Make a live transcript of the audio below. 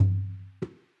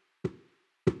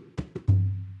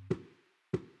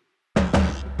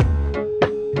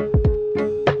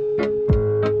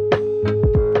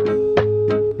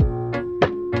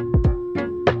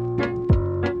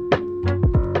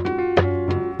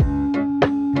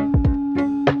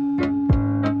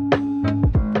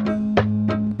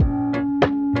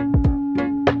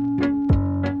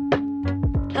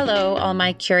all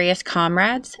my curious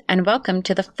comrades, and welcome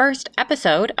to the first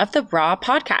episode of the Raw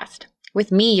Podcast,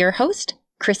 with me, your host,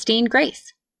 Christine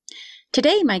Grace.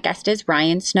 Today, my guest is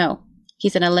Ryan Snow.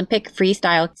 He's an Olympic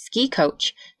freestyle ski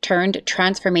coach turned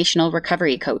transformational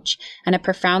recovery coach and a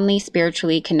profoundly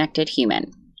spiritually connected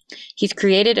human. He's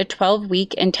created a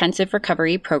 12-week intensive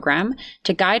recovery program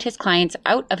to guide his clients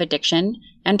out of addiction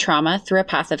and trauma through a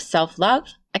path of self-love,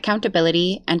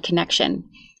 accountability, and connection,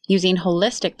 using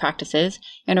holistic practices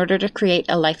in order to create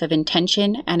a life of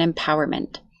intention and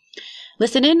empowerment.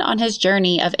 Listen in on his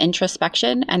journey of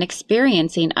introspection and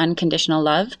experiencing unconditional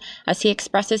love as he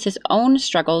expresses his own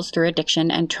struggles through addiction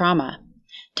and trauma.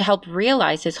 To help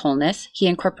realize his wholeness, he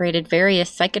incorporated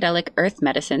various psychedelic earth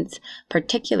medicines,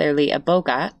 particularly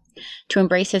Iboga, to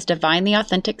embrace his divinely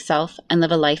authentic self and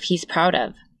live a life he's proud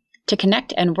of. To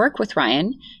connect and work with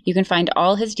Ryan, you can find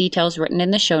all his details written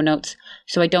in the show notes,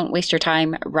 so I don't waste your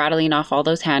time rattling off all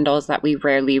those handles that we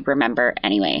rarely remember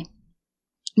anyway.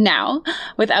 Now,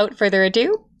 without further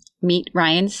ado, meet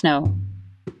Ryan Snow.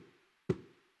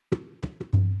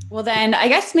 Well then, I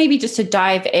guess maybe just to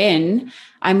dive in,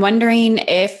 I'm wondering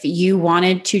if you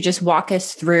wanted to just walk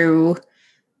us through,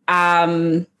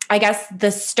 I guess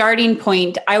the starting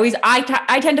point.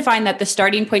 I tend to find that the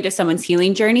starting point of someone's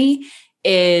healing journey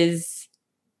is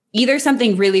either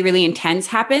something really, really intense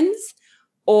happens,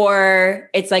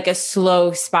 or it's like a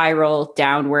slow spiral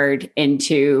downward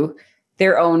into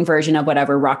their own version of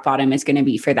whatever rock bottom is going to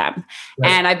be for them. Right.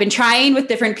 And I've been trying with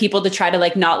different people to try to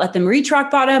like not let them reach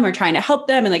rock bottom or trying to help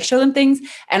them and like show them things.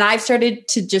 And I've started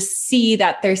to just see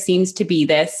that there seems to be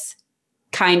this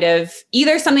kind of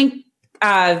either something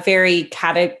very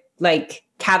catalytic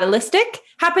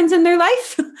happens in their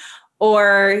life,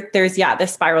 or there's,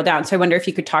 this spiral down. So I wonder if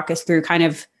you could talk us through kind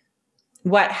of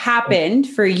what happened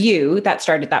for you that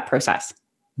started that process.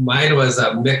 Mine was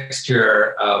a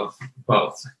mixture of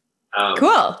both.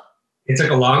 Cool. It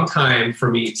took a long time for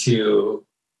me to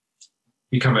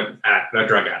become a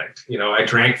drug addict. You know, I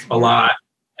drank a lot.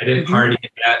 I didn't party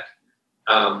yet.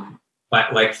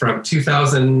 But like from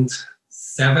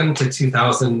 2007 to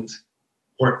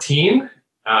 2014,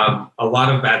 a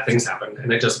lot of bad things happened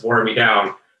and it just wore me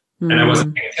down. And I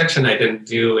wasn't paying attention. I didn't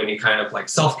do any kind of like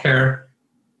self-care.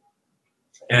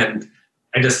 And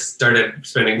I just started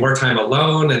spending more time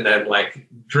alone and then like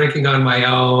drinking on my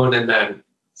own. And then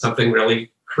something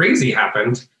really crazy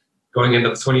happened going into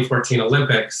the 2014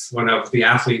 Olympics. One of the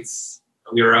athletes,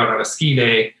 we were out on a ski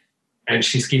day and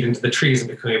she skied into the trees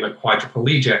and became a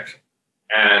quadriplegic.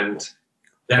 And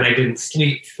then I didn't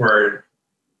sleep for,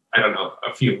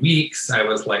 a few weeks. I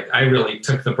was like, I really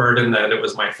took the burden that it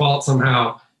was my fault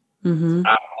somehow.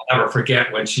 I'll never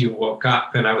forget when she woke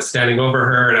up and I was standing over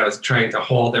her and I was trying to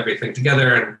hold everything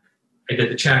together. And I did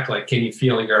the check, like, can you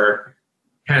feel your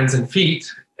hands and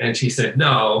feet? And she said,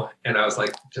 no. And I was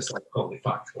like, holy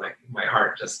fuck, like my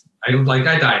heart I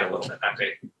died a little bit that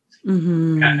day.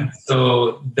 And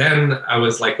so then I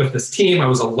was like with this team, I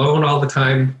was alone all the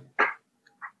time.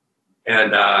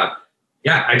 And I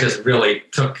just really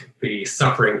took the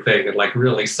suffering thing and like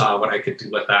really saw what I could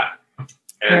do with that.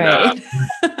 And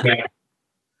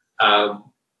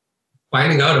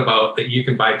finding out about that you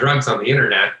can buy drugs on the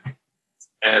internet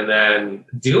and then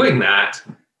doing that.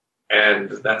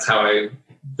 And that's how I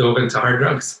dove into hard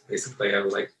drugs. Basically, I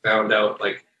like found out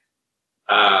like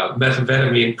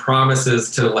methamphetamine promises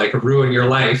to like ruin your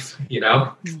life,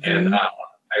 and I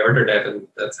ordered it, and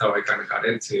that's how I kind of got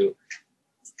into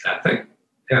that thing.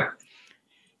 Yeah.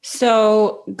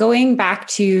 So going back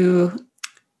to,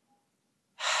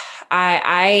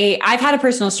 I've had a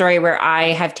personal story where I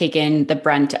have taken the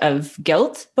brunt of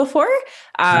guilt before.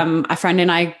 A friend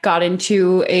and I got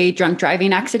into a drunk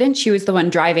driving accident. She was the one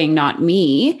driving, not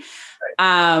me.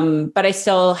 But I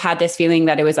still had this feeling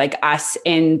that it was like us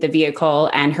in the vehicle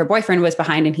and her boyfriend was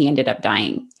behind and he ended up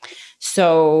dying.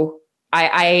 So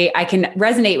I can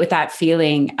resonate with that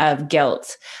feeling of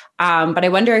guilt. But I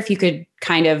wonder if you could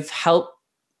kind of help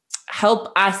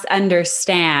us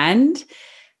understand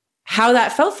how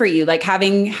that felt for you, like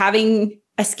having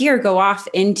a skier go off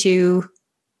into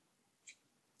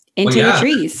the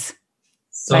trees.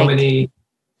 So many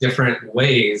different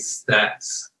ways that,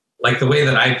 like the way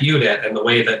that I viewed it and the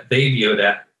way that they viewed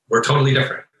it were totally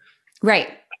different. Right.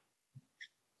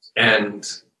 And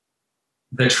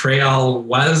the trail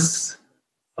was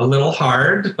a little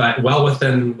hard, but well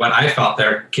within what I felt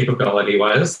their capability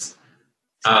was.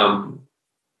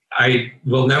 I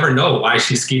will never know why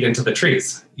she skied into the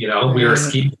trees. We were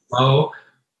skiing slow.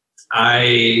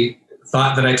 I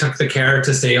thought that I took the care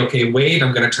to say, okay, wait,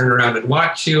 I'm going to turn around and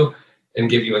watch you and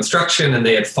give you instruction. And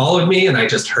they had followed me and I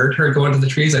just heard her go into the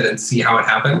trees. I didn't see how it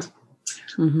happened.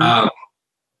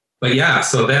 but yeah,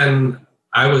 so then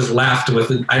I was left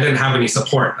with, I didn't have any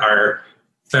support. Our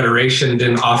federation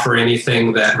didn't offer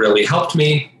anything that really helped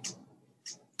me.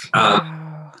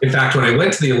 In fact, when I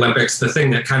went to the Olympics, the thing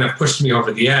that kind of pushed me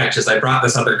over the edge is I brought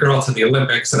this other girl to the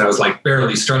Olympics and I was like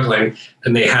barely struggling.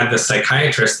 And they had this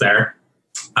psychiatrist there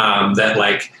that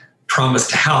like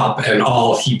promised to help. And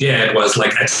all he did was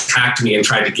like attacked me and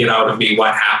tried to get out of me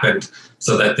what happened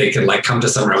so that they could like come to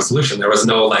some resolution. There was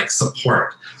no like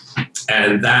support.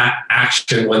 And that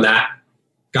action, when that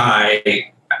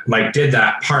guy like did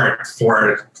that part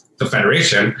for the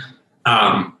federation,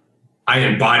 I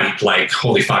embodied like,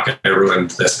 holy fuck, I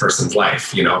ruined this person's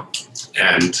life, you know?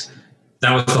 And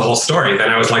that was the whole story. Then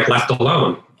I was like left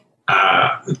alone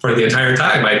for the entire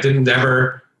time. I didn't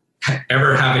ever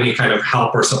have any kind of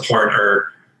help or support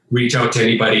or reach out to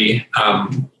anybody.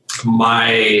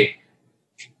 My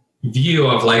view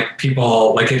of like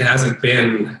people, like it hasn't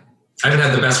been, I haven't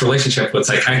had the best relationship with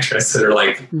psychiatrists that are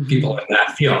like people in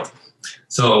that field.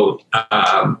 So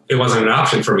it wasn't an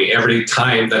option for me. Every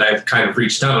time that I've kind of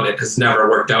reached out, it has never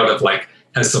worked out of like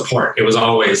as support. It was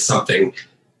always something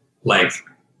like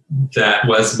that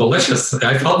was malicious.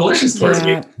 I felt malicious towards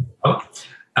me.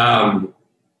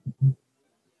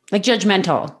 Like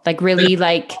judgmental, like really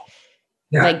like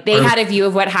they had a view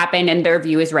of what happened and their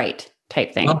view is right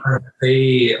type thing.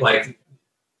 They like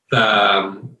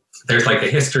there's like a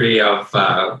history of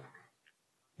how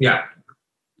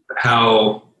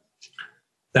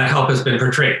that help has been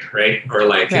portrayed, right? Or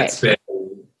like it's been,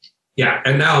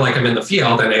 and now like I'm in the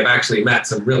field and I've actually met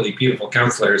some really beautiful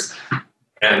counselors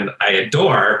and I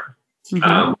adore.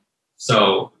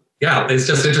 So yeah, it's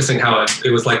just interesting how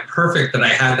it was like perfect that I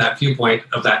had that viewpoint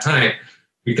of that time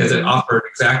because it offered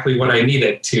exactly what I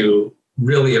needed to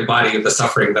really embody the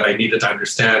suffering that I needed to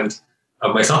understand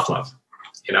of my self-love,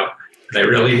 you know? And I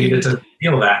really needed to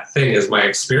feel that thing as my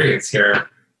experience here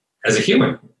as a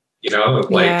human, you know,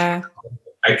 like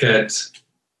I could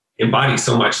embody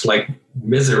so much like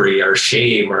misery or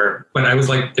shame but I was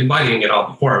like embodying it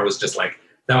all before. It was just like,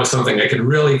 that was something I could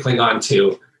really cling on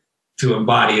to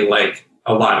embody like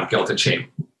a lot of guilt and shame.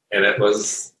 And it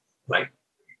was like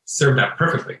served up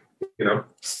perfectly, you know?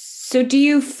 So do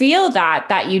you feel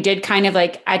that you did kind of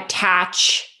like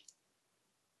attach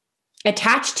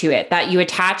to it, that you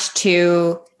attached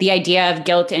to the idea of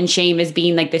guilt and shame as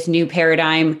being like this new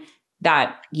paradigm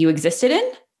that you existed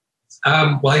in?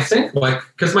 Well, I think like,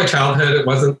 because my childhood, it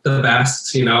wasn't the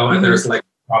best, you know, and there's like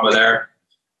trauma there.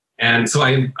 And so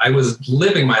I was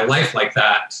living my life like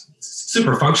that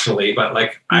super functionally, but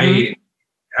like I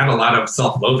had a lot of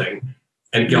self-loathing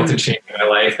and guilt and shame in my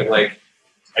life. And like,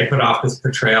 I put off this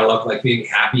portrayal of like being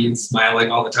happy and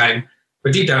smiling all the time.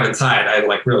 But deep down inside, I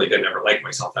like really didn't ever like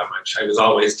myself that much. I was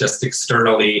always just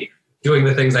externally doing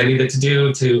the things I needed to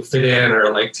do to fit in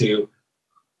or like to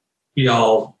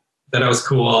feel that I was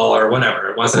cool or whatever.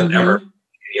 It wasn't ever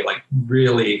a like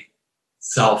really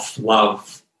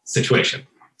self-love situation,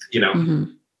 you know?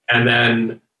 And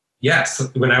then, yes,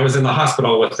 when I was in the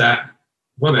hospital with that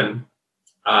woman,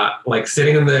 like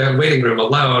sitting in the waiting room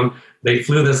alone, they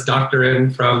flew this doctor in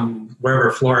from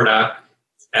wherever, Florida.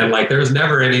 And like, there was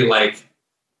never any like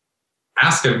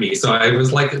ask of me. So I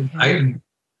was like, I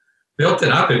built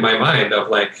it up in my mind of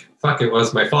like, fuck, it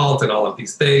was my fault and all of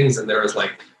these things. And there was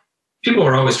like, people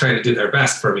were always trying to do their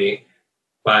best for me,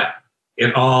 but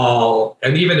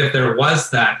and even if there was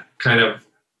that kind of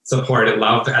support and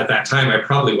love at that time, I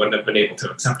probably wouldn't have been able to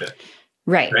accept it.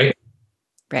 Right.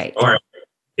 Or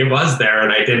it was there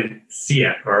and I didn't see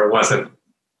it or wasn't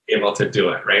able to do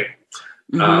it. Right.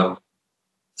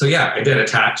 So yeah, I did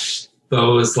attach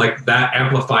those, like that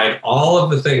amplified all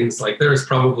of the things. Like there's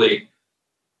probably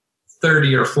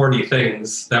 30 or 40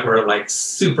 things that were like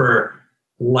super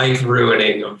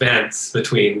life-ruining events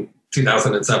between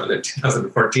 2007 and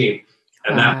 2014.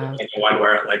 And that was like the one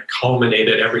where it like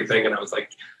culminated everything. And I was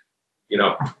like, you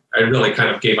know, I really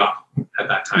kind of gave up at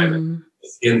that time and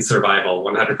was in survival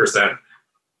 100%.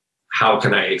 How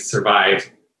can I survive?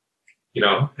 You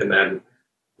know, and then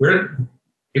we're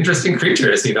interesting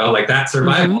creatures, you know, like that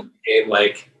survival became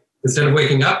like, instead of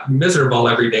waking up miserable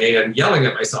every day and yelling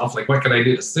at myself, like, what can I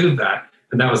do to soothe that?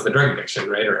 And that was the drug addiction,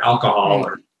 right? Or alcohol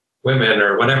or women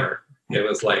or whatever. It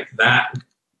was like, that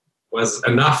was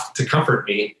enough to comfort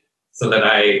me so that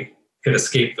I could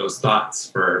escape those thoughts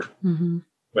for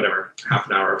whatever, half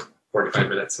an hour, 45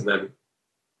 minutes. And then,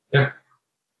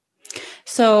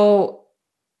 So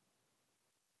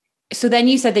then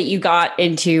you said that you got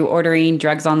into ordering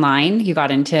drugs online, you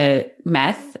got into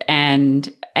meth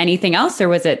and anything else, or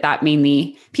was it that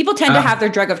mainly? People tend to have their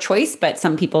drug of choice, but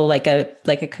some people like a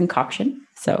concoction.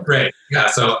 So right. Yeah.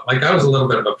 So like I was a little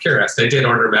bit of a purist. I did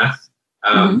order meth.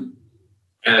 And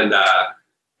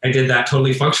I did that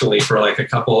totally functionally for like a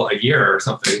year or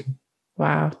something.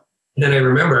 Wow. And then I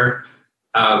remember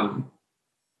when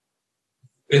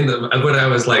I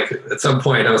was like, at some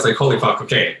point I was like, holy fuck,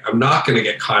 okay, I'm not going to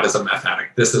get caught as a meth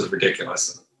addict. This is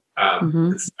ridiculous. I'm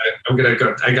going to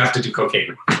go, I got to do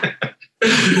cocaine.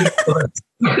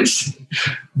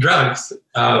 Drugs.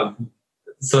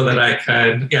 So that I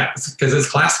could, because it's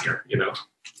classier,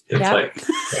 It's like,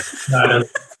 not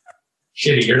as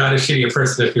shitty. You're not as shitty a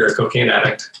person if you're a cocaine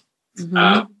addict.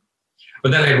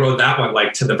 But then I wrote that one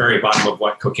like to the very bottom of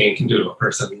what cocaine can do to a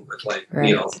person with like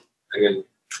needles. And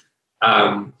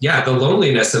the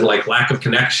loneliness and like lack of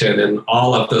connection and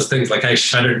all of those things. Like I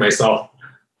shuttered myself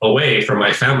away from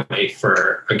my family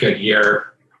for a good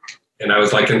year, and I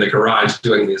was like in the garage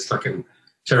doing these fucking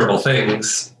terrible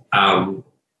things.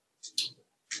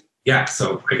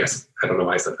 So I guess I don't know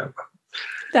why I said that.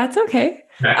 That's okay.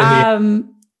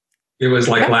 It was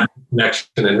like lack of connection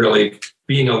and really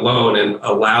being alone and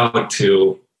allowed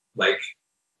to like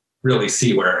really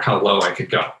see how low I could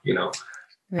go,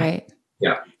 Right.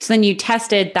 Yeah. So then you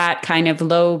tested that kind of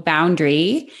low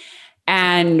boundary,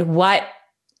 and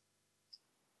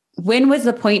when was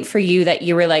the point for you that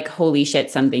you were like, holy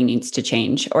shit, something needs to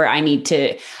change, or I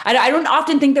don't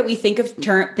often think that we think of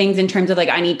things in terms of like,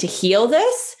 I need to heal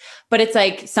this, but it's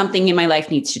like something in my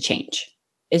life needs to change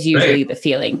is usually the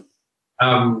feeling.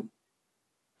 I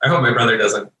hope my brother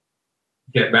doesn't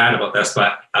get mad about this,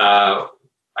 but I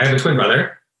have a twin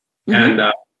brother,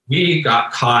 and we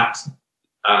got caught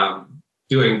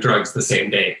doing drugs the same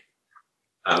day.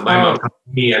 My mom caught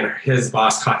me, and his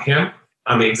boss caught him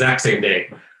on the exact same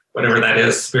day. Whatever that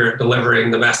is, spirit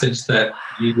delivering the message that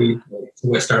you need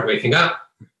to start waking up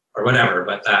or whatever,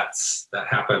 but that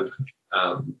happened.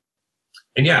 I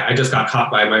just got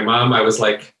caught by my mom. I was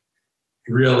like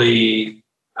really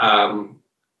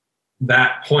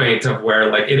that point of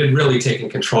where like it had really taken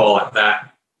control at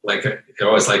that, like it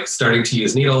was like starting to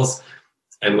use needles.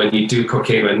 And when you do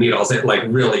cocaine with needles, it like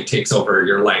really takes over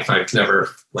your life. I've never,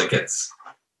 like, it's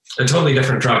a totally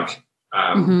different drug.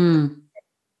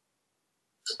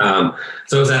 So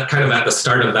it was kind of at the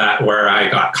start of that where I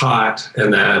got caught.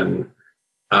 And then,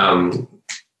 I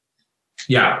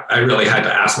really had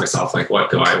to ask myself, like,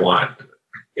 what do I want?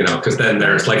 Because then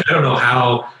there's like, I don't know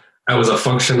how I was a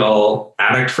functional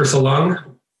addict for so long.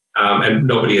 And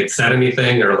nobody had said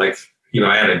anything, or like,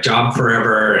 I had a job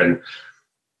forever. And,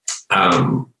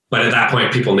 but at that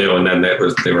point people knew, and then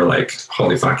they were like,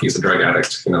 holy fuck, he's a drug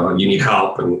addict, you need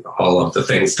help. And all of the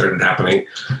things started happening.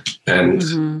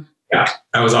 And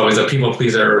I was always a people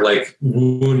pleaser, like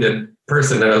wounded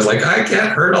person. And I was like, I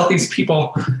can't hurt all these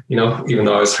people, even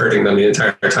though I was hurting them the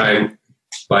entire time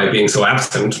by being so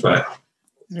absent. But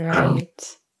and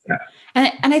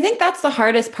I think that's the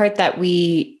hardest part that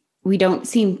we don't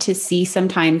seem to see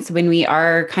sometimes when we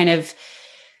are kind of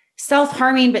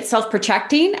self-harming, but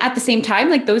self-protecting at the same time.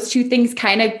 Like those two things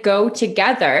kind of go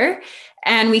together,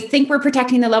 and we think we're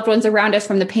protecting the loved ones around us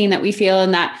from the pain that we feel,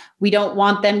 and that we don't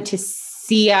want them to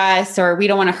see us, or we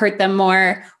don't want to hurt them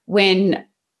more, when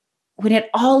it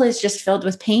all is just filled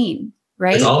with pain,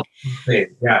 right? It's all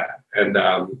pain. Yeah. And,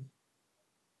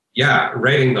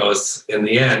 writing those in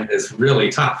the end is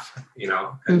really tough,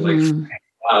 and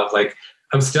like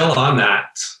I'm still on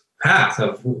that path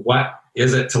of what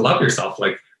is it to love yourself?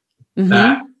 Like,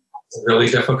 that's a really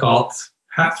difficult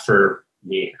path for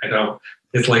me.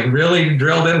 It's like really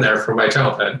drilled in there from my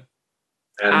childhood.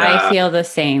 And I feel the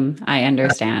same. I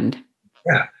understand.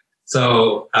 Yeah.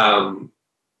 So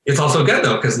it's also good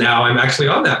though, because now I'm actually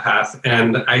on that path,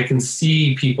 and I can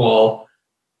see people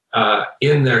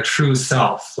in their true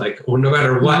self, like no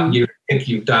matter what you think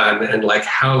you've done, and like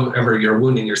however you're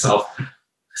wounding yourself,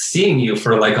 seeing you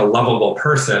for like a lovable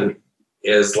person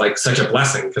is like such a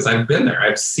blessing, because I've been there.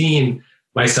 I've seen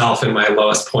myself in my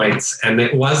lowest points, and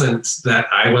it wasn't that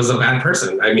I was a bad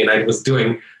person. I mean, I was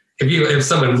doing, if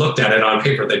someone looked at it on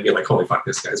paper, they'd be like, holy fuck,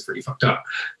 this guy's pretty fucked up.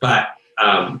 But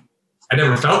I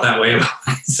never felt that way about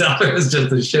myself. It was just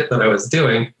the shit that I was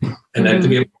doing. And then to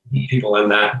be able to meet people in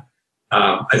that,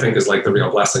 I think is like the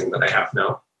real blessing that I have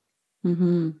now.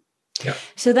 Yeah.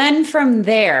 So then from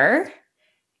there,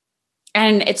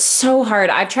 and it's so hard.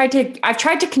 I've tried to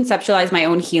conceptualize my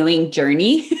own healing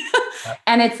journey.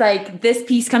 And it's like this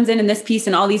piece comes in and this piece,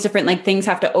 and all these different like things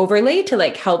have to overlay to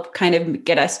like help kind of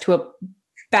get us to a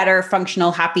better,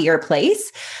 functional, happier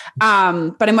place.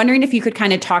 But I'm wondering if you could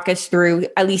kind of talk us through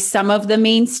at least some of the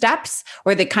main steps,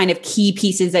 or the kind of key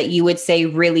pieces that you would say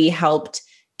really helped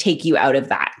take you out of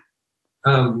that.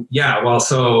 Well,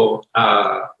 so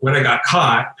when I got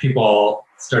caught, people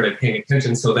started paying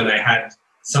attention. So then I had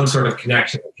some sort of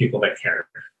connection with people that cared.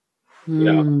 you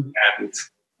know, and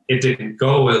it didn't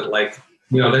go with like,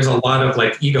 you know, there's a lot of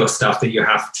like ego stuff that you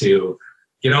have to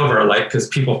get over, like, because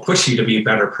people push you to be a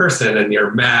better person and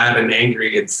you're mad and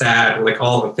angry and sad, and like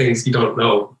all the things you don't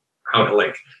know how to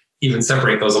like even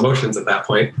separate those emotions at that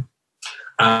point.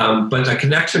 But the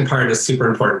connection part is super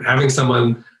important. Having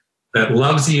someone that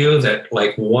loves you, that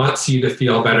like wants you to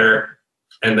feel better,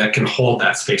 and that can hold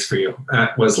that space for you.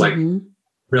 That was like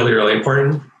really, really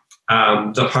important.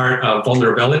 The part of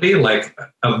vulnerability, like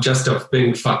of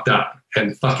being fucked up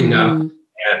and fucking up,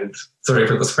 and sorry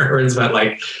for the swear words, but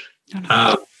like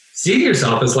seeing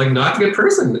yourself as like not a good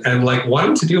person and like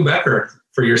wanting to do better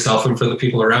for yourself and for the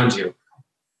people around you.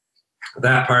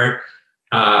 That part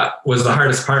was the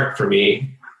hardest part for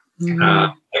me.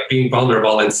 Like being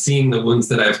vulnerable and seeing the wounds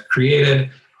that I've created,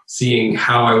 seeing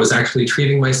how I was actually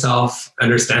treating myself,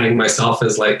 understanding myself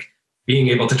as like being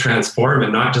able to transform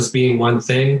and not just being one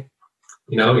thing.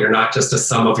 You know, you're not just a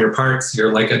sum of your parts.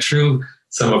 You're like a true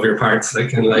sum of your parts that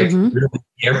can like really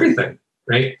be everything,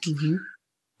 right?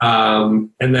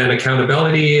 And then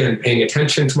accountability and paying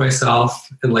attention to myself.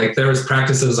 And like there was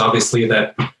practices obviously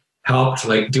that helped,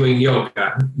 like doing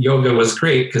yoga. Yoga was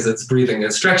great because it's breathing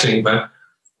and stretching, but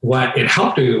what it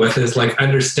helped me with is like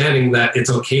understanding that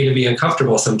it's okay to be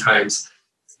uncomfortable sometimes,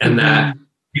 and that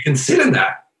you can sit in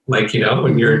that. Like, you know,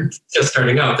 when you're just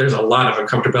starting out, there's a lot of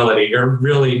uncomfortability. You're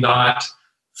really not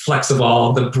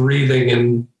flexible. The breathing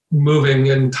and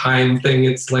moving and time thing,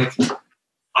 it's like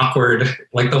awkward.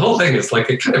 Like the whole thing is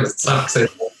like, it kind of sucks.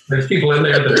 There's people in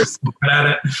there that are so good at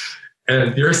it,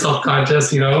 and you're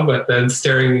self-conscious, you know, but then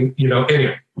staring, you know,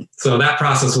 anyway. So that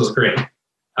process was great.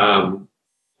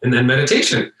 And then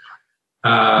meditation.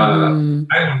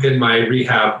 I did my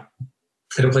rehab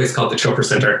at a place called the Chopra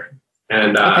Center.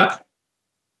 And I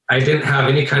didn't have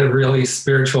any kind of really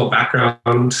spiritual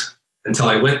background until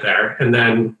I went there. And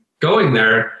then going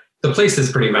there, the place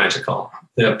is pretty magical.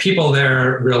 The people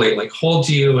there really like hold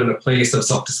you in a place of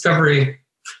self-discovery.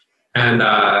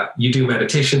 And you do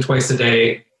meditation twice a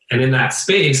day. And in that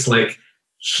space, like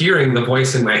hearing the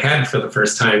voice in my head for the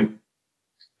first time,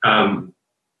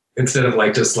 instead of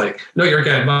like just like, no, you're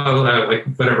good, like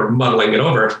whatever, muddling it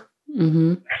over,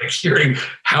 and hearing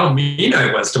how mean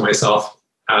I was to myself,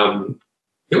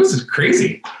 it was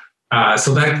crazy.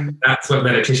 So that's what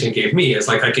meditation gave me, is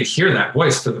like I could hear that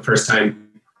voice for the first time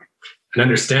and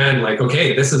understand like,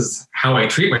 okay, this is how I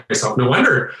treat myself. No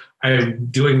wonder I'm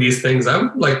doing these things.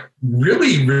 I'm like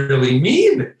really, really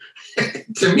mean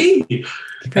to me.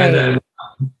 And then,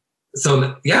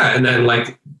 and then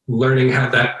like learning how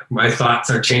that my thoughts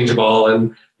are changeable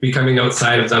and becoming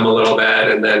outside of them a little bit,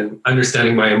 and then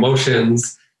understanding my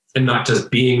emotions and not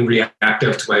just being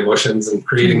reactive to my emotions, and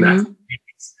creating that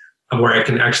space of where I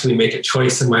can actually make a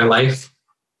choice in my life.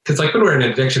 Because like when we're in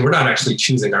addiction, we're not actually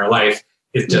choosing our life.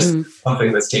 It's just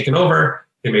something that's taken over.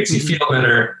 It makes you feel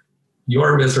better.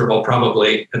 You're miserable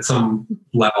probably at some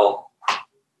level.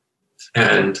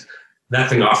 And that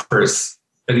thing offers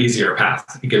an easier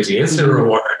path. It gives you instant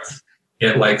rewards.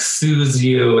 It like soothes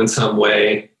you in some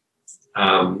way.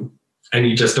 And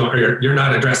you just you're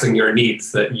not addressing your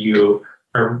needs, that you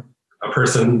are a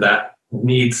person that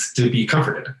needs to be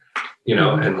comforted, you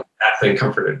know, and that thing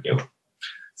comforted you.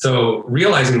 So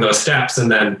realizing those steps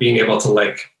and then being able to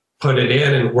like put it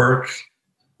in and work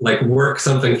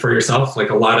something for yourself. Like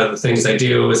a lot of the things I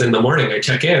do is in the morning, I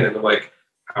check in and I'm like,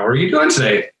 how are you doing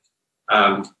today?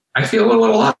 I feel a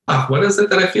little off. What is it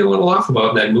that I feel a little off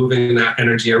about? And then moving that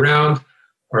energy around,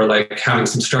 or like having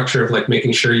some structure of like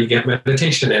making sure you get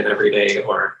meditation in every day,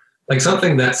 or like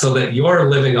something that, so that you're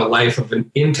living a life of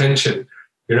an intention.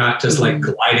 You're not just like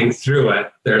gliding through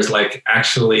it. There's like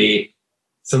actually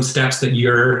some steps that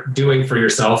you're doing for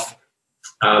yourself.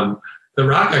 The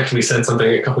Rock actually said something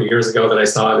a couple of years ago that I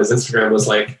saw on his Instagram, was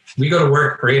like, we go to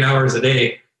work for 8 hours a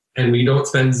day and you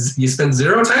spend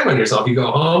zero time on yourself. You go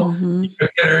home, you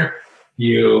cook dinner,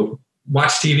 you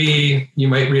watch TV, you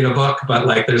might read a book, but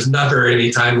like there's never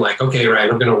any time like, okay,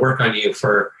 right, I'm going to work on you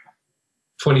for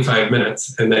 25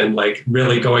 minutes. And then like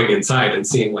really going inside and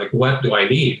seeing like, what do I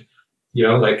need? You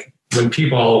know, like when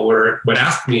people would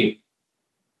ask me,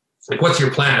 like, what's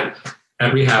your plan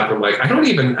at rehab? I'm like, I don't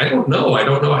know. I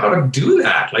don't know how to do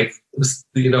that. Like,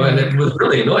 you know, and it was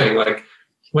really annoying. Like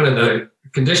one of the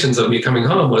conditions of me coming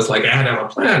home was like, I had to have a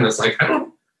plan. It's like, I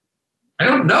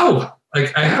don't know.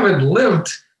 Like I haven't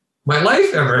lived my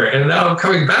life ever. And now I'm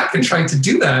coming back and trying to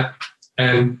do that.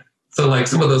 And so like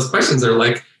some of those questions are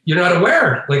like, you're not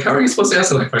aware. Like, how are you supposed to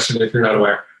answer that question if you're not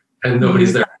aware? And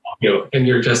nobody's there to help you. And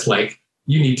you're just like,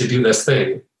 you need to do this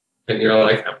thing. And you're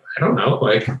like, I don't know.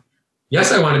 Like,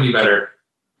 yes, I want to be better.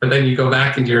 But then you go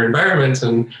back into your environment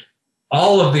and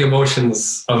all of the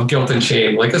emotions of guilt and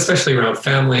shame, like especially around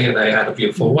family. And I had a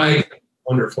beautiful wife, a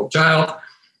wonderful child.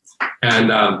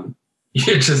 And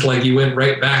it's just like you went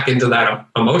right back into that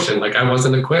emotion. Like I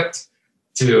wasn't equipped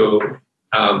to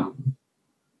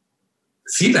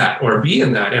see that or be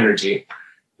in that energy,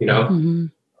 you know? Mm-hmm.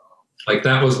 Like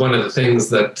that was one of the things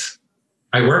that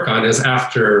I work on is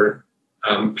after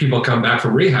people come back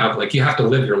from rehab, like you have to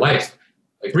live your life.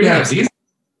 Like rehab's easy.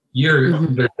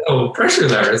 There's no pressure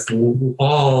there. It's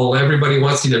all, everybody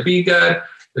wants you to be good.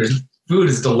 Food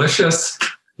is delicious.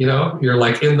 You know, you're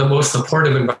like in the most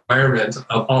supportive environment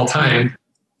of all time.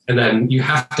 And then you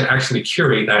have to actually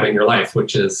curate that in your life,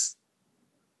 which is,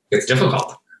 it's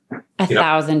difficult.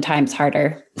 1,000 times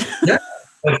harder. Yeah.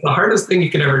 Like the hardest thing you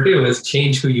can ever do is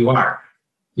change who you are.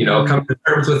 You know, come to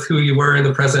terms with who you were in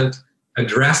the present,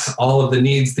 address all of the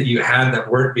needs that you had that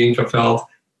weren't being fulfilled,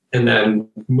 and then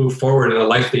move forward in a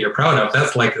life that you're proud of.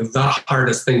 That's like the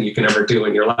hardest thing you can ever do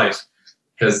in your life,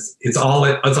 because it's all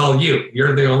you.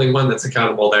 You're the only one that's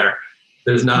accountable there.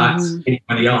 There's not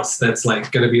anybody else that's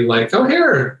like going to be like, oh,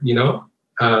 here, you know,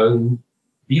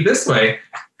 be this way.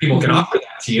 People can offer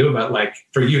that to you, but like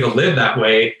for you to live that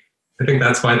way, I think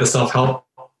that's why the self-help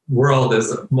world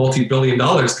is multi-billion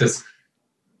dollars, because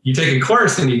you take a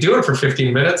course and you do it for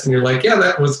 15 minutes and you're like, yeah,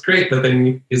 that was great. But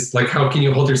then it's like, how can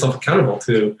you hold yourself accountable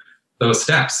to those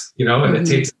steps? You know, and it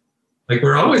takes, like,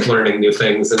 we're always learning new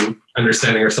things and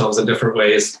understanding ourselves in different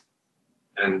ways.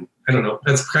 And I don't know,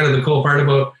 that's kind of the cool part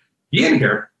about being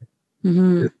here.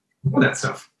 All that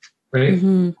stuff, right?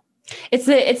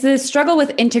 It's the struggle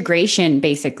with integration,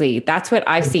 basically. That's what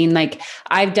I've seen. Like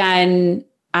I've done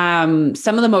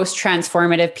some of the most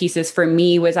transformative pieces for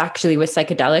me was actually with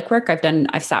psychedelic work.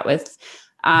 I've sat with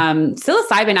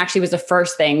psilocybin actually was the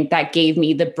first thing that gave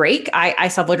me the break. I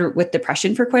suffered with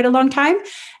depression for quite a long time.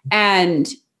 And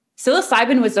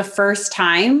psilocybin was the first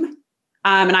time,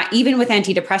 even with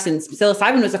antidepressants,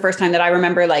 psilocybin was the first time that I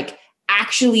remember like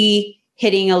actually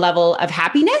hitting a level of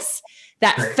happiness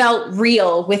that felt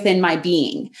real within my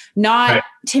being, not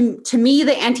to me,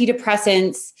 the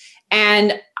antidepressants.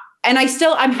 And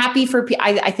I'm happy for,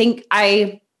 I think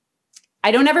I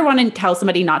don't ever want to tell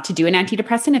somebody not to do an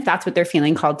antidepressant if that's what they're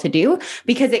feeling called to do,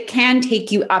 because it can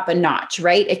take you up a notch,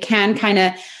 right? It can kind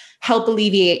of help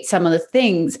alleviate some of the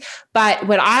things. But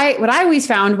what I always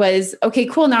found was, okay,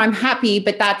 cool. Now I'm happy,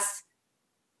 but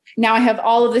now I have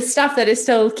all of this stuff that is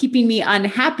still keeping me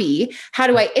unhappy. How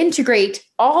do I integrate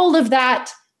all of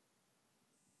that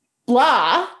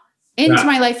blah into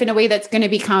my life in a way that's going to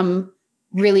become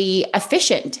really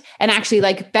efficient and actually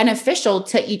like beneficial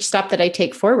to each step that I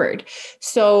take forward?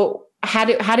 So how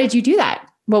did you do that?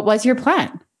 What was your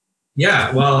plan?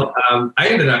 Yeah, well, I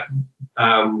ended up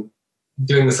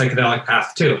doing the psychedelic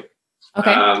path too.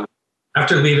 Okay.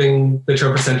 After leaving the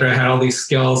Tropa Center, I had all these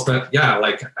skills, but yeah,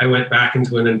 like I went back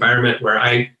into an environment where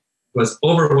I was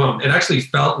overwhelmed. It actually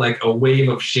felt like a wave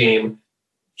of shame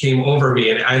came over me,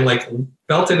 and I like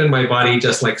felt it in my body,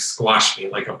 just like squashed me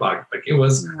like a bug. Like it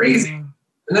was crazy.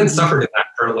 And then suffered in that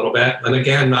for a little bit. And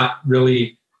again, not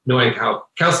really knowing how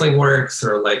counseling works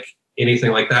or like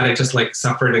anything like that. I just like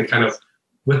suffered and kind of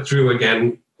withdrew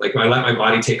again. Like I let my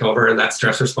body take over in that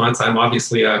stress response. I'm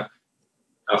obviously a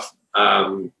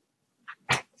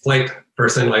flight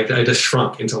person. Like I just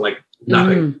shrunk into like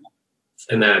nothing,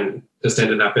 and then just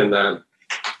ended up in the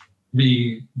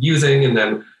reusing and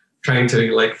then trying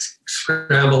to like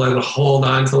scramble and hold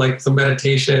on to like some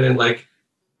meditation, and like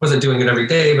wasn't doing it every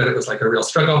day, but it was like a real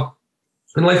struggle.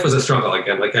 And life was a struggle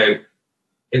again. Like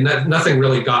nothing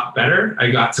really got better. I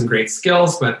got some great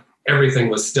skills, but everything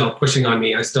was still pushing on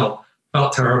me. I still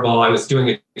felt terrible. I was doing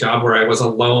a job where I was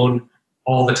alone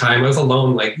all the time. I was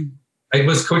alone. Like I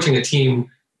was coaching a team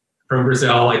from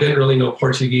Brazil. I didn't really know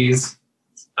Portuguese.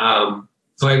 So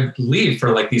I'd leave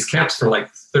for like these camps for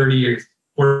like 30 or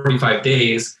 45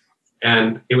 days.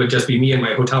 And it would just be me in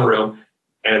my hotel room.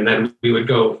 And then we would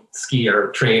go ski or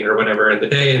train or whatever in the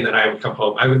day. And then I would come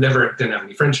home. Didn't have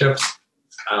any friendships.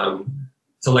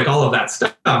 So like all of that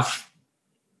stuff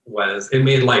it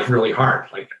made life really hard.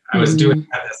 Like I was doing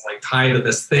this like tied to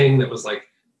this thing that was like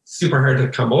super hard to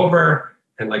come over,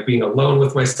 and like being alone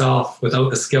with myself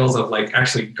without the skills of like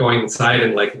actually going inside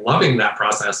and like loving that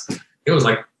process. It was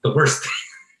like the worst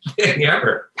thing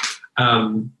ever.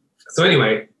 So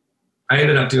anyway, I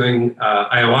ended up doing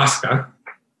ayahuasca.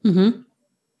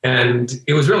 And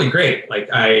it was really great. Like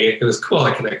it was cool.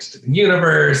 I connected to the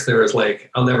universe. There was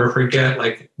like, I'll never forget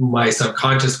like my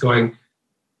subconscious going,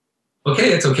 okay,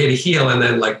 it's okay to heal. And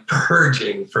then like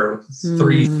purging for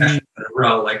 3 sessions in a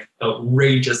row, like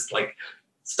outrageous, like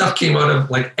stuff came out of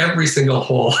like every single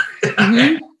hole.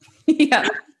 Yeah.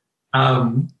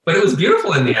 But it was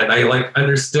beautiful in the end. I like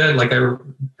understood, like I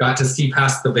got to see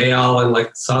past the veil and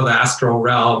like saw the astral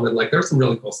realm, and like there's some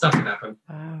really cool stuff that happened.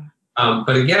 Wow.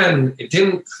 But again, it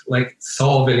didn't like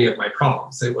solve any of my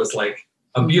problems. It was like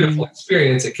a beautiful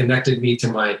experience. It connected me to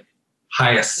my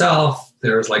highest self.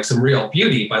 There was like some real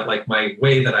beauty, but like my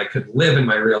way that I could live in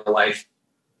my real life,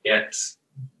 it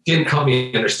didn't help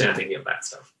me understand any of that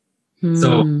stuff.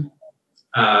 So,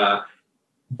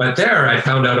 but there I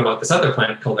found out about this other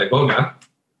plant called Iboga.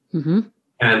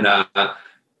 And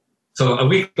so a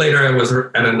week later I was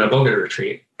at an Iboga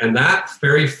retreat, and that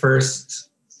very first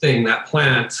thing, that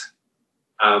plant,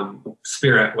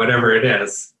 spirit, whatever it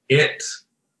is, it,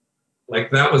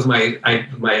 like that was my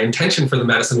intention for the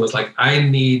medicine was like, I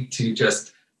need to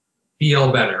just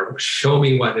feel better. Show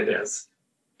me what it is.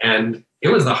 And it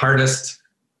was the hardest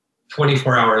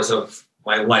 24 hours of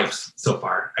my life so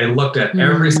far. I looked at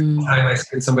every single time I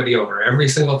screwed somebody over, every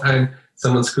single time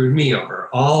someone screwed me over,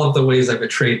 all of the ways I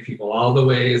betrayed people, all the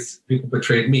ways people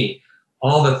betrayed me,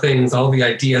 all the things, all the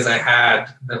ideas I had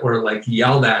that were like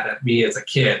yelled at me as a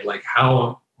kid, like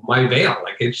how my veil,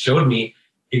 like it showed me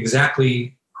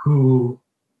exactly who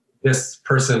this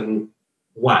person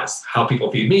was, how people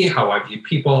viewed me, how I viewed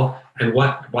people, and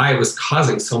why it was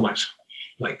causing so much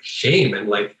like shame and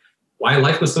like why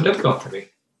life was so difficult for me.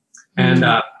 And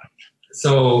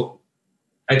so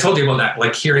I told you about that,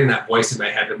 like hearing that voice in my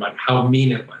head about how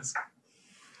mean it was.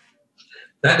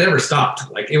 That never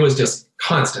stopped. Like it was just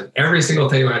constant. Every single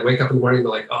day when I'd wake up in the morning, be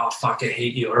like, oh, fuck, I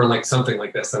hate you, or like something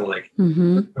like this. And like,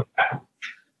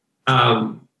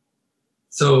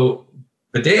 so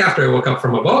the day after I woke up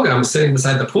from Iboga, I'm sitting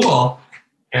beside the pool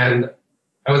and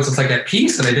I was just like at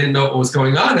peace and I didn't know what was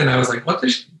going on. And I was like, what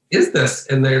is this?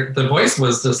 And the voice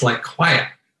was just like quiet.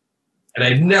 And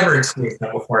I'd never experienced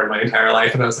that before in my entire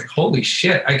life. And I was like, holy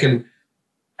shit, I can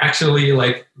actually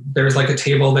like, there's like a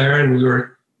table there and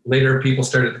later people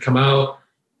started to come out.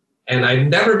 And I'd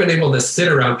never been able to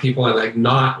sit around people and like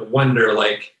not wonder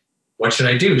like, what should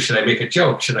I do? Should I make a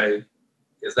joke?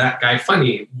 Is that guy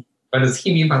funny? What does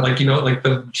he mean by like, like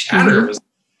the chatter was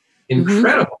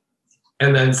incredible.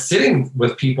 And then sitting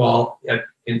with people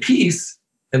in peace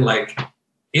and like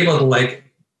able to like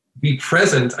be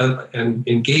present and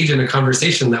engage in a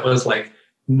conversation that was like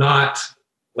not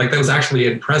like that was actually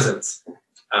in presence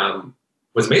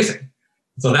was amazing.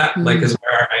 So that like is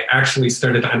where I actually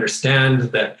started to understand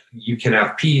that you can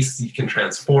have peace, you can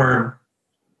transform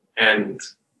and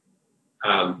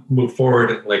move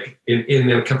forward like in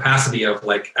the capacity of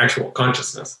like actual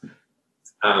consciousness.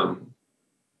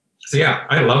 So yeah,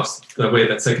 I love the way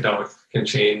that psychedelics can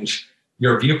change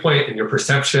your viewpoint and your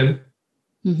perception.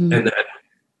 And then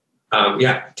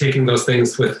taking those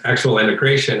things with actual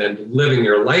integration and living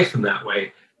your life in that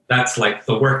way, that's like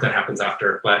the work that happens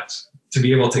after. But to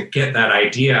be able to get that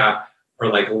idea or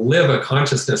like live a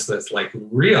consciousness that's like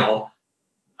real,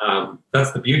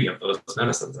 that's the beauty of those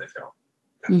medicines, I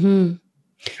feel.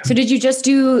 So did you just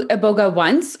do Iboga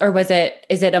once, or is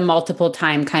it a multiple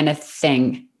time kind of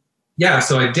thing? Yeah,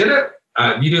 so I did it.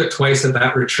 You do it twice at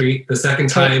that retreat. The second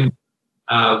time,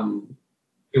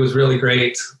 it was really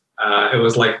great. It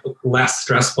was like less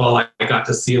stressful. I got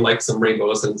to see like some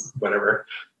rainbows and whatever.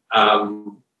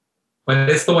 But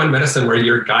it's the one medicine where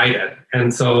you're guided.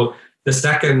 And so the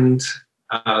second,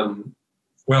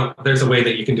 there's a way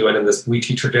that you can do it in this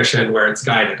Wheatie tradition where it's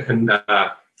guided. And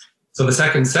so the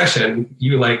second session,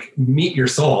 you like meet your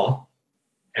soul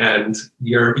and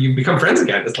you become friends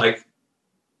again. It's like,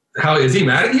 how is he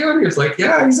mad at you? And he's like,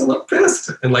 yeah, he's a little pissed.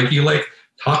 And like, you like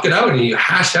talk it out and you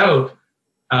hash out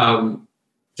to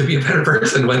be a better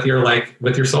person with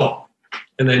your soul.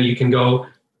 And then you can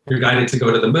you're guided to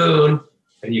go to the moon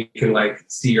and you can like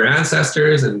see your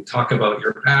ancestors and talk about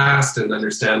your past and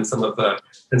understand some of the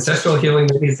ancestral healing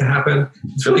that needs to happen.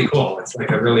 It's really cool. It's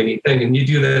like a really neat thing. And you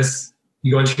do this,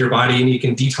 you go into your body and you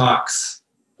can detox,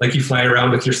 like you fly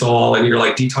around with your soul and you're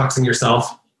like detoxing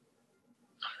yourself.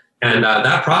 And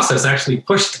that process actually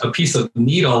pushed a piece of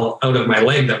needle out of my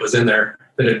leg that was in there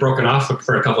that had broken off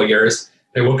for a couple of years.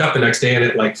 I woke up the next day and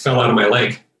it like fell out of my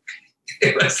leg.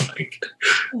 It was like,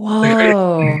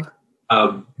 whoa.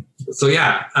 So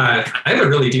yeah, I have a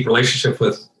really deep relationship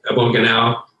with Iboga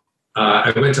now.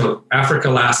 I went to Africa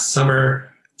last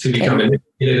summer to become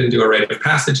initiated and do a rite of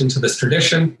passage into this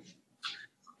tradition.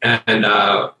 And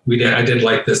I did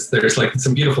like this, there's like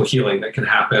some beautiful healing that can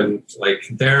happen. Like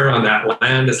there on that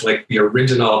land is like the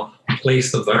original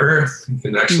place of the earth. You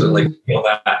can actually like feel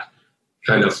that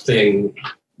kind of thing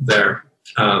there.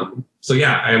 So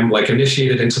yeah, I'm like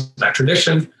initiated into that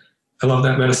tradition. I love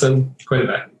that medicine quite a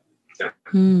bit. Yeah.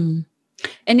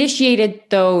 initiated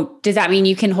though, does that mean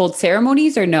you can hold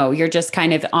ceremonies or no? You're just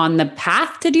kind of on the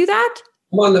path to do that?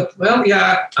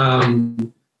 Yeah.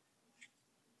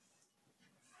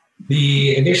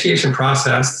 The initiation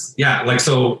process, yeah, like,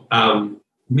 so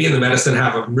me and the medicine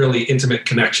have a really intimate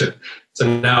connection.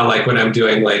 So now, like, when I'm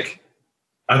doing like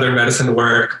other medicine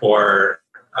work or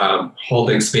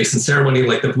holding space and ceremony,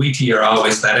 like the Bwiti are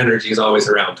always, that energy is always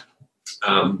around.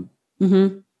 And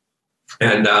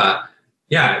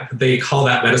yeah, they call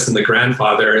that medicine the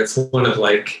grandfather. It's one of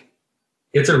like,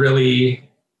 it's a really,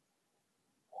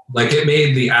 like, it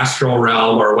made the astral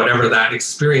realm or whatever that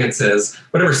experience is,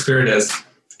 whatever spirit is,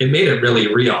 it made it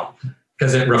really real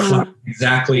because it reflects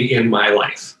exactly in my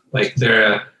life. Like,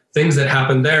 there are things that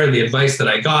happened there, the advice that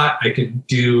I got, I could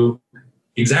do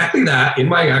exactly that in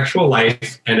my actual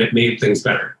life, and it made things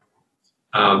better.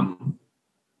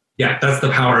 Yeah, that's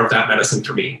the power of that medicine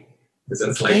for me. Is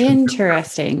it's like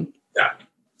interesting. Yeah.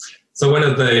 So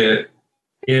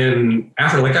in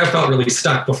Africa, like, I felt really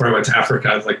stuck before I went to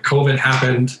Africa. Like, COVID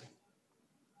happened.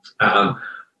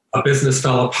 A business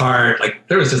fell apart. Like,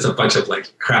 there was just a bunch of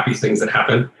like crappy things that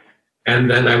happened. And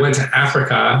then I went to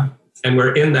Africa, and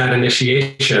we're in that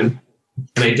initiation,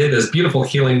 and I did this beautiful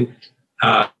healing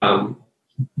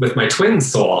with my twin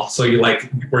soul. So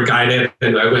we're guided,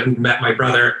 and I went and met my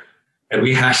brother, and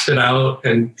we hashed it out,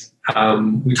 and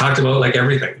we talked about like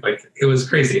everything. Like, it was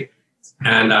crazy.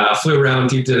 And flew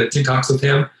around, did a 2 talks with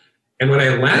him. And when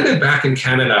I landed back in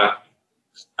Canada,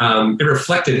 it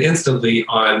reflected instantly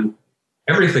on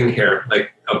everything here.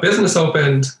 Like, a business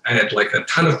opened. I had like a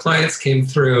ton of clients came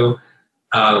through.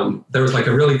 There was like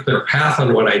a really clear path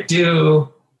on what I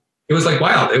do. It was like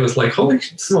wild. It was like, holy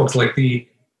smokes, like the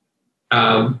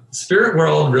spirit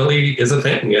world really is a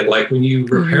thing. And like, when you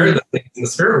repair the things in the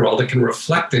spirit world, it can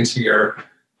reflect into your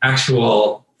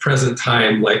actual present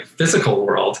time, like physical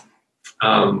world,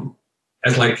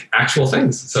 as like actual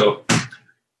things. So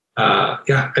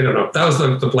yeah, I don't know. That was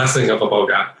the blessing of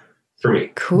Iboga for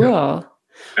me. Cool. Yeah.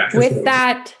 With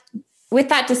that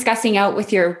discussing out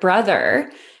with your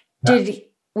brother,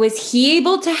 was he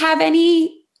able to have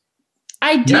any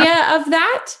idea of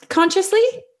that consciously?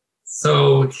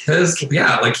 So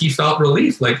he felt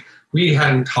relief. Like, we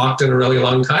hadn't talked in a really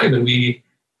long time, and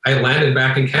I landed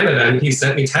back in Canada, and he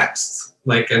sent me texts.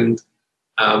 Like, and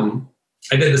I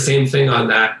did the same thing on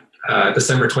that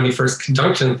December 21st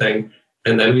conjunction thing.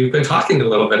 And then we've been talking a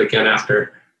little bit again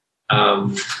after.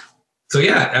 So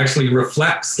yeah, it actually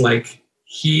reflects like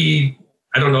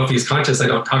I don't know if he's conscious. I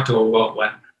don't talk to him about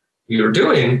what we were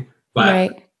doing,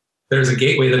 but there's a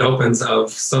gateway that opens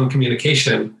of some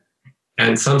communication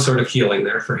and some sort of healing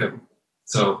there for him.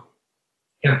 So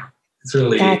yeah, it's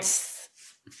really, it's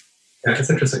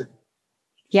interesting.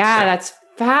 Yeah, that's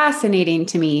fascinating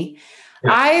to me.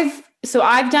 Yeah.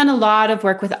 I've done a lot of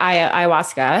work with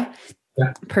ayahuasca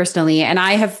personally, and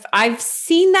I've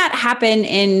seen that happen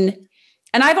and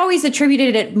I've always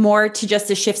attributed it more to just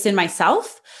the shifts in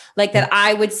myself, like that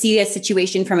I would see a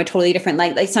situation from a totally different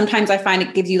light. Like, sometimes I find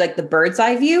it gives you like the bird's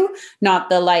eye view, not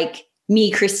the like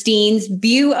me, Christine's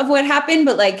view of what happened,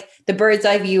 but like the bird's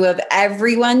eye view of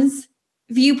everyone's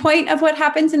viewpoint of what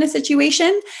happens in a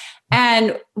situation.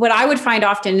 And what I would find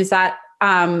often is that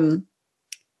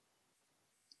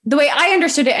the way I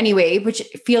understood it anyway, which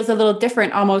feels a little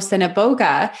different almost than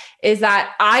Iboga, is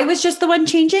that I was just the one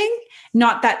changing,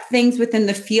 not that things within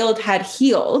the field had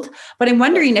healed. But I'm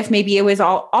wondering if maybe it was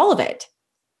all of it.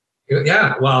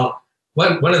 Yeah, well,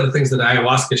 one of the things that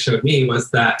ayahuasca showed me was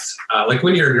that like,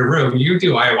 when you're in your room, you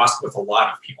do ayahuasca with a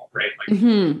lot of people, right? Like,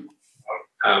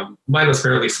 mine was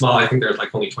fairly small. I think there's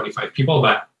like only 25 people,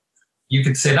 but you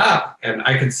could sit up and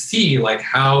I could see like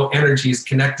how energy is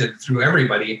connected through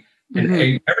everybody.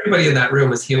 And everybody in that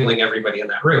room is healing everybody in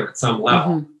that room at some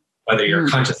level, whether you're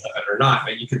conscious of it or not.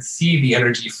 But you could see the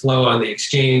energy flow on the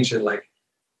exchange, and like,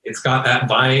 it's got that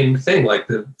vine thing, like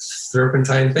the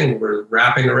serpentine thing. We're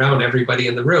wrapping around everybody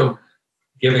in the room,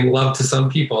 giving love to some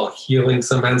people, healing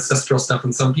some ancestral stuff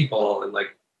in some people, and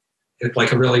like, it's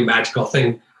like a really magical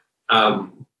thing. Yeah.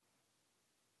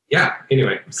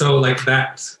 Anyway, so like,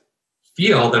 that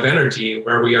field of energy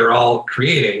where we are all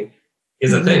creating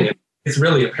is a thing. It's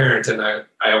really apparent in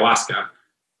ayahuasca.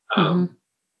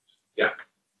 Yeah.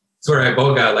 So where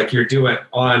Iboga, like, you do it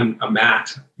on a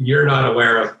mat. You're not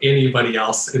aware of anybody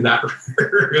else in that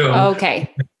room.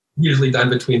 Okay. Usually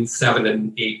done between 7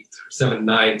 and 8, 7,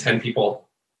 9, 10 people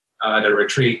at a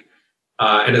retreat.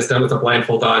 And it's done with a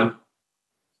blindfold on.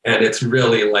 And it's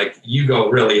really like, you go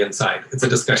really inside. It's a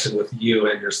discussion with you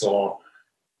and your soul.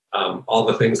 All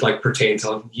the things like pertain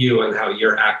to you and how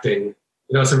you're acting.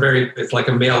 You know, it's like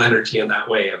a male energy in that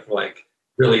way of like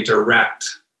really direct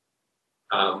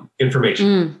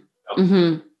information.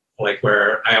 Like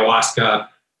where ayahuasca,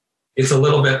 it's a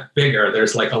little bit bigger.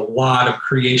 There's like a lot of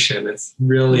creation. It's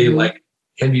really like,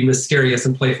 can be mysterious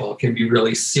and playful. It can be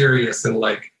really serious and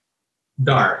like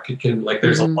dark. It can like,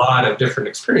 there's a lot of different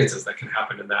experiences that can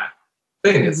happen in that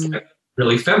thing. It's like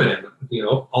really feminine,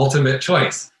 ultimate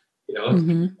choice,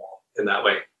 in that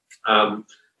way.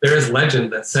 There is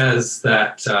legend that says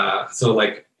that, so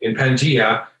like in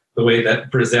Pangea, the way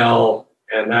that Brazil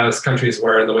and those countries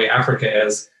were and the way Africa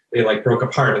is, they like broke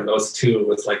apart, and those two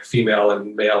was like female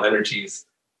and male energies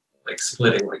like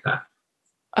splitting like that.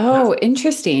 Oh,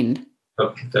 interesting.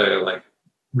 The like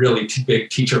really big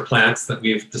teacher plants that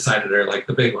we've decided are like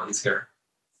the big ones here,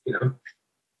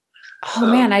 Oh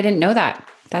man, I didn't know that.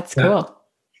 That's cool.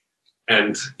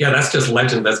 And that's just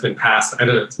legend that's been passed. I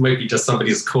don't know, it might be just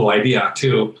somebody's cool idea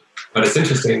too, but it's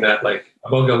interesting that like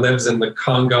Iboga lives in the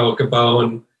Congo,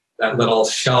 Gabon, that little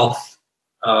shelf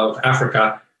of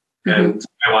Africa. And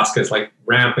ayahuasca is like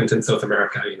rampant in South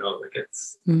America, like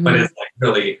it's, but it's like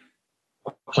really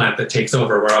a plant that takes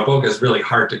over, where Iboga is really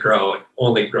hard to grow. It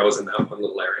only grows in that one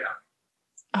little area.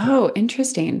 Oh,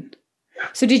 interesting. Yeah.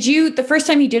 So the first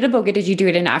time you did Iboga, did you do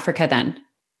it in Africa then?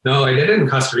 No, I did it in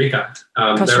Costa Rica.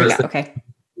 Costa Rica, okay.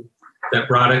 That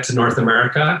brought it to North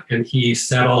America, and he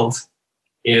settled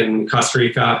in Costa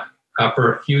Rica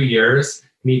for a few years.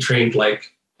 And he trained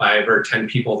like 5 or 10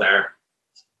 people there.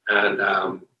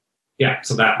 And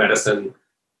so that medicine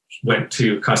went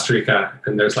to Costa Rica,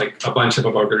 and there's like a bunch of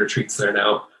Iboga retreats there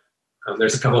now.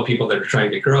 There's a couple of people that are trying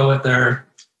to grow it there.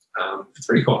 It's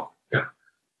pretty cool. Yeah.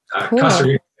 Cool. Costa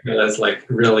Rica is like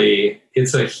really,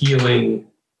 it's a healing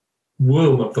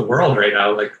womb of the world right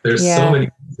now. Like there's so many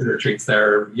retreats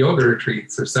there, yoga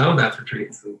retreats or sound bath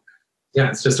retreats. And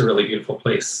it's just a really beautiful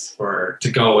place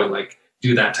to go and like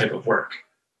do that type of work.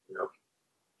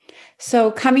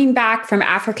 So coming back from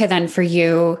Africa then for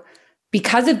you,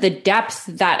 because of the depths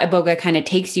that Iboga kind of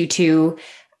takes you to,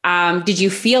 did you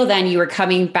feel then you were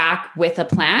coming back with a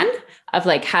plan of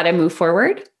like how to move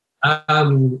forward?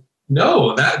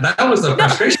 No, that was a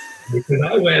frustration because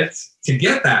I went to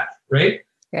get that, right?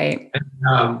 Right.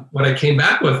 And what I came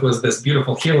back with was this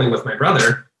beautiful healing with my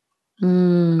brother.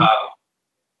 And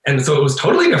so it was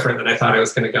totally different than I thought I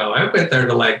was going to go. I went there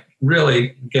to like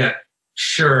really get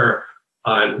sure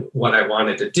on what I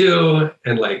wanted to do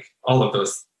and like all of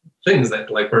those things that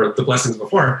like were the blessings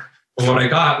before. But what I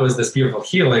got was this beautiful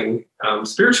healing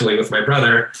spiritually with my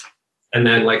brother. And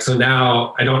then like, so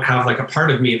now I don't have like a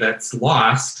part of me that's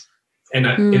lost, and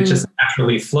it just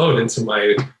naturally flowed into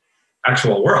my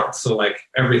actual world. So like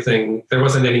everything, there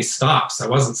wasn't any stops. I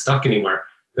wasn't stuck anymore.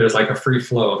 There's like a free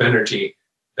flow of energy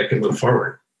that can move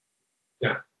forward.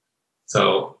 Yeah.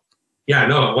 So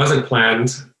no, it wasn't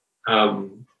planned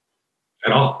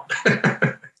at all.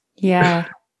 Yeah.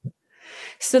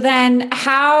 So then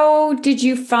how did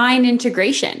you find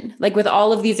integration? Like with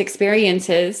all of these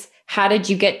experiences, how did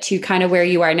you get to kind of where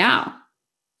you are now?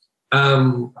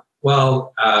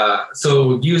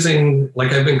 So using,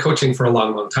 like I've been coaching for a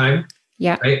long, long time.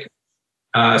 Yeah. Right.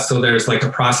 So there's like a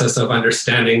process of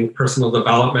understanding personal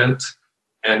development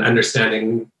and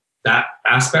understanding that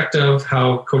aspect of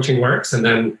how coaching works. And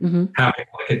then having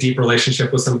like a deep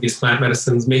relationship with some of these plant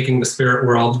medicines, making the spirit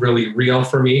world really real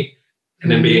for me.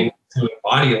 And then being to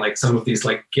embody like some of these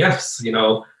like gifts, like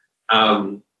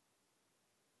I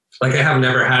have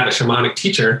never had a shamanic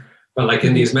teacher, but like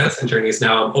in these medicine journeys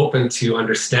now, I'm open to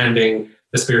understanding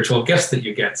the spiritual gifts that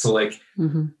you get. So like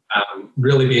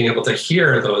really being able to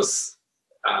hear those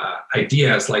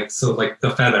ideas, like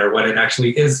the feather, what it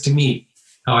actually is to me,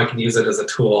 how I can use it as a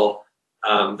tool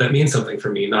that means something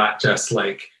for me, not just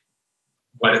like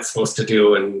what it's supposed to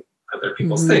do and other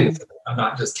people's things. I'm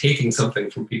not just taking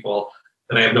something from people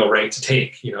that I have no right to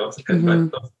take, because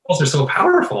but those tools are so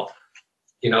powerful,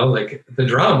 like the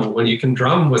drum, when you can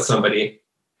drum with somebody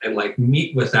and like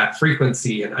meet with that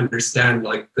frequency and understand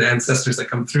like the ancestors that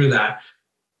come through that,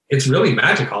 it's really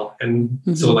magical. And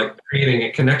so like creating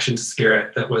a connection to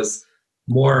spirit that was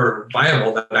more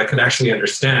viable that I could actually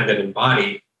understand and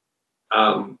embody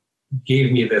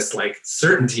gave me this like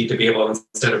certainty to be able,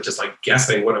 instead of just like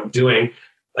guessing what I'm doing,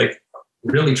 like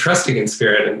really trusting in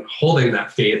spirit and holding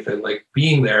that faith and like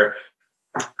being there.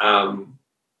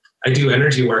 I do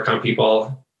energy work on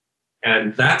people,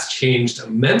 and that's changed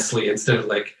immensely. Instead of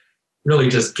like really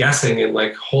just guessing and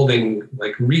like holding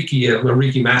like Reiki, I'm a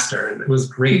Reiki master, and it was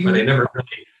great, but I never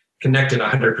really connected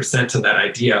 100% to that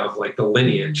idea of like the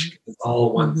lineage. It's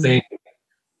all one thing.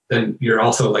 Then you're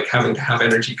also like having to have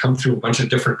energy come through a bunch of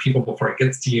different people before it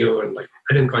gets to you. And like,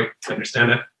 I didn't quite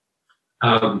understand it.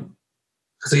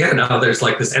 So now there's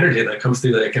like this energy that comes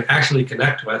through that I can actually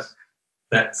connect with.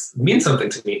 that means something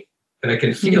to me, and I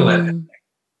can feel it, and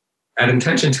add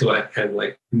intention to it, and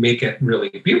like make it really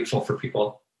beautiful for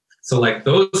people. So like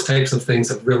those types of things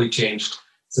have really changed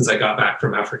since I got back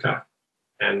from Africa.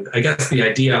 And I guess the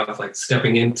idea of like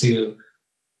stepping into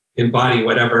embody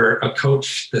whatever a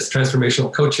coach, this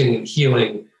transformational coaching and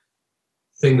healing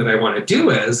thing that I want to do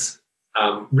is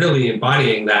really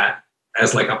embodying that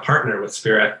as like a partner with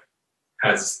spirit.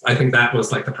 I think that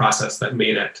was like the process that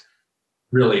made it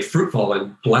really fruitful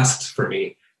and blessed for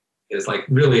me, is like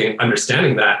really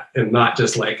understanding that, and not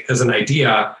just like as an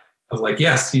idea of like,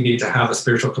 yes, you need to have a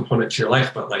spiritual component to your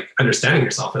life, but like understanding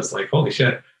yourself as like, holy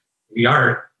shit, we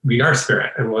are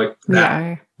spirit, and like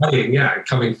that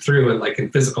coming through and like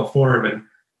in physical form, and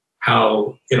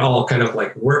how it all kind of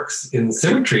like works in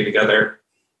symmetry together.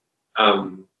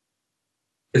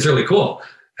 It's really cool,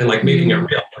 and like making it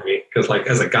real for me, because like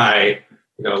as a guy,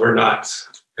 we're not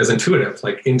as intuitive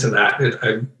like into that.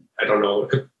 I don't know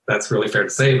if that's really fair to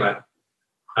say, but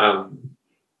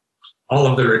all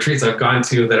of the retreats I've gone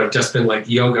to that have just been like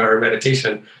yoga or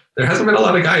meditation, there hasn't been a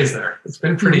lot of guys there. It's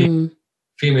been pretty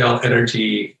female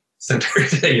energy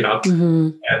centered,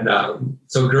 and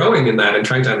so growing in that and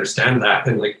trying to understand that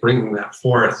and like bringing that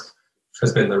forth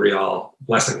has been the real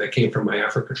blessing that came from my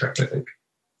Africa trip, I think.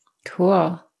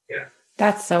 Cool. Yeah.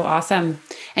 That's so awesome.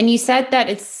 And you said that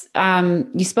it's,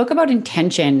 you spoke about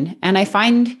intention, and I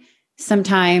find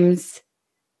sometimes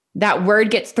that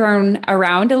word gets thrown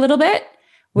around a little bit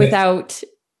without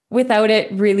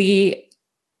it really,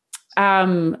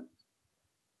 I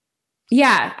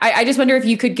just wonder if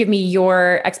you could give me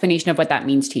your explanation of what that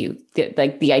means to you,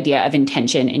 the idea of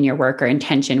intention in your work, or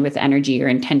intention with energy, or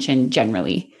intention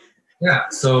generally. Yeah.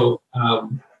 So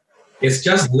it's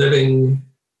just living.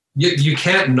 You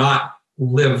can't not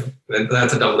live, and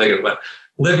that's a double negative, but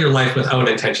live your life without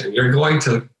intention. You're going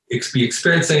to be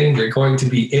experiencing, you're going to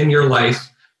be in your life,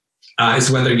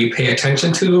 is whether you pay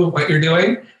attention to what you're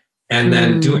doing, and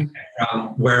then doing it from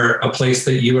where a place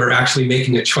that you are actually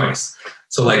making a choice.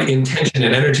 So like intention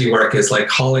and energy work is like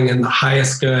calling in the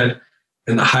highest good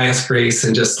and the highest grace,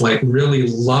 and just like really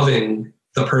loving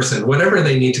the person, whatever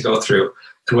they need to go through,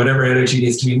 and whatever energy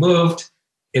needs to be moved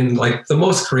in like the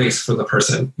most grace for the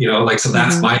person, so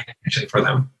that's my intention for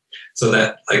them, so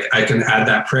that like I can add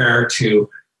that prayer to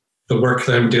the work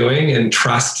that I'm doing, and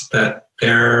trust that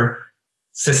their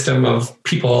system of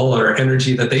people or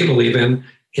energy that they believe in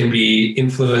can be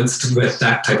influenced with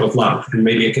that type of love. And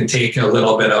maybe it can take a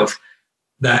little bit of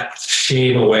that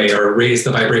shame away, or raise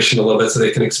the vibration a little bit, so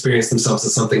they can experience themselves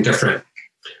as something different.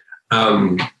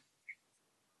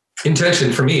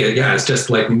 Intention for me, is just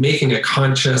like making a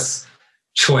conscious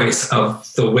choice of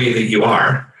the way that you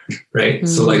are, right?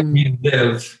 So like we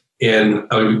live in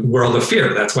a world of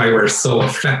fear. That's why we're so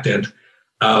affected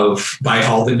by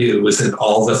all the news and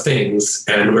all the things,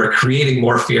 and we're creating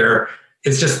more fear.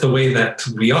 It's just the way that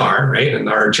we are, right? And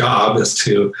our job is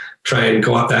to try and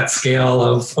go up that scale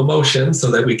of emotion, so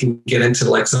that we can get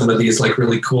into like some of these like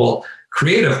really cool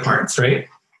creative parts, right?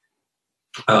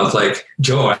 Of like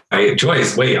joy. Joy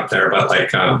is way up there, but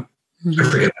like I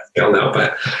forget that scale now,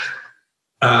 but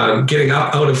getting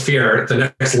up out of fear,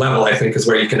 the next level, I think, is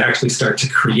where you can actually start to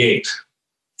create,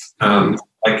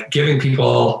 like giving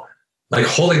people, like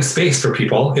holding space for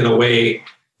people in a way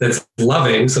that's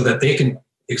loving, so that they can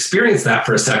experience that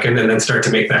for a second, and then start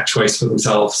to make that choice for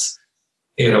themselves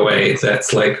in a way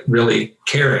that's like really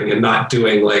caring, and not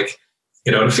doing like,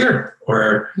 out of fear,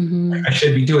 or I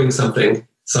should be doing something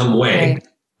some way,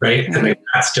 right? And like,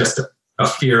 that's just a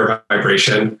fear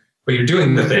vibration. But you're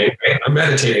doing the thing, right? I'm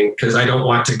meditating because I don't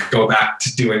want to go back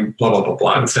to doing blah, blah, blah,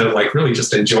 blah, instead of like really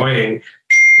just enjoying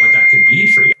what that could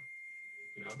be for you.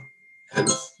 And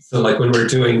so like when we're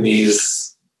doing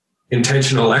these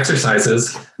intentional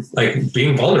exercises, like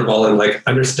being vulnerable and like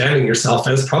understanding yourself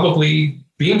as probably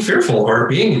being fearful or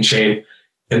being in shame,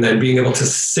 and then being able to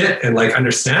sit and like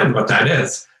understand what that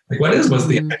is. Like was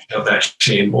the intention of that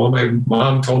shame? Well, my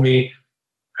mom told me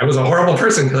I was a horrible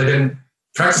person because I didn't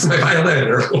practice my violin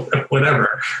or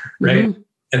whatever, right?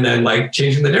 And then like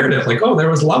changing the narrative, like, oh, there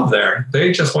was love there.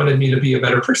 They just wanted me to be a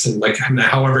better person. Like,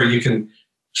 however you can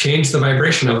change the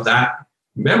vibration of that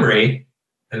memory,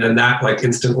 and then that like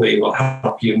instantly will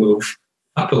help you move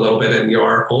up a little bit in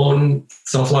your own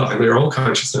self-love and your own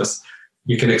consciousness.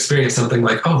 You can experience something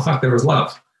like, oh, fuck, there was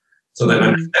love. So then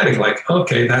understanding like,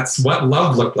 okay, that's what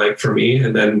love looked like for me.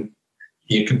 And then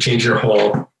you can change your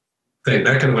whole thing.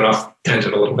 That kind of went off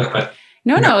tangent a little bit, but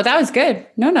No, that was good.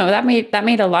 No, that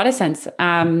made a lot of sense.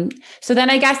 So then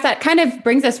I guess that kind of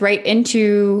brings us right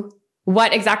into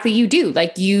what exactly you do.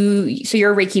 Like so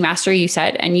you're a Reiki master, you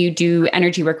said, and you do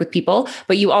energy work with people,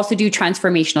 but you also do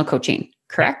transformational coaching,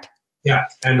 correct? Yeah,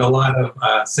 and a lot of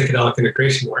psychedelic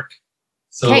integration work.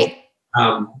 So Okay.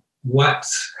 what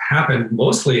happened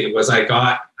mostly was I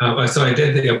got, so I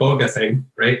did the Iboga thing,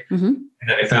 right? Mm-hmm.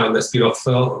 And I found this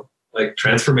beautiful like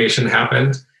transformation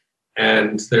happened.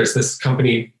 And there's this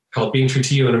company called Being True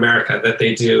to You in America that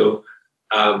they do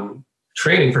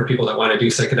training for people that want to do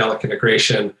psychedelic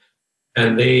integration.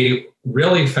 And they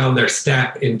really found their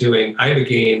step in doing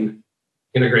Ibogaine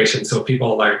integration. So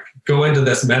people like go into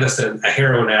this medicine, a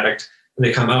heroin addict, and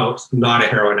they come out not a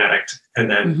heroin addict.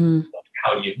 And then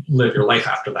how do you live your life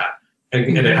after that?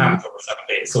 And it happens over 7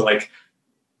 days. So like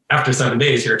after 7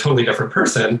 days, you're a totally different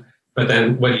person. But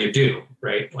then what do?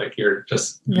 Right? Like you're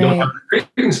just, you don't have the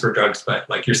cravings for drugs, but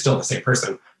like you're still the same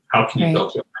person. How can you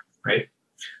build your life? Right?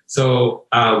 So,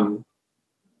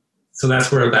 so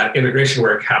that's where that integration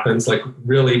work happens, like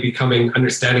really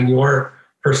understanding your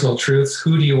personal truths.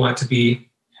 Who do you want to be?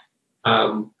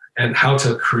 And how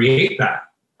to create that.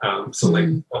 So like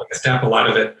a step, a lot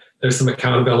of it, there's some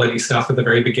accountability stuff at the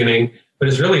very beginning, but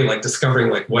it's really like discovering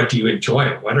like, what do you enjoy?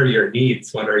 What are your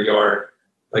needs? What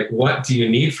do you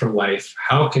need from life?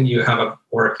 How can you have a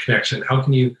more connection? How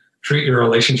can you treat your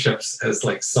relationships as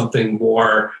like something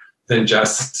more than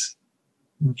just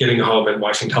getting home and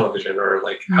watching television? Or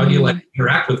like, how do you like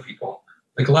interact with people?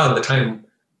 Like a lot of the time,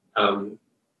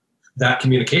 that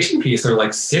communication piece, or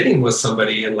like sitting with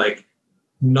somebody and like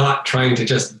not trying to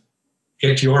just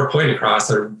get your point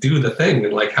across or do the thing.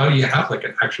 And like, how do you have like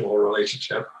an actual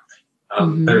relationship?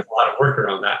 There's a lot of work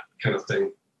around that kind of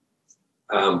thing.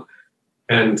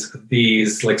 And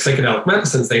these like psychedelic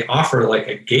medicines, they offer like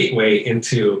a gateway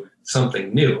into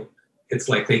something new. It's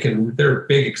like they're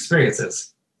big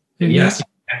experiences. And yes, you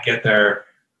can't get there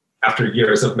after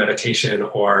years of meditation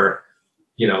or,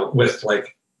 with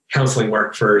like counseling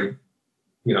work for,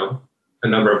 a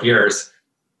number of years.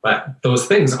 But those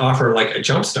things offer like a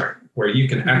jumpstart where you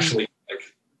can actually like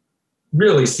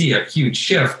really see a huge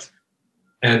shift,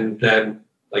 and then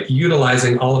like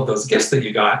utilizing all of those gifts that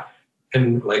you got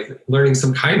and like learning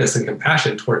some kindness and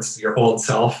compassion towards your old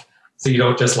self. So you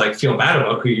don't just like feel bad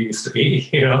about who you used to be,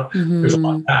 there's a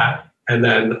lot of that. And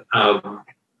then,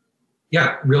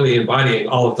 really embodying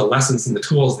all of the lessons and the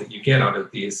tools that you get out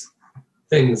of these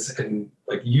things and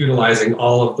like utilizing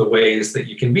all of the ways that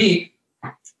you can be.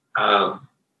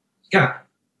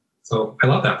 So I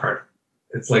love that part.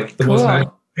 It's like the most nice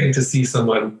thing to see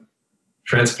someone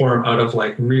transform out of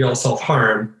like real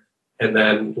self-harm and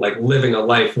then like living a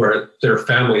life where their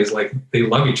families, like they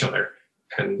love each other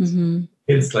and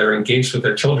kids that are engaged with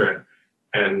their children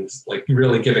and like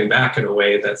really giving back in a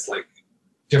way that's like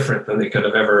different than they could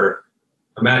have ever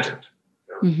imagined.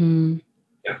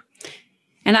 Yeah.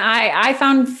 And I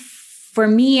found for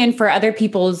me and for other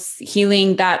people's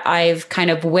healing that I've kind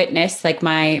of witnessed, like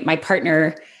my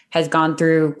partner has gone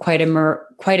through quite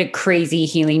a crazy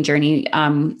healing journey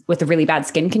with a really bad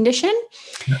skin condition.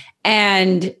 Yeah.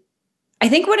 And I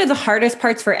think one of the hardest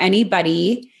parts for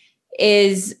anybody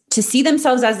is to see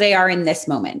themselves as they are in this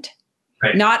moment,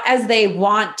 not as they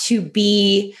want to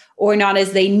be or not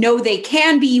as they know they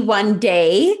can be one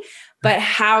day, but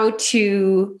how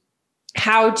to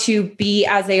be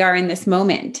as they are in this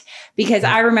moment. Because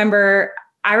I remember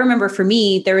for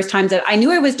me, there was times that I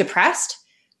knew I was depressed,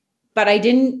 but I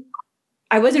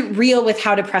wasn't real with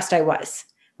how depressed I was.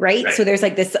 Right. So there's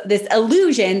like this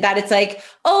illusion that it's like,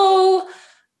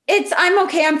 I'm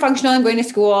okay. I'm functional. I'm going to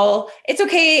school. It's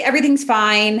okay. Everything's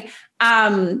fine.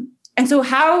 And so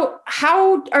how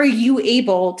are you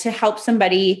able to help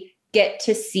somebody get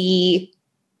to see,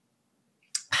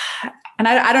 and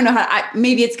I don't know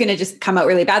maybe it's going to just come out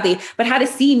really badly, but how to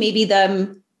see maybe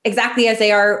them exactly as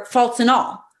they are, faults and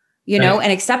all,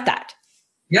 and accept that.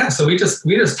 Yeah. So we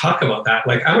just talk about that.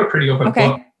 Like I'm a pretty open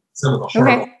book, some of the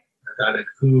horrible I've done and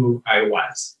who I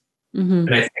was.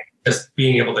 And I think just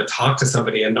being able to talk to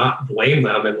somebody and not blame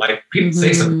them and like people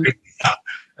say some crazy stuff.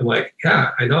 I'm like,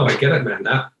 yeah, I know, I get it, man.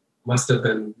 That must have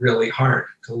been really hard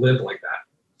to live like that,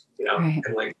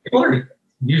 and like people are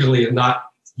usually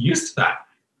not used to that.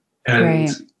 And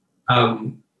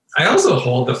I also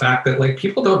hold the fact that like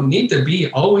people don't need to be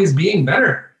always being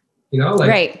better,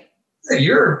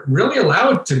 you're really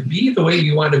allowed to be the way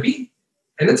you want to be.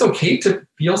 And it's okay to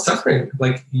feel suffering.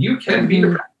 Like you can be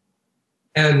depressed.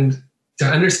 And to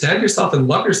understand yourself and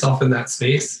love yourself in that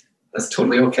space, that's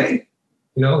totally okay.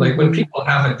 Like when people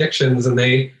have addictions and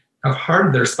they have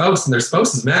harmed their spouse and their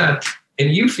spouse is mad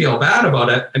and you feel bad about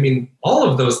it. I mean, all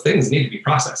of those things need to be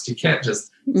processed. You can't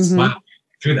just smile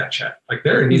through that shit. Like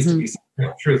there needs to be some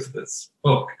real truth that's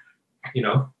spoke,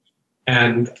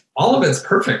 and all of it's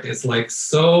perfect. It's like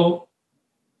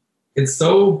it's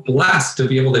so blessed to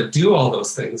be able to do all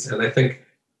those things. And I think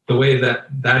the way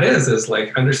that is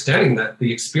like understanding that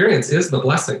the experience is the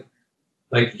blessing.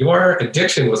 Like your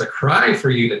addiction was a cry for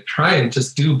you to try and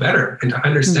just do better and to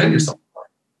understand yourself more.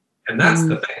 And that's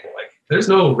the thing. Like there's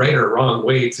no right or wrong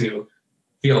way to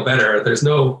feel better. There's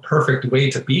no perfect way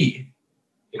to be,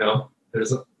 you know,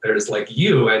 there's like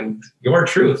you and your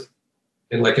truth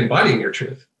and like embodying your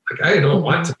truth. Like I don't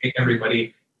want to make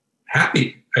everybody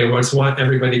happy. I just want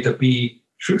everybody to be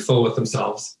truthful with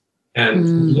themselves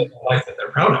and live a life that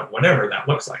they're proud of, whatever that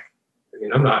looks like. I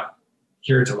mean, I'm not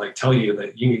here to like tell you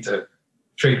that you need to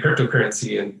trade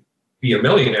cryptocurrency and be a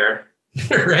millionaire,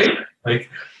 right? Like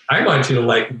I want you to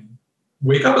like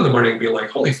wake up in the morning and be like,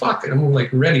 holy fuck, I'm like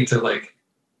ready to like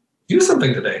do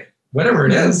something today, whatever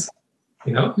it is,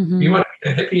 you know. You want to be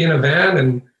a hippie in a van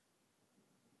and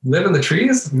live in the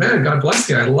trees, man, God bless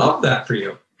you. I love that for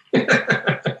you.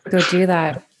 Go do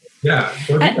that. Yeah,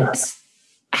 go do that.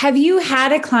 Have you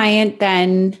had a client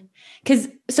then? Because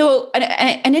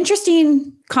an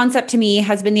interesting concept to me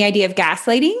has been the idea of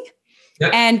gaslighting.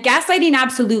 Yep. And gaslighting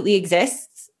absolutely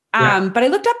exists. But I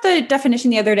looked up the definition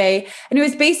the other day, and it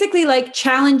was basically like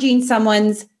challenging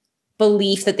someone's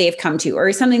belief that they've come to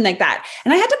or something like that.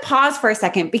 And I had to pause for a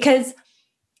second because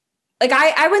like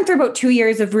I went through about 2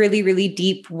 years of really, really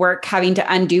deep work having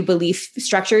to undo belief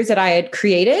structures that I had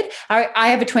created. I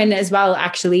have a twin as well,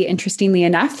 actually, interestingly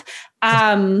enough.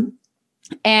 But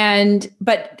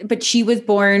she was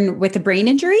born with a brain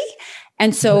injury.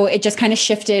 And so it just kind of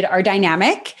shifted our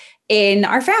dynamic in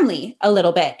our family a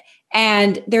little bit.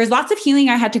 And there's lots of healing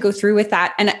I had to go through with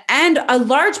that. And a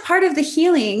large part of the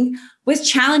healing was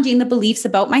challenging the beliefs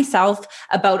about myself,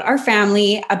 about our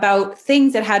family, about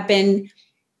things that had been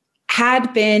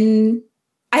I'd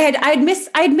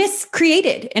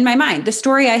miscreated in my mind, the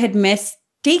story I had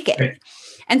mistaken. Right.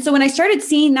 And so when I started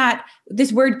seeing that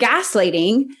this word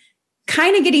gaslighting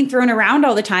kind of getting thrown around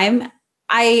all the time,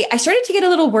 I started to get a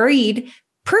little worried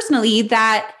personally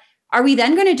that are we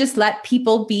then going to just let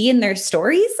people be in their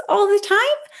stories all the time?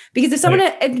 Because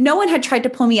if no one had tried to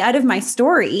pull me out of my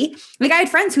story, like I had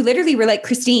friends who literally were like,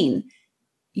 Christine,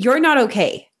 you're not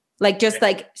okay. Like, just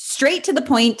like straight to the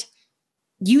point.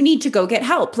 You need to go get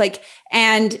help. Like,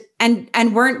 and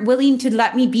weren't willing to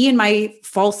let me be in my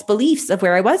false beliefs of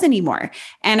where I was anymore.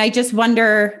 And I just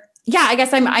wonder, I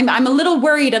guess I'm a little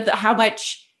worried of how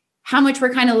much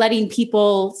we're kind of letting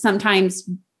people sometimes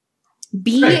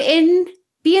be in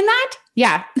that.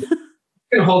 Yeah. You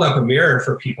can hold up a mirror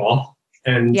for people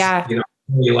and, you know,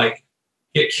 really like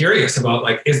get curious about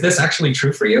like, is this actually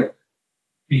true for you?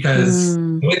 Because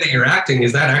the way that you're acting,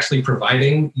 is that actually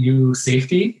providing you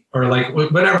safety or like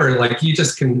whatever, like you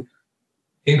just can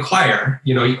inquire,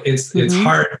 you know, it's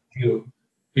hard to,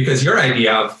 because your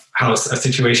idea of how a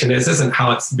situation isn't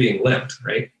how it's being lived.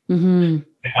 Right. And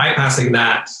bypassing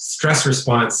that stress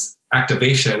response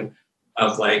activation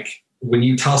of like, when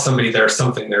you tell somebody there's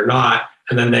something they're not,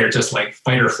 and then they're just like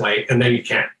fight or flight, and then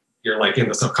you're like in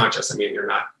the subconscious. I mean, you're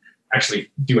not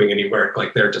actually doing any work.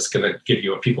 Like they're just going to give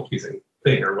you a people pleasing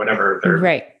thing or whatever.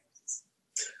 Right.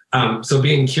 So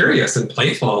being curious and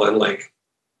playful and like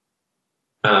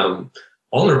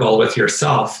vulnerable with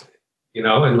yourself, you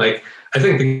know, and like, I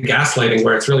think the gaslighting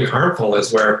where it's really harmful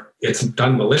is where it's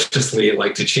done maliciously,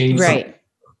 like to change. Right.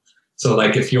 So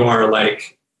like, if you are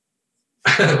like,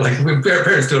 like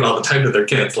parents do it all the time to their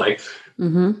kids, like,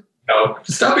 you know,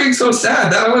 stop being so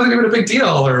sad. That wasn't even a big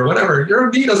deal or whatever.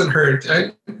 Your knee doesn't hurt.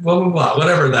 Blah, blah, blah,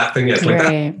 whatever that thing is. Like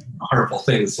that's harmful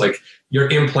things. Like you're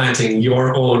implanting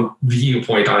your own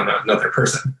viewpoint on another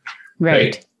person.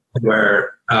 Right.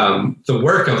 Where the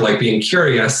work of like being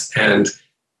curious and,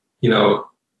 you know,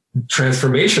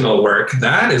 transformational work,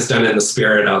 that is done in the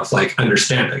spirit of like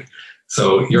understanding.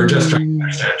 So you're just trying to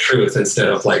understand truth instead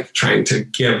of like trying to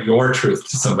give your truth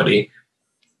to somebody.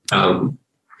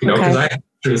 You know, because I have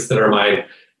truths that are mine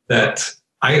that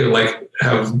I like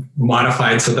have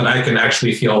modified so that I can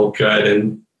actually feel good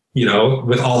and, you know,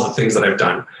 with all the things that I've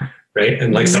done. Right.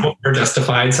 And like some of them are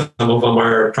justified. Some of them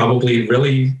are probably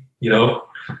really, you know,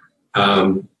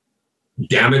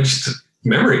 damaged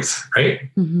memories. Right.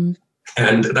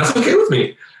 And that's okay with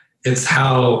me. It's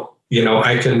how, you know,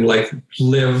 I can like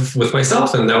live with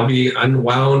myself and they'll be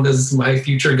unwound as my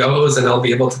future goes. And I'll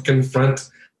be able to confront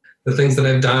the things that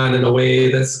I've done in a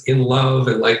way that's in love.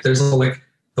 And like, there's like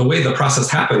the way the process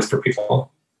happens for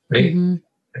people. Right. And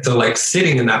so like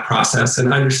sitting in that process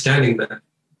and understanding that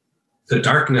the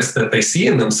darkness that they see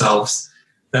in themselves,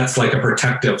 that's like a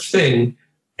protective thing.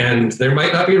 And they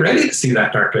might not be ready to see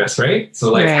that darkness. Right.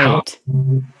 So like how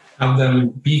have them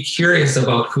be curious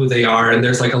about who they are. And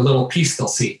there's like a little piece they'll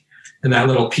see. And that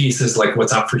little piece is like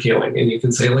what's up for healing. And you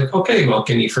can say like, okay, well,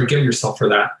 can you forgive yourself for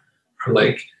that? Or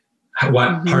like,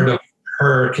 what part of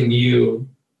her can you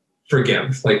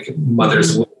forgive, like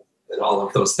mother's wound and all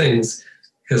of those things,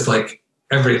 because like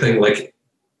everything like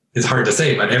is hard to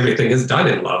say, but everything is done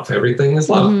in love. Everything is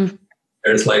love.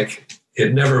 There's like,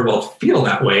 it never will feel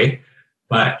that way,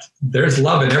 but there's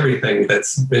love in everything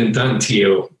that's been done to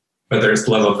you, whether it's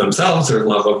love of themselves or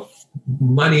love of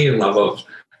money, love of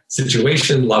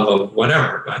situation, love of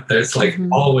whatever. But there's like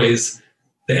always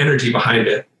the energy behind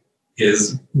it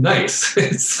is nice.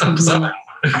 It's somehow,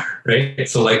 right?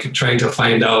 So like trying to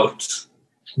find out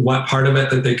what part of it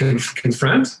that they can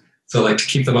confront. So like to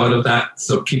keep them out of that.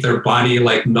 So keep their body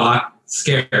like not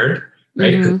scared,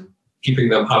 right? Keeping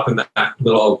them up in that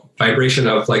little vibration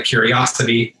of like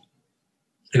curiosity.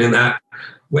 And in that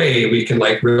way, we can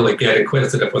like really get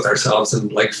inquisitive with ourselves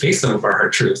and like face some of our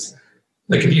hard truths.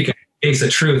 Like if you can face a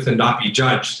truth and not be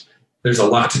judged, there's a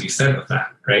lot to be said with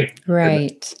that, right?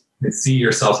 Right. And see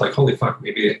yourself like, holy fuck,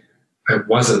 maybe I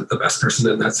wasn't the best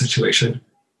person in that situation.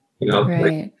 You know,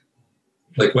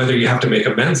 like whether you have to make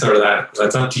amends out of that,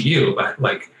 that's up to you. But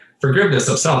like forgiveness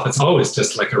of self, it's always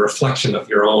just like a reflection of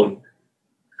your own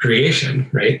creation,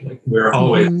 right? Like we're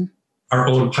always our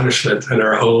own punishment and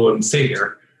our own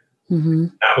savior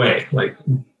that way. Like,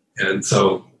 and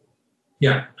so,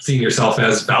 yeah, seeing yourself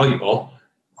as valuable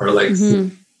or like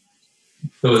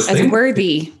those as things.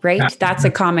 Worthy, right? Yeah. That's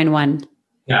a common one.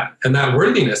 Yeah. And that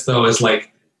worthiness though is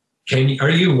like, are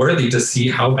you worthy to see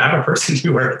how bad a person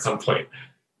you were at some point?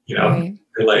 You know,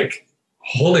 You're like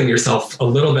holding yourself a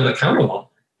little bit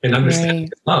accountable and understanding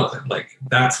love. And like,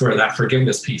 that's where that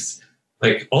forgiveness piece,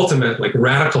 like ultimate, like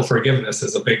radical forgiveness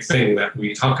is a big thing that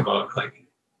we talk about. Like,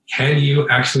 can you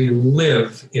actually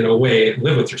live in a way,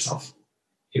 live with yourself?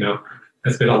 You know,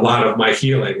 that's been a lot of my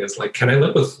healing is like, can I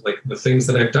live with like the things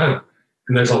that I've done?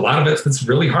 And there's a lot of it that's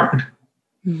really hard.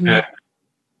 And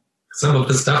some of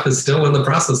the stuff is still in the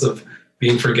process of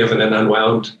being forgiven and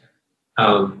unwound.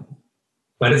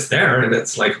 But it's there and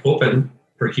it's like open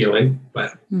for healing,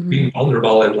 but being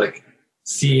vulnerable and like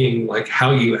seeing like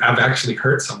how you have actually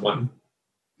hurt someone.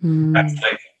 That's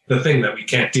like the thing that we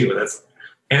can't do. That's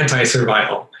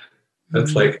anti-survival.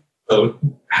 That's like so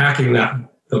hacking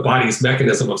the body's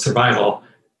mechanism of survival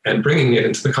and bringing it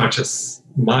into the conscious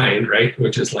mind, right?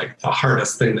 Which is like the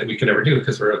hardest thing that we can ever do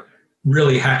because we're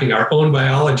really hacking our own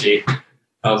biology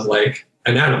of like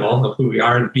an animal of who we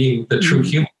are and being the true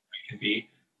human we can be.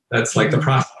 That's like the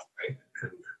process, right?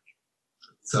 And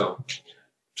so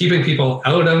keeping people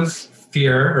out of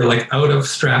fear or like out of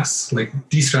stress, like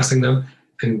de-stressing them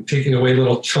and taking away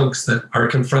little chunks that are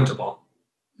confrontable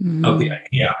of the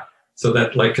idea. So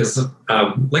that like, cause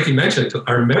like you mentioned,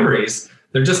 our memories,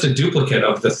 they're just a duplicate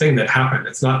of the thing that happened.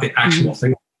 It's not the actual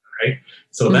thing, right?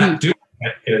 So that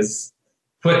duplicate is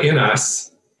put in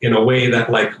us in a way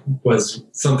that like was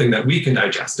something that we can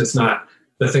digest. It's not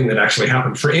the thing that actually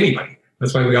happened for anybody.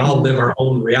 That's why we all live our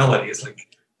own realities. Like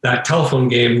that telephone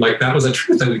game, like that was a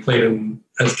truth that we played in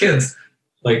as kids.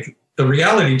 Like the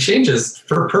reality changes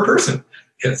per person.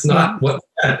 It's not what's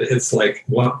said. It's like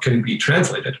what can be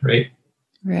translated, right?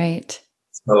 Right.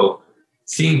 So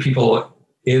seeing people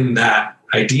in that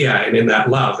idea and in that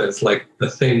love is like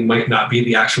the thing might not be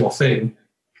the actual thing.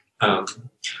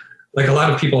 Like a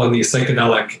lot of people in these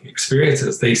psychedelic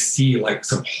experiences, they see like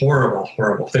some horrible,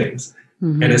 horrible things.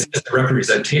 And it's just a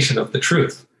representation of the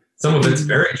truth. Some of it's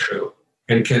very true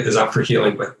and is up for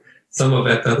healing, but some of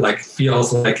it that like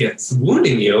feels like it's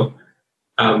wounding you,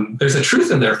 there's a truth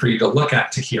in there for you to look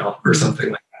at to heal or something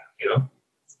like that, you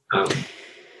know?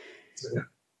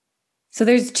 So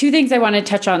there's two things I want to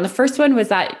touch on. The first one was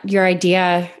that your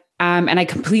idea, and I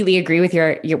completely agree with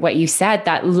your what you said,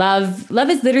 that love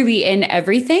is literally in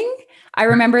everything. I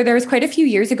remember there was quite a few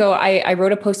years ago, I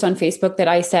wrote a post on Facebook that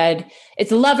I said,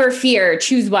 it's love or fear,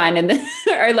 choose one. And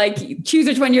or like, choose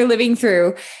which one you're living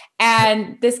through.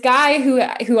 And this guy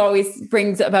who always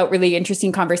brings about really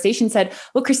interesting conversations said,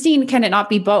 well, Christine, can it not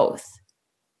be both?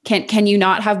 Can you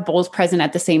not have both present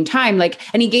at the same time? Like,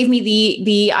 and he gave me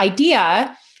the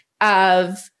idea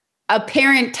of a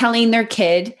parent telling their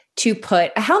kid to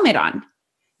put a helmet on.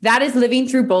 That is living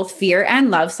through both fear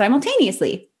and love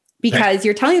simultaneously. Because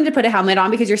you're telling them to put a helmet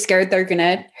on because you're scared they're going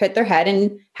to hit their head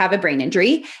and have a brain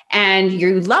injury, and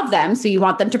you love them. So you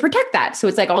want them to protect that. So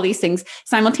it's like all these things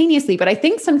simultaneously. But I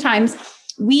think sometimes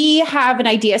we have an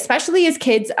idea, especially as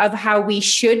kids, of how we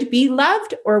should be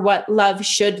loved or what love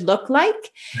should look like.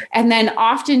 And then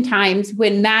oftentimes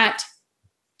when that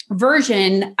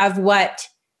version of what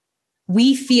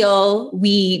we feel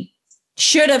we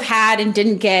should have had and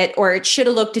didn't get, or it should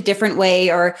have looked a different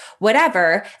way or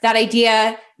whatever, that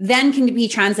idea then can be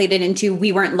translated into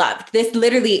we weren't loved. This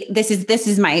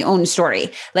is my own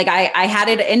story. Like I had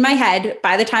it in my head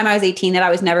by the time I was 18 that I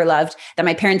was never loved, that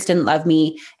my parents didn't love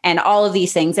me and all of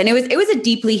these things. And it was a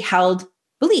deeply held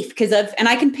belief and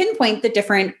I can pinpoint the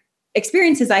different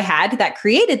experiences I had that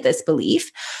created this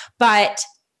belief, but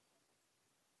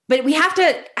we have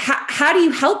to, how do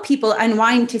you help people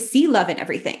unwind to see love in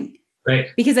everything? Right.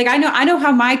 Because like, I know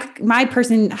how my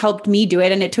person helped me do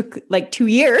it, and it took like 2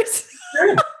 years.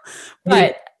 Sure.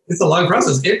 But it's a long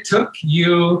process. It took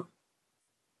you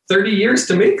 30 years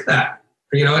to make that,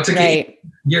 it took 8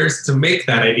 years to make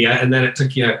that idea. And then it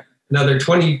took you another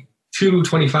 22,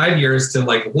 25 years to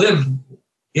like live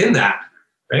in that.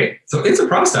 Right. So it's a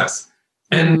process.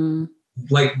 And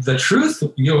like the truth,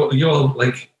 you'll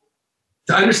like,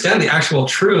 to understand the actual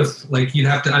truth, like you'd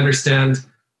have to understand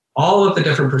all of the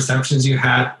different perceptions you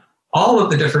had, all of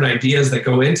the different ideas that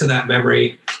go into that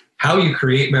memory, how you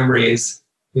create memories,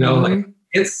 like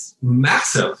it's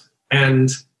massive.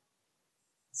 And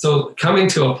so coming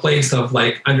to a place of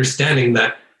like understanding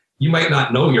that you might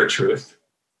not know your truth,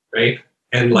 right?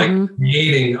 And like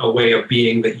creating a way of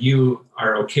being that you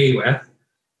are okay with,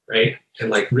 right? And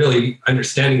like really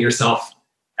understanding yourself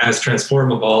as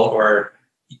transformable or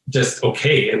just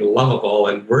okay and lovable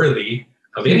and worthy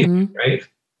of anything, right?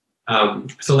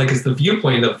 So like it's the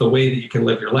viewpoint of the way that you can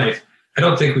live your life. I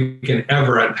don't think we can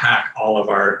ever unpack all of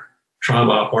our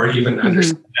trauma or even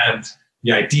understand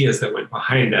the ideas that went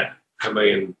behind it. I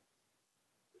mean,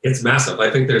 it's massive. I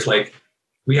think there's like,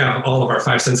 we have all of our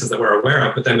 5 senses that we're aware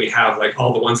of, but then we have like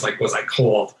all the ones like, was I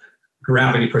cold?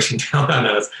 Gravity pushing down on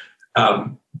us.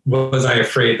 Was I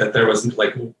afraid that there was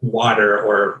like water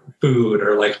or food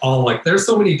or like all like, there's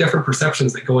so many different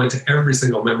perceptions that go into every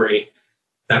single memory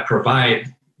that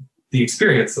provide the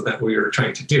experience that we were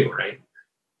trying to do, right?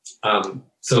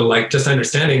 So like just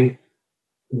understanding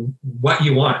what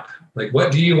you want. Like,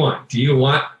 what do you want? Do you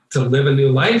want to live a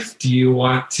new life? Do you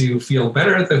want to feel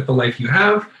better than the life you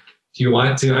have? Do you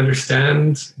want to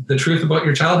understand the truth about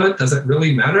your childhood? Does it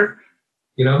really matter?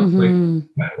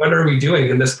 Like, what are we doing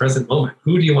in this present moment?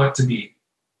 Who do you want to be?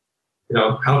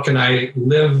 How can I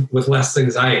live with less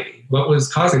anxiety? What was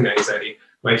causing the anxiety?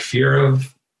 My fear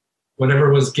of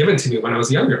whatever was given to me when I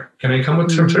was younger. Can I come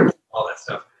to terms with all that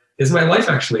stuff? Is my life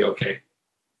actually okay?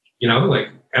 Like,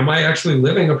 am I actually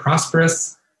living a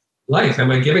prosperous life?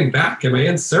 Am I giving back? Am I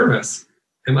in service?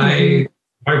 I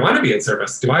want to be in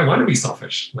service? Do I want to be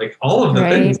selfish? Like all of the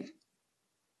things.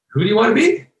 Who do you want to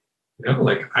be?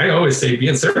 Like I always say, be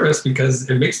in service because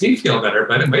it makes me feel better,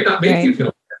 but it might not make you feel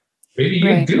better. Maybe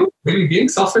you do. Maybe being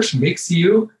selfish makes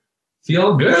you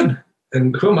feel good.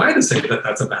 And who am I to say that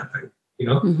that's a bad thing?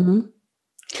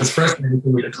 It's frustrating for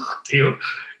me to talk to you,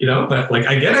 but like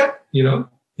I get it,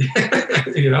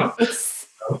 It's,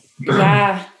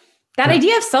 yeah. That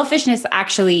idea of selfishness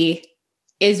actually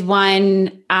is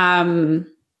one that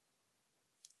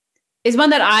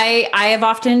I have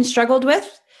often struggled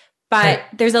with. But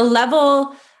there's a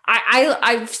level,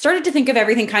 I've started to think of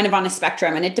everything kind of on a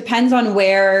spectrum, and it depends on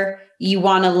where you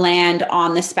want to land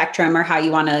on the spectrum or how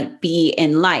you want to be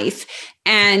in life.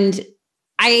 And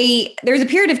there's a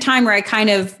period of time where I kind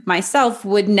of myself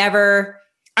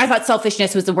I thought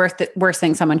selfishness was the worst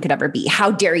thing someone could ever be.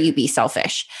 How dare you be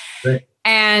selfish? Right.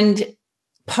 And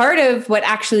part of what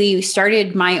actually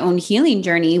started my own healing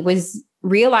journey was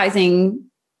realizing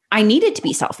I needed to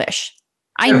be selfish.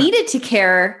 I needed to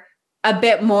care a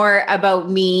bit more about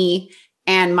me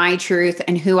and my truth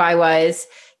and who I was,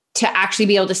 to actually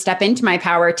be able to step into my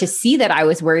power, to see that I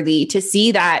was worthy, to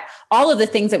see that all of the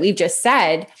things that we've just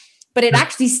said, but it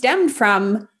actually stemmed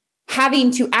from having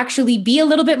to actually be a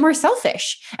little bit more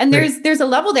selfish. And there's a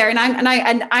level there. And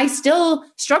I still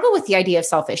struggle with the idea of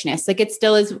selfishness. Like it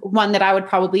still is one that I would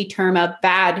probably term a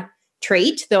bad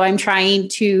trait, though I'm trying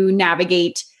to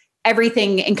navigate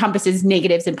everything encompasses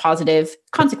negatives and positive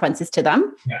consequences to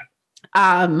them. Yeah.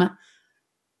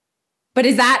 But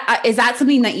is that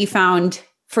something that you found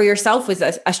for yourself was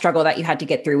a struggle that you had to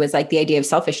get through, was like the idea of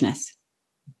selfishness?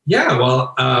 Yeah.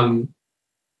 Well,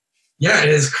 it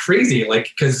is crazy.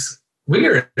 Like, cause when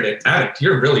you're an addict,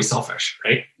 you're really selfish,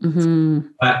 right?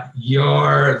 But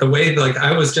the way, like,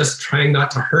 I was just trying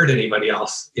not to hurt anybody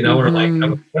else, or like, I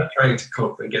was just trying to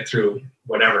cope and get through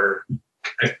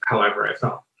however I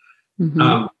felt.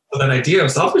 So that idea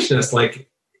of selfishness, like,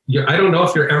 I don't know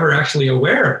if you're ever actually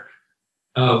aware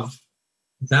of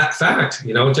that fact,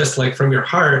 just like from your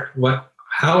heart,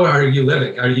 how are you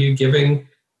living? Are you giving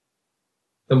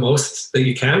the most that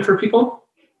you can for people?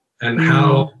 And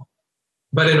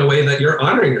but in a way that you're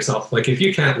honoring yourself. Like if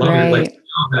you can't love your life,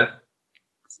 that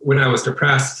when I was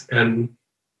depressed and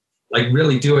like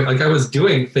really doing, like I was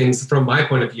doing things from my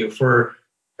point of view for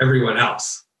everyone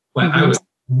else, but I was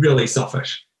really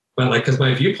selfish. But like, because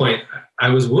my viewpoint, I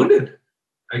was wounded.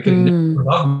 I could never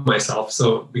love myself.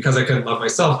 So because I couldn't love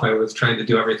myself, I was trying to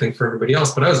do everything for everybody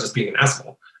else, but I was just being an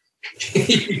asshole.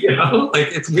 You know, like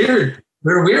it's weird.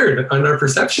 We're weird on our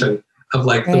perception of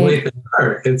like the way things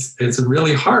are. It's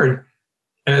really hard.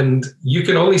 And you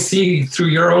can only see through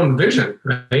your own vision,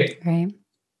 right? Right.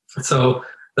 So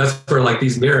that's where like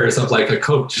these mirrors of like a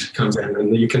coach comes in,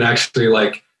 and you can actually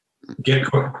like get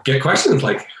questions.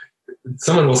 Like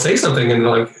someone will say something and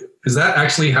like, is that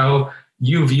actually how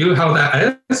you view how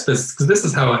that is? Because this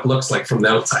is how it looks like from the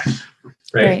outside,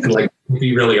 right? And like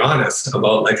be really honest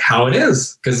about like how it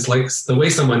is, because like the way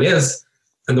someone is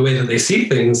and the way that they see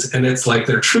things, and it's like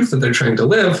their truth that they're trying to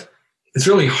live. It's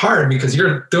really hard because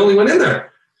you're the only one in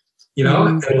there, you know.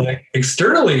 And like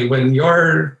externally, when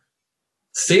you're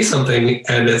say something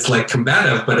and it's like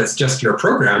combative, but it's just your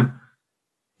program,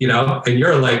 you know, and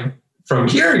you're like from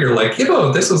here, you're like, you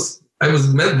know, I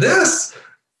was meant this,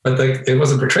 but like it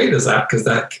wasn't portrayed as that because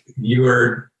that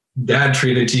your dad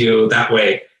treated you that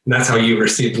way, and that's how you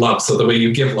received love. So the way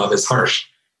you give love is harsh,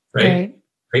 right?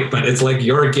 But it's like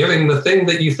you're giving the thing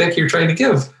that you think you're trying to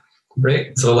give,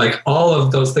 right? So like all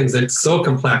of those things, it's so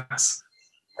complex,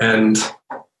 and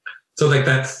so like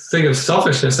that thing of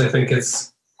selfishness, I think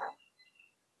it's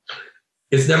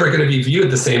never going to be viewed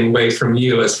the same way from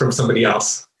you as from somebody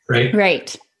else, right?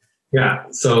 Right. Yeah.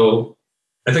 So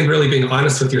I think really being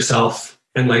honest with yourself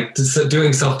and like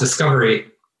doing self-discovery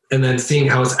and then seeing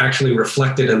how it's actually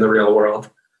reflected in the real world,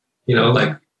 you know,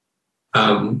 like,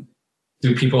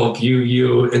 do people view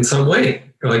you in some way?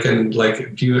 Like, and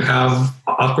like, do you have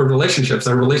awkward relationships?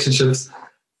 Are relationships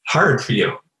hard for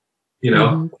you? You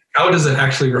know, how does it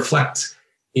actually reflect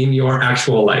in your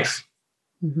actual life?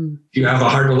 Do you have a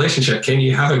hard relationship? Can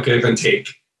you have a give and take?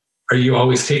 Are you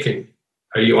always taking?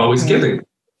 Are you always giving?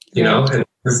 You know, and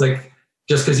it's like,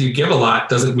 just because you give a lot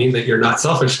doesn't mean that you're not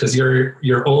selfish, because you're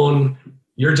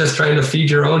just trying to feed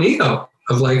your own ego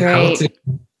of like,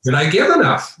 did I give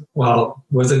enough? Well,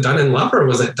 was it done in love, or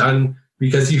was it done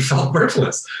because you felt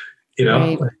worthless? You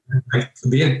know,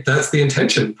 that's the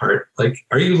intention part. Like,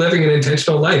 are you living an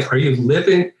intentional life? Are you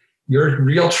living your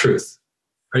real truth?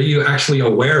 Are you actually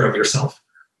aware of yourself?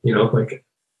 You know, like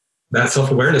that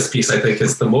self-awareness piece, I think,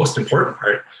 is the most important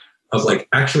part of like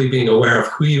actually being aware of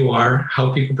who you are,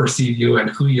 how people perceive you, and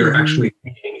who you're actually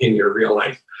being in your real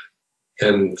life.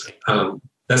 And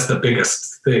that's the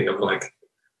biggest thing of like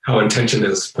how intention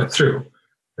is put through,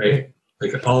 right?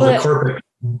 Like all the corporate,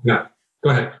 go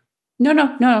ahead.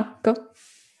 No, go.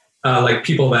 Like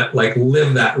people that like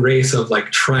live that race of like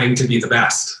trying to be the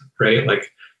best, right?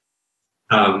 Like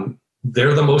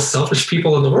they're the most selfish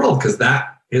people in the world because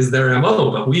that is their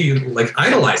MO, but we like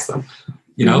idolize them,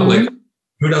 you know, like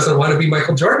who doesn't want to be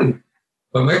Michael Jordan?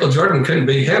 But Michael Jordan couldn't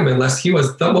be him unless he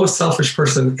was the most selfish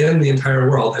person in the entire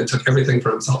world and took everything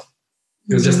for himself.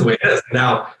 It was just the way it is.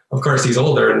 Now, of course, he's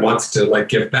older and wants to like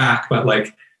give back, but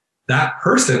like that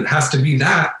person has to be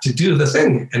that to do the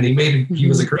thing. And he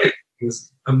was he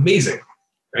was amazing,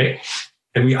 right?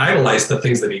 And we idolize the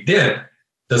things that he did.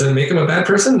 Does it make him a bad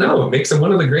person? No, it makes him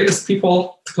one of the greatest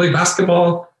people to play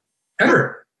basketball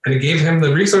ever. And it gave him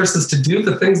the resources to do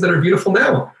the things that are beautiful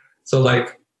now. So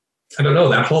like, I don't know,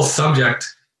 that whole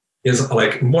subject is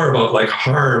like more about like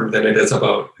harm than it is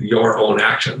about your own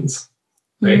actions,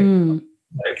 right?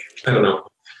 Like, I don't know.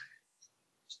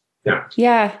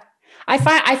 Yeah. I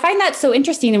find that so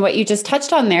interesting in what you just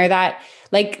touched on there, that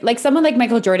like someone like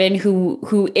Michael Jordan,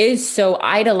 who is so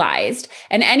idolized,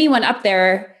 and anyone up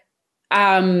there,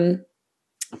 I'm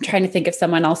trying to think of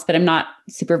someone else, but I'm not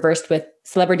super versed with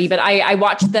celebrity, but I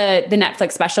watched the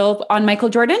Netflix special on Michael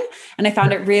Jordan, and I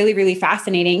found it really, really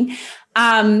fascinating.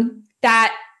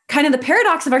 That kind of the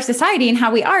paradox of our society and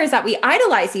how we are is that we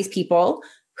idolize these people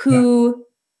who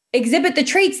exhibit the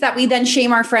traits that we then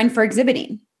shame our friend for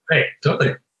exhibiting. Right.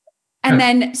 Totally. And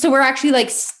then, so we're actually like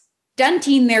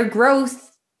stunting their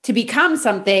growth to become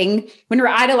something when we're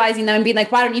idolizing them and being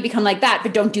like, why don't you become like that?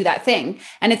 But don't do that thing.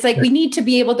 And it's like, we need to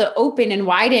be able to open and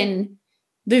widen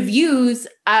the views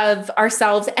of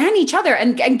ourselves and each other,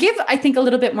 and give, I think, a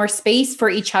little bit more space for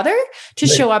each other to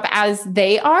show up as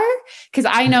they are. Cause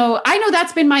I know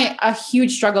that's been a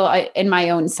huge struggle in my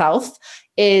own self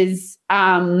is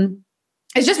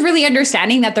just really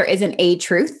understanding that there isn't a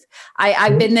truth.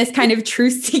 I've been this kind of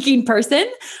truth-seeking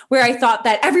person where I thought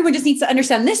that everyone just needs to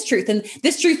understand this truth. And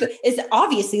this truth is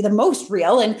obviously the most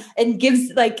real and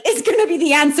gives it's going to be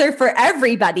the answer for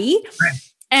everybody. Right.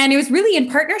 And it was really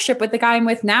in partnership with the guy I'm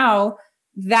with now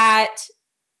that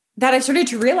that I started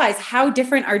to realize how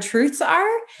different our truths are,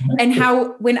 and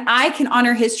how when I can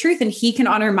honor his truth and he can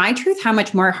honor my truth, how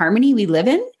much more harmony we live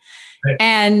in. Right.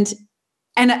 And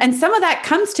some of that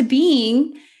comes to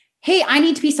being, hey, I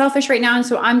need to be selfish right now. And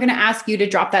so I'm going to ask you to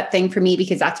drop that thing for me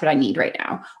because that's what I need right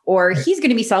now. Or Right. he's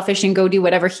going to be selfish and go do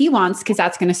whatever he wants because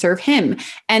that's going to serve him.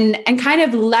 And kind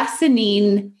of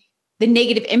lessening the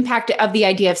negative impact of the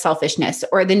idea of selfishness,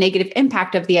 or the negative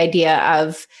impact of the idea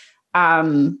of,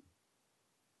 I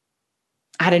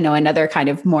don't know, another kind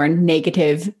of more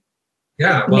negative,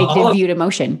 Well, viewed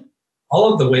emotion.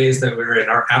 all of the ways that we're in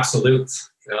are absolutes.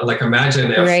 Like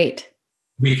imagine if Right.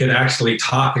 we could actually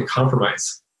talk and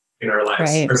compromise in our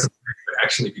lives. Right. Our society would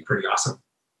actually be pretty awesome.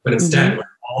 But instead, we're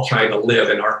all trying to live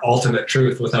in our ultimate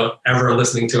truth without ever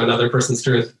listening to another person's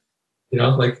truth.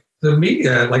 Like the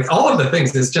media, like all of the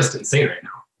things is just insane right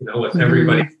now, with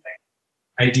everybody's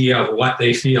idea of what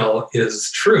they feel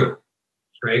is true,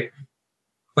 right?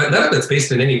 But none of it's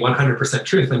based in any 100%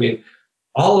 truth. I mean,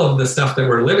 all of the stuff that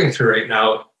we're living through right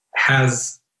now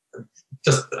has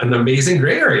just an amazing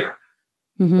gray area.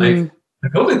 Like the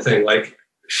COVID thing, like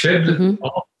should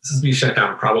all businesses be shut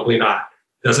down? Probably not.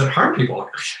 Does it harm people?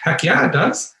 Heck yeah, it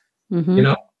does.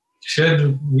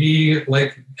 Should we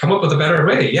come up with a better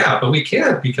way? Yeah, but we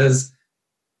can't because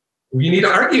we need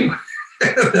to argue.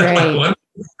 Right. One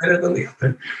is better than the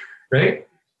other, right?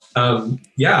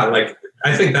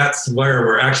 I think that's where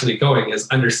we're actually going, is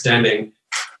understanding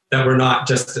that we're not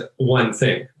just one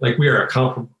thing. Like we are a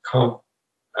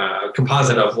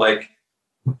composite of like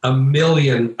a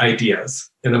million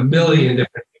ideas and a million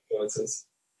different influences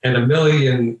and a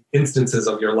million instances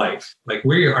of your life. Like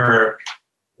we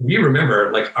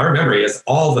remember, like our memory is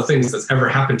all the things that's ever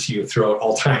happened to you throughout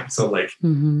all time. So like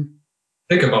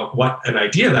think about what an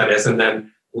idea that is, and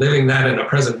then living that in a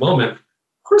present moment.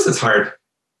 Of course it's hard.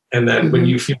 And then when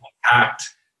you feel attacked,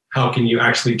 how can you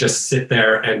actually just sit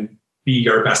there and be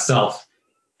your best self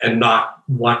and not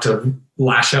want to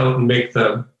lash out and make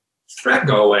the threat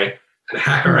go away and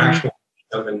hack our actual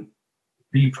system and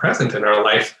be present in our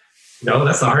life?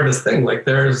 That's the hardest thing. Like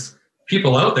there's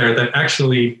people out there that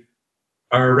actually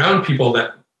are around people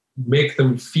that make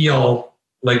them feel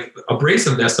like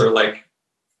abrasiveness or like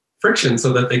friction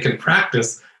so that they can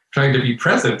practice trying to be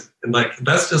present. And like,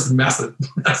 that's just masochistic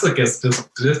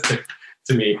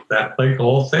to me, that like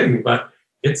whole thing. But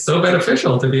it's so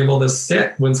beneficial to be able to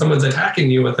sit when someone's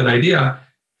attacking you with an idea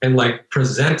and like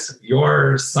present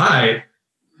your side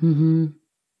in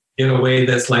a way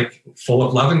that's like full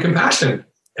of love and compassion.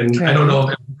 And I don't know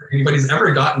if anybody's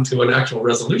ever gotten to an actual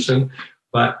resolution,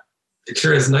 but it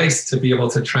sure is nice to be able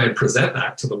to try and present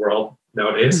that to the world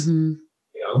nowadays.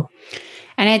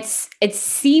 And it's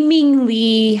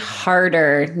seemingly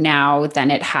harder now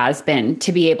than it has been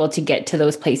to be able to get to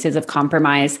those places of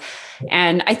compromise.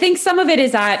 And I think some of it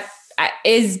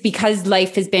is because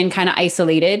life has been kind of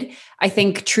isolated. I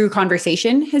think true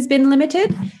conversation has been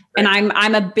limited. And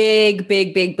I'm a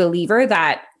big believer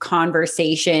that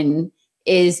conversation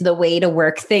is the way to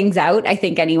work things out. I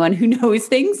think anyone who knows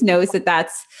things knows that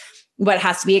that's what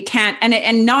has to be. It can't,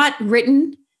 and not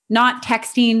written, not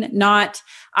texting,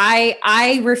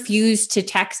 I refused to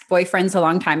text boyfriends a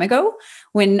long time ago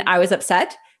when I was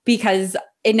upset because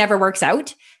it never works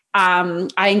out.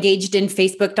 I engaged in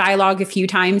Facebook dialogue a few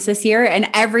times this year, and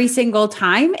every single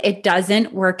time it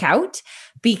doesn't work out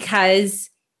because,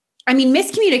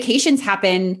 miscommunications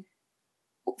happen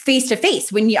face to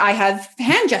face when I have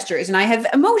hand gestures and I have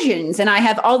emotions and I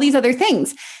have all these other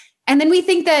things. And then we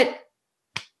think that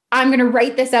I'm going to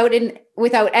write this out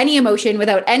without any emotion,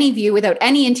 without any view, without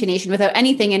any intonation, without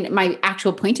anything. And my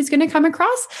actual point is going to come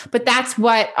across. But that's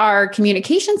what our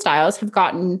communication styles have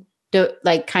gotten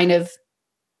kind of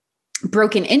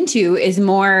broken into, is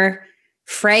more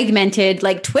fragmented.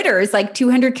 Like Twitter is like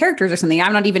 200 characters or something.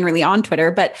 I'm not even really on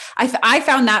Twitter, but I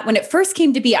found that when it first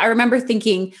came to be, I remember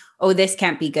thinking, oh, this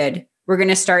can't be good. We're going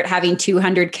to start having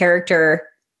 200 character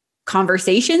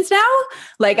conversations now.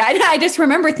 Like I just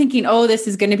remember thinking, oh, this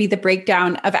is going to be the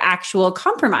breakdown of actual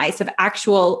compromise, of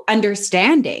actual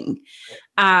understanding.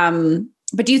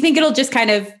 But do you think it'll just kind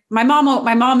of, my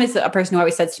mom is a person who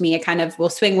always says to me, it kind of will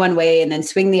swing one way and then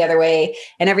swing the other way,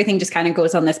 and everything just kind of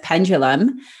goes on this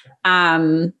pendulum.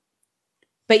 But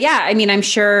yeah, I'm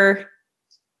sure,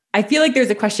 I feel like there's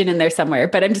a question in there somewhere,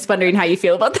 but I'm just wondering how you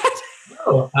feel about that.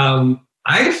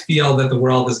 I feel that the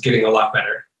world is getting a lot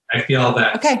better. I feel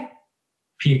that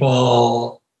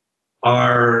people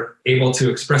are able to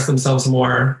express themselves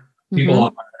more. People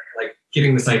are like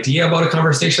getting this idea about a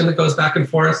conversation that goes back and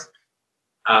forth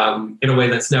in a way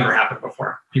that's never happened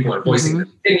before. People are voicing their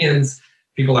opinions.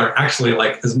 people are actually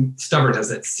like as stubborn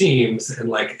as it seems and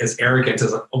like as arrogant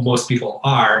as most people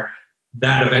are,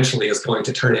 that eventually is going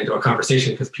to turn into a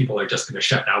conversation because people are just going to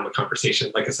shut down the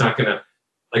conversation. Like it's not going to,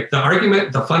 like the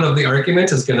argument, the fun of the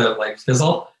argument is going to like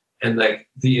fizzle, and like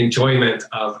the enjoyment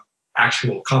of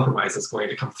actual compromise is going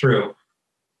to come through.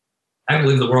 I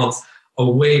believe the world's a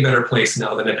way better place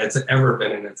now than it's ever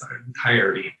been in its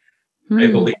entirety. I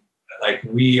believe that like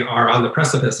we are on the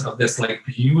precipice of this like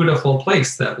beautiful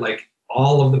place that like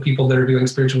all of the people that are doing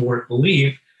spiritual work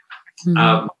believe.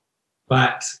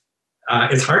 But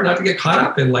it's hard not to get caught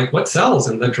up in like what sells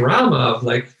and the drama of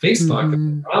like Facebook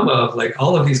and the drama of like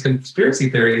all of these conspiracy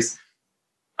theories.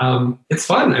 It's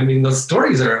fun. I mean, those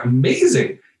stories are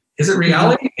amazing. Is it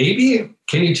reality? Maybe.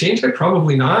 Can you change it?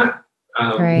 Probably not.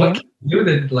 What can you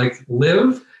do to like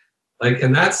live? Like,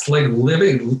 and that's like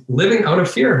living out of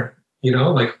fear, you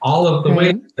know, like all of the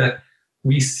ways that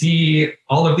we see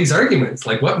all of these arguments.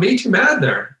 Like, what made you mad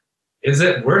there? Is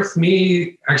it worth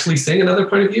me actually saying another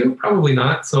point of view? Probably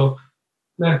not. So,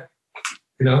 you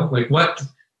know, like what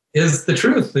is the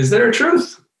truth? Is there a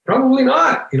truth? Probably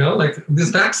not. You know, like this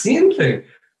vaccine thing.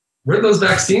 Were those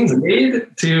vaccines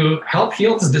made to help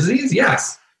heal this disease?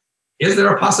 Yes. Is there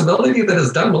a possibility that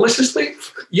it's done maliciously?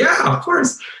 Yeah, of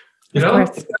course. You know, is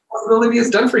there a possibility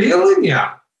it's done for healing?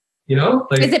 Yeah. You know,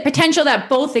 like, is it potential that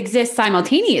both exist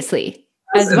simultaneously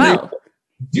as well?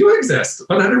 They do exist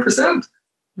 100%.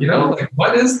 You know, like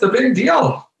what is the big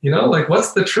deal? You know, like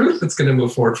what's the truth that's going to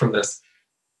move forward from this?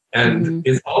 And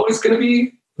it's always going to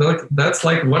be like, that's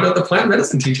like one of the plant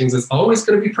medicine teachings. It's always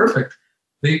going to be perfect.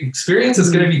 The experience is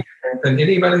going to be different than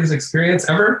anybody's experience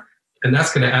ever. And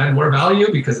that's going to add more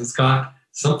value because it's got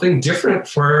something different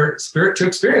for spirit to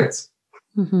experience.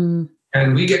 And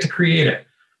we get to create it.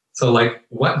 So like,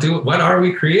 what are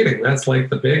we creating? That's like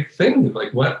the big thing.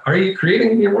 Like, what are you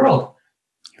creating in your world?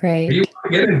 Right. Do you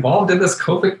want to get involved in this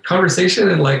COVID conversation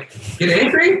and like get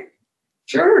angry?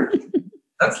 Sure.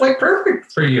 That's like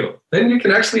perfect for you. Then you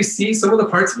can actually see some of the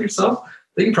parts of yourself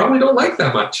that you probably don't like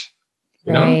that much.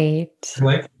 You know?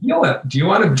 Like, feel it. Do you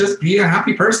want to just be a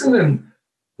happy person and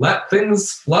let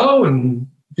things flow and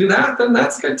do that? Then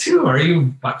that's good too. Are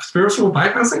you spiritual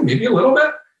bypassing? Maybe a little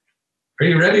bit. Are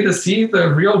you ready to see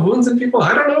the real wounds in people?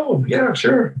 I don't know. Yeah,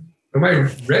 sure. Am I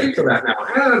ready for that now?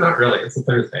 Not really. It's a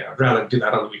Thursday. I'd rather do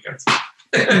that on the weekends.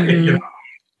 You know?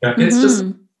 It's just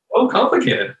so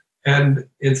complicated and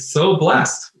it's so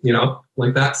blessed, you know,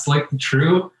 like that's like the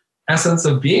true essence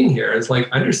of being here. It's like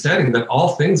understanding that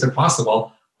all things are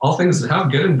possible. All things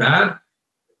have good and bad.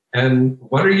 And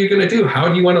what are you going to do? How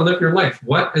do you want to live your life?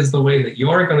 What is the way that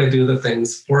you're going to do the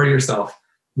things for yourself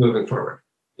moving forward?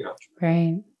 You know?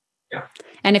 Right. Yeah.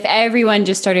 And if everyone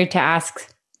just started to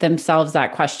ask themselves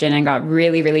that question and got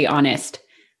really, really honest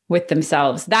with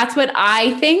themselves, that's what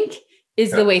I think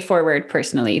is the way forward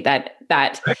personally. That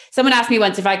someone asked me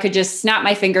once if I could just snap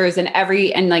my fingers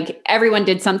and like everyone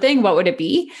did something, what would it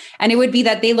be? And it would be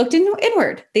that they looked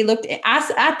inward. They looked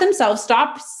at themselves,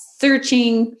 stop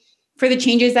searching for the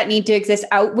changes that need to exist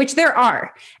out, which there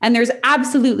are. And there's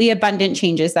absolutely abundant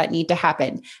changes that need to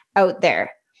happen out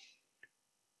there.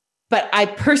 But I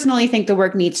personally think the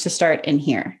work needs to start in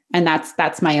here. And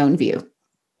that's my own view.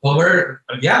 Well,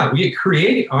 we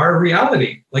create our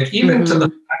reality. Like even to the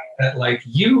fact that like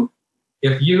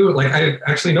if you, like I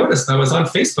actually noticed I was on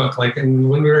Facebook, like, and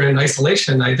when we were in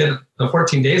isolation, I did the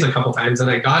 14 days a couple times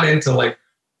and I got into like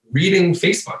reading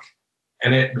Facebook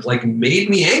and it like made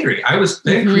me angry. I was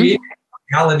then creating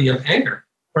a reality of anger.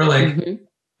 Or like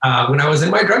when I was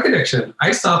in my drug addiction,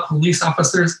 I saw police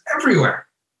officers everywhere.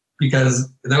 Because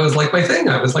that was like my thing.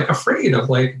 I was like afraid of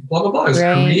like blah, blah, blah. I was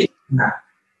creating that.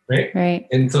 Right.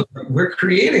 And so we're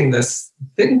creating this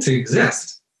thing to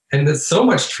exist. And there's so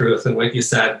much truth in what you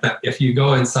said that if you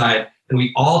go inside and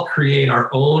we all create our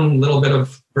own little bit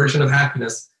of version of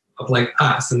happiness of like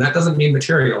us. And that doesn't mean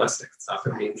materialistic stuff.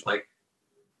 It means like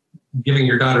giving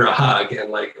your daughter a hug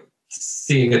and like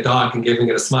seeing a dog and giving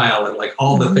it a smile and like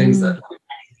all the things that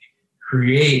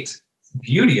create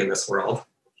beauty in this world.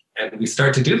 And we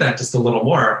start to do that just a little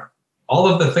more. All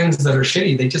of the things that are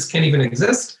shitty, they just can't even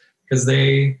exist because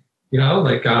they, you know,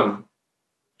 like at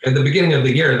the beginning of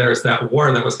the year, there's that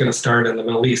war that was going to start in the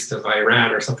Middle East of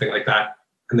Iran or something like that.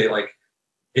 And they like,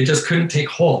 it just couldn't take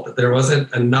hold. There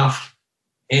wasn't enough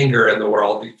anger in the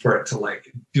world for it to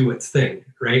like do its thing,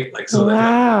 right? Like, so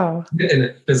and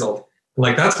it fizzled.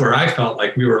 Like, that's where I felt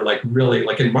like we were like really,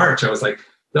 like in March, I was like,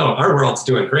 no, our world's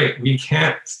doing great. We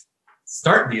can't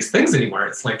start these things anymore.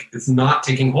 It's like, it's not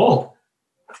taking hold,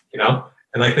 you know?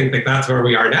 And I think that that's where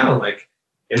we are now. Like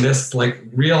in this like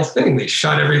real thing, they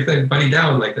shut everybody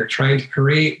down. Like they're trying to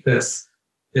create this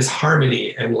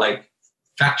harmony and like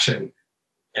faction.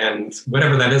 and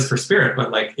whatever that is for spirit.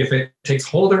 But like, if it takes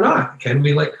hold or not, can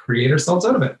we like create ourselves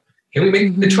out of it? Can we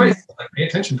make the choice to like pay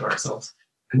attention to ourselves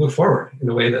and move forward in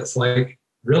a way that's like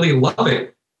really loving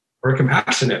or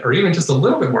compassionate, or even just a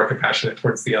little bit more compassionate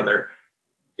towards the other?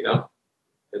 You know,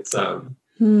 it's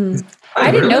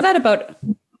I didn't know that about.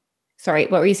 Sorry,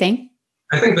 what were you saying?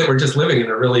 I think that we're just living in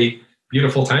a really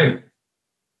beautiful time.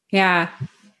 Yeah.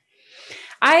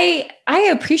 I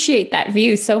appreciate that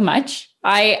view so much.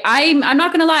 I'm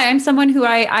not going to lie. I'm someone who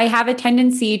I have a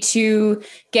tendency to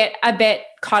get a bit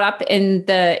caught up in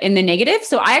the negative.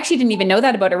 So I actually didn't even know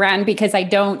that about Iran, because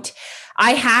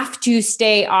I have to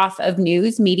stay off of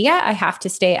news media. I have to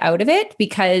stay out of it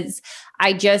because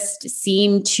I just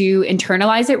seem to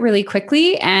internalize it really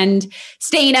quickly, and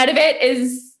staying out of it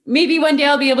is maybe one day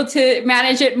I'll be able to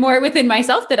manage it more within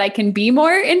myself, that I can be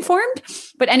more informed.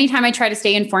 But anytime I try to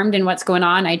stay informed in what's going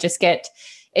on, it's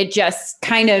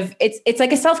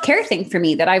like a self-care thing for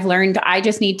me that I've learned. I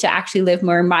just need to actually live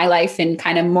more my life and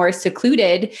kind of more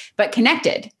secluded, but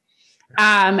connected.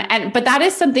 But that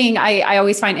is something I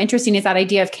always find interesting, is that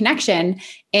idea of connection.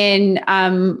 In,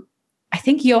 I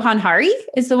think Johann Hari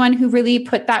is the one who really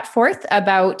put that forth,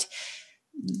 about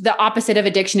the opposite of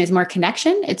addiction is more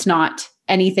connection. It's not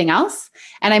anything else.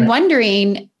 And I'm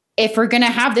wondering if we're going to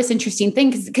have this interesting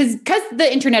thing, because the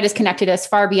internet has connected us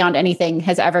far beyond anything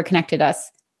has ever connected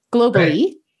us globally.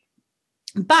 Right.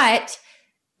 But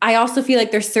I also feel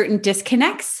like there's certain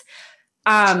disconnects.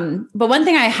 But one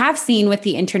thing I have seen with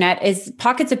the internet is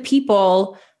pockets of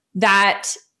people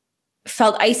that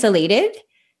felt isolated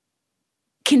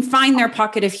can find their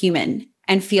pocket of human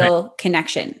and feel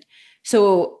connection.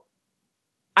 So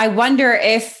I wonder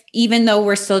if, even though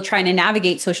we're still trying to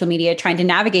navigate social media, trying to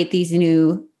navigate these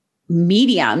new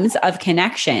mediums of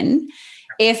connection,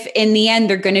 if in the end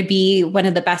they're going to be one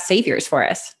of the best saviors for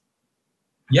us.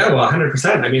 Yeah, well,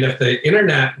 100%. I mean, if the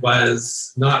internet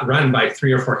was not run by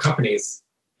 3 or 4 companies,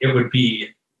 it would be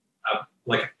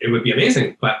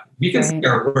amazing. But we can see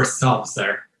our worst selves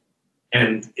there,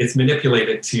 and it's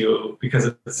manipulated because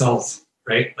it sells,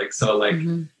 right?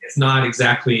 It's not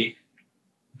exactly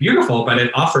beautiful, but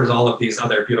it offers all of these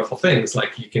other beautiful things.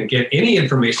 Like, you can get any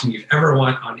information you ever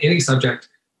want on any subject.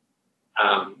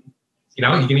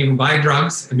 You can even buy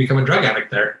drugs and become a drug addict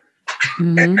there,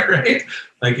 right?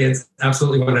 Like, it's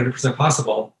absolutely 100%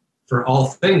 possible for all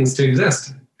things to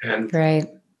exist. And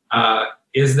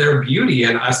is there beauty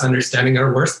in us understanding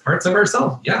our worst parts of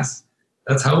ourselves? Yes.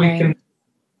 That's how we can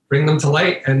bring them to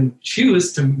light and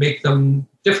choose to make them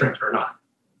different or not.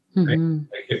 Right?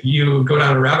 Like, if you go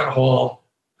down a rabbit hole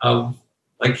of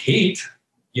like hate,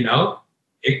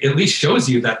 it at least shows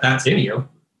you that that's in you.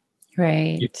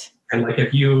 Right. And like,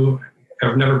 if you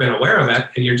have never been aware of it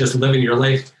and you're just living your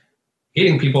life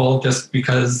hating people just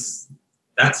because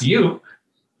that's you,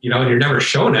 and you're never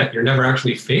shown it, you're never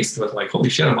actually faced with like, holy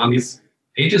shit, I'm on these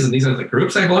pages and these are the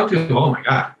groups I belong to. Oh my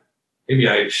God, maybe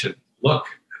I should look.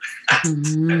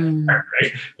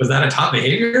 Right? Was that a top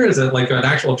behavior? Is it like an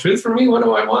actual truth for me? What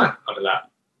do I want out of that?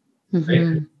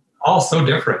 Right? All so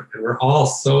different, and we're all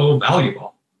so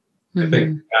valuable. I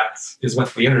think that is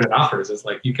what the internet offers, is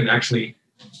like, you can actually,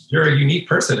 you're a unique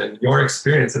person and your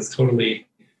experience is totally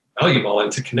valuable,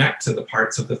 and to connect to the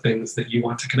parts of the things that you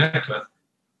want to connect with.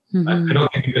 I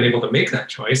don't think we've been able to make that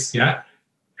choice yet.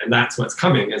 And that's what's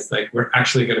coming, is like, we're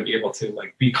actually going to be able to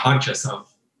like be conscious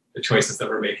of the choices that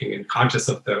we're making, and conscious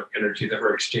of the energy that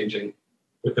we're exchanging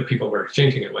with the people we're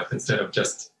exchanging it with, instead of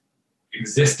just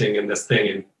existing in this thing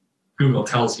and Google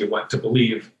tells you what to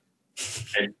believe,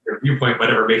 and your viewpoint,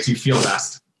 whatever makes you feel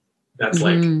best. That's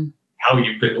like how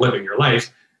you've been living your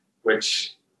life,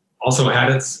 which also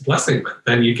had its blessing. But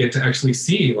then you get to actually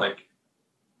see, like,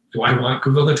 do I want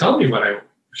Google to tell me what I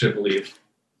should believe?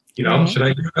 Should I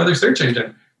use another search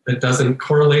engine that doesn't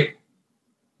correlate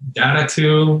data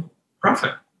to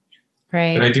profit?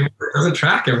 Right. And it doesn't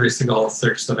track every single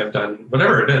search that I've done,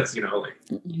 whatever it is,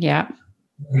 it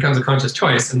becomes a conscious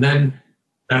choice. And then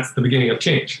that's the beginning of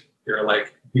change. You're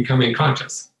like becoming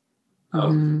conscious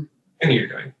of anything you're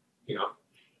doing, and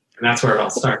that's where it all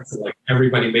starts. And like,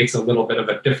 everybody makes a little bit of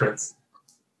a difference,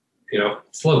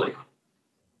 slowly.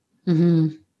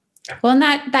 Well, and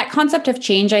that concept of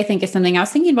change, I think, is something I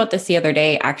was thinking about this the other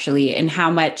day, actually, and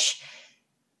how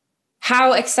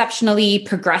exceptionally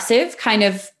progressive kind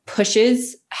of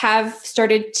pushes have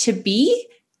started to be.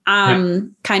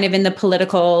 Kind of in the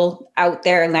political out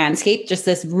there landscape, just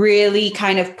this really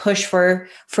kind of push for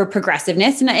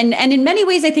progressiveness. And in many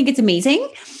ways, I think it's amazing.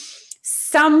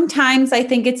 Sometimes I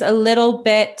think it's a little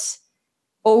bit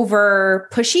over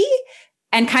pushy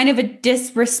and kind of a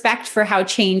disrespect for how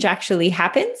change actually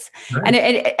happens.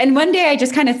 Right. And one day I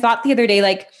just kind of thought the other day,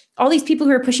 like, all these people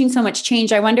who are pushing so much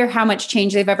change, I wonder how much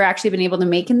change they've ever actually been able to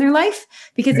make in their life,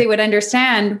 because they would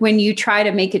understand when you try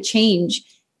to make a change,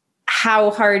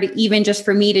 how hard, even just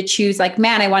for me to choose, like,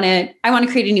 man, I want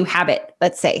to create a new habit.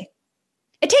 Let's say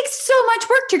it takes so much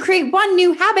work to create one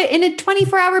new habit in a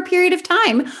 24-hour period of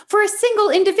time for a single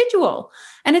individual.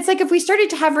 And it's like, if we started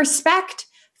to have respect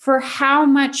for how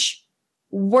much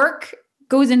work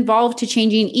goes involved to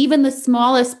changing even the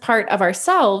smallest part of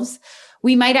ourselves,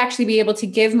 we might actually be able to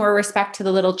give more respect to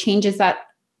the little changes that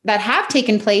have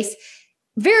taken place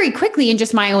very quickly in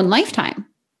just my own lifetime.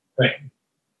 Right.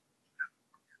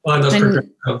 Well, and those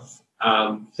progressive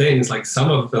things, like some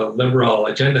of the liberal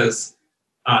agendas,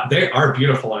 they are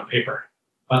beautiful on paper.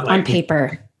 But like on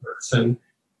paper.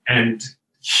 And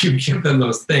you give them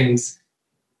those things,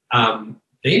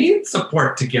 they need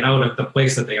support to get out of the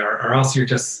place that they are, or else you're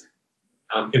just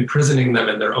imprisoning them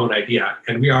in their own idea.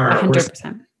 And we are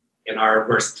 100%. In our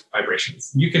worst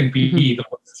vibrations. You can be the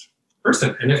worst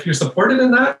person. And if you're supported in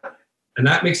that, and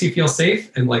that makes you feel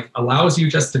safe and like allows you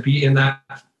just to be in that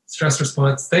stress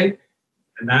response thing,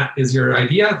 and that is your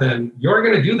idea, then you're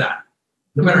going to do that,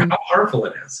 no matter how harmful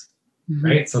it is.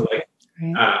 Right? So like,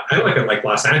 I look at like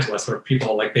Los Angeles, where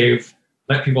people like they've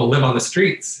let people live on the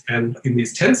streets and in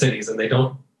these 10 cities, and they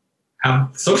don't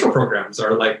have social programs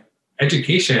or like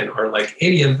education or like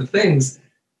any of the things.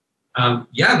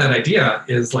 That idea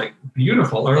is like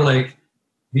beautiful. Or like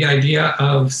the idea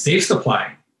of safe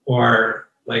supply or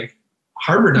like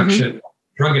harm reduction,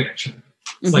 drug addiction.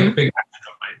 It's like a big passion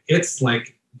of mine. It's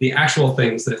like the actual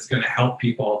things that's going to help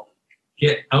people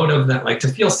get out of that, like to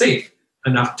feel safe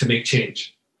enough to make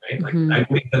change, right? Like I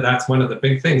believe that that's one of the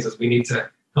big things, is we need to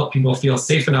help people feel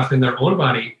safe enough in their own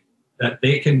body that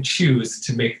they can choose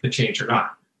to make the change or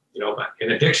not. You know, but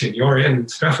in addiction, you're in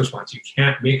stress response. You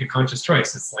can't make a conscious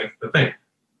choice. It's like the thing.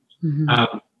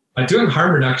 But doing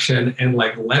harm reduction and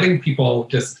like letting people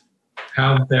just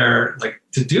have their, like,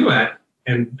 to do it,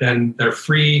 and then they're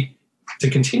free to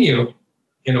continue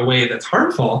in a way that's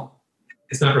harmful,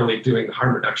 is not really doing the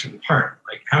harm reduction part.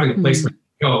 Like having a place where you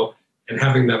go and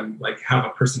having them like have a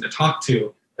person to talk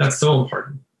to, that's so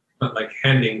important. But like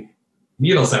handing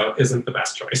needles out isn't the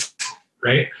best choice,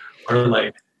 right? Or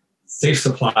like safe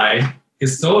supply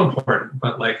is so important,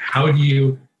 but like how do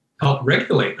you help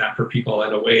regulate that for people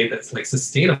in a way that's like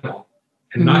sustainable,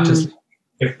 and not just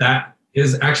if that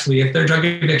is actually, if their drug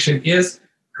addiction is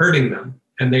hurting them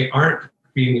and they aren't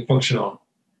being functional,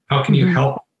 how can you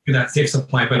help do that safe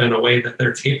supply, but in a way that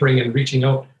they're tapering and reaching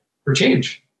out for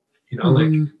change, you know,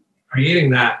 like creating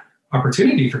that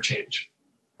opportunity for change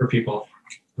for people.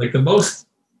 Like the most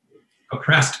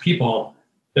oppressed people,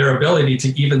 their ability to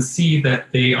even see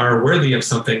that they are worthy of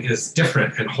something is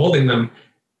different, and holding them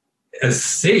as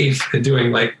safe and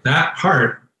doing like that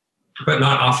part, but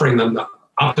not offering them the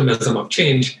optimism of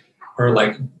change or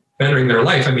like bettering their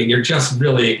life. I mean, you're just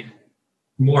really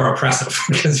more oppressive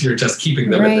because you're just keeping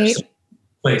them in their safe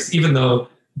place. Even though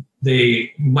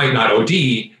they might not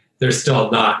OD, they're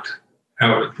still not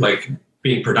like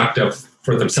being productive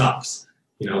for themselves.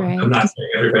 You know, I'm not saying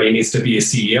everybody needs to be a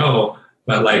CEO,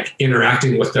 but like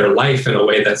interacting with their life in a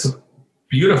way that's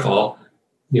beautiful.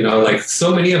 You know, like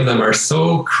so many of them are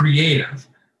so creative,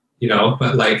 you know,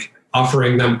 but like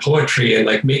offering them poetry and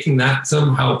like making that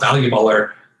somehow valuable,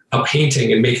 or a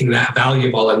painting and making that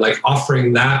valuable, and like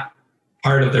offering that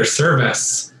part of their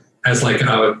service as like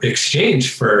an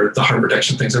exchange for the harm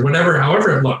reduction things, or whatever,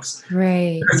 however it looks.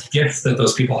 There's gifts that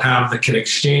those people have that can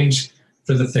exchange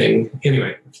for the thing.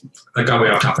 Anyway, that got way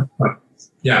off topic. But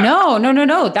yeah. No.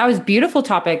 That was a beautiful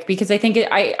topic, because I think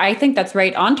I think that's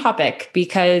right on topic,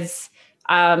 because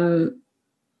I've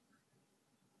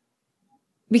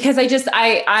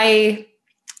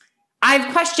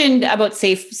questioned about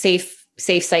safe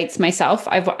sites myself.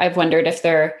 I've wondered if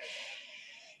they're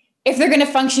going to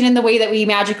function in the way that we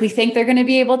magically think they're going to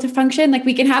be able to function. Like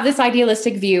we can have this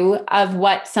idealistic view of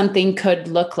what something could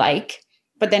look like,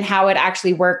 but then how it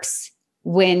actually works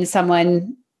when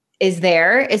someone is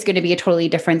there is going to be a totally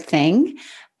different thing.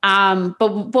 But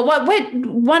what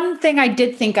one thing I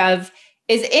did think of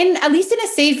is at least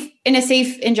in a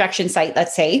safe injection site,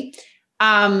 let's say,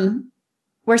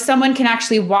 where someone can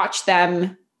actually watch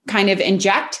them kind of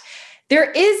inject,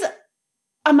 there is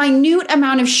a minute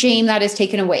amount of shame that is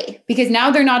taken away, because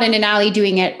now they're not in an alley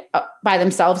doing it by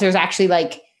themselves. There's actually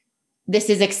like, this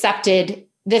is accepted.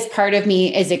 This part of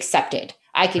me is accepted.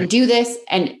 I can do this.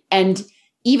 And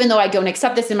even though I don't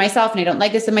accept this in myself and I don't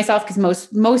like this in myself,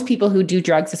 because most people who do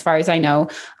drugs, as far as I know,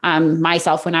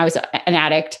 myself, when I was an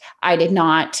addict, I did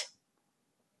not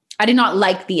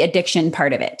like the addiction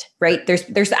part of it, right?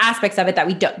 There's aspects of it that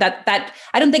we don't, that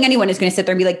I don't think anyone is going to sit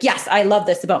there and be like, yes, I love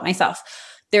this about myself.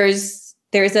 there's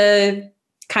a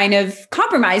kind of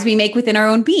compromise we make within our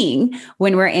own being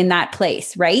when we're in that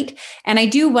place, right? And I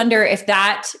do wonder if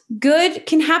that good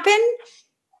can happen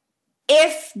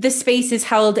if the space is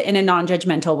held in a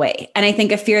non-judgmental way. And I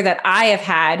think a fear that I have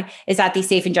had is that these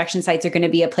safe injection sites are going to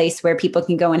be a place where people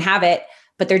can go and have it,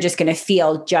 but they're just going to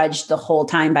feel judged the whole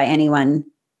time by anyone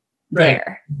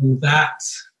there. That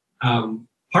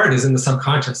part is in the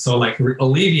subconscious. So like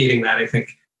alleviating that, I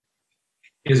think,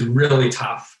 is really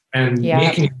tough. And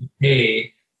making it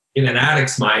okay in an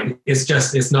addict's mind,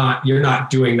 you're not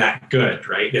doing that good,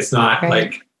 right? It's not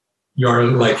like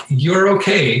you're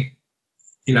okay.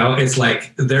 It's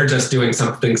like they're just doing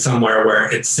something somewhere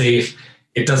where it's safe.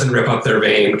 It doesn't rip up their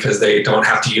vein because they don't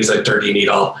have to use a dirty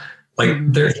needle. Like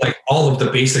there's like all of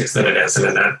the basics that it is in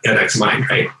an addict's mind,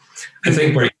 right? I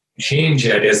think where you change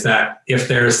it is that if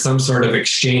there's some sort of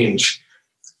exchange,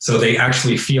 so they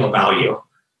actually feel value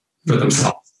for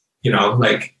themselves,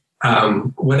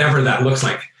 whatever that looks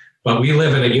like. But we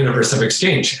live in a universe of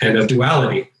exchange and of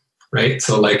duality, right?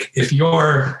 So like if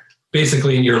you're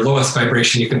basically in your lowest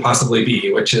vibration you can possibly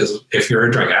be, which is if you're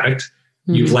a drug addict,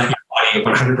 you've let your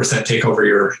body 100% take over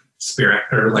your spirit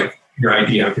or like your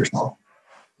idea of yourself.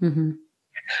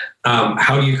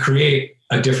 How do you create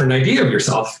a different idea of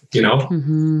yourself? Like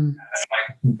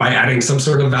by adding some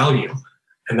sort of value.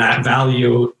 And that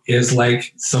value is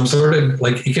like some sort of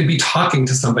like, it could be talking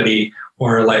to somebody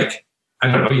or like, I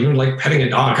don't know, even like petting a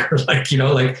dog or like,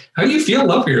 like how do you feel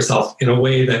love for yourself in a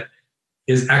way that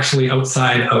is actually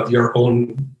outside of your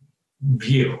own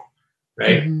view,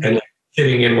 right? And like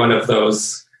sitting in one of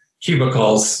those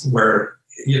cubicles where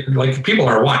like people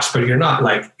are watched, but you're not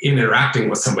like interacting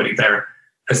with somebody there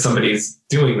as somebody's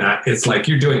doing that. It's like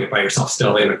you're doing it by yourself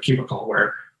still in a cubicle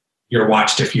where you're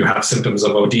watched if you have symptoms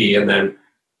of OD and then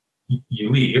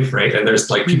you leave, right? And there's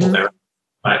like people there,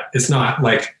 but it's not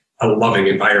like a loving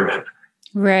environment.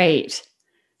 Right.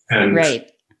 And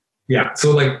yeah,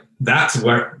 so like that's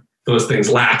where those things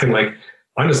lack. And like,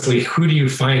 honestly, who do you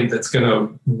find that's going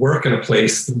to work in a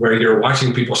place where you're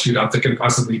watching people shoot up that can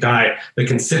possibly die, that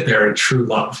can sit there in true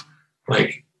love?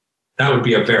 Like that would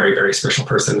be a very, very special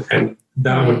person. And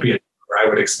that would be where I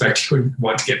would expect you would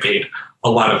want to get paid a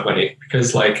lot of money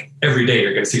because like every day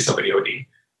you're going to see somebody OD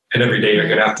and every day you're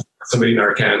going to have to somebody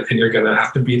Narcan and you're going to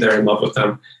have to be there in love with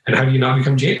them. And how do you not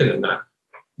become jaded in that?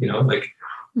 Like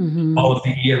all of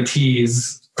the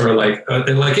EMTs or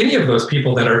like any of those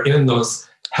people that are in those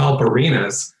help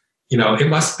arenas, it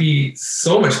must be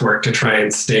so much work to try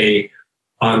and stay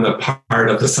on the part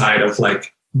of the side of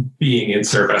like being in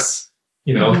service.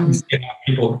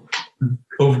 People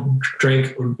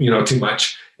drink, too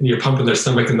much and you're pumping their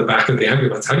stomach in the back of the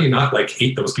ambulance. How do you not like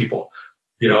hate those people?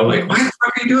 Like, why the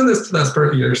fuck are you doing this to this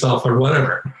person yourself or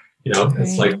whatever?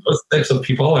 It's like those types of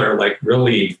people are like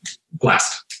really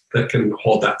blessed that can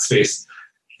hold that space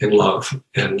in love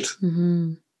and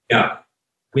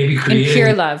maybe create in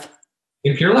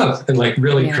pure love and like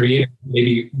really create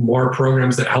maybe more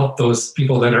programs that help those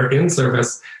people that are in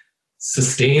service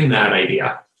sustain that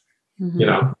idea.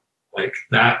 Like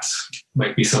that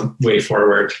might be some way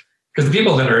forward because the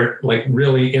people that are like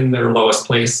really in their lowest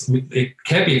place, it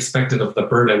can't be expected of the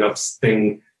burden of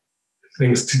things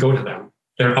to go to them.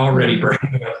 They're already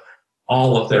burdened with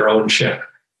all of their own shit,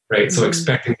 right? So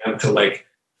expecting them to like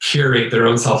curate their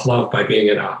own self-love by being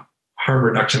in a harm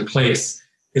reduction place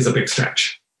is a big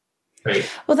stretch, right?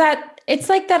 Well, it's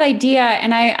like that idea.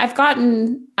 And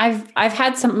I've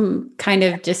had some kind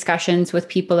of discussions with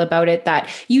people about it that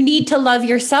you need to love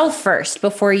yourself first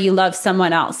before you love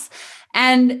someone else.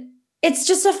 And it's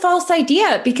just a false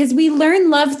idea because we learn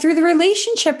love through the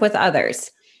relationship with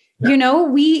others.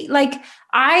 We like,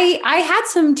 I had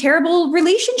some terrible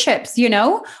relationships,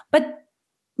 but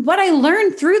what I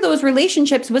learned through those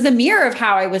relationships was a mirror of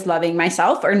how I was loving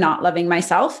myself or not loving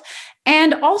myself.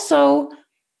 And also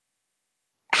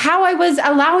how I was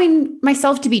allowing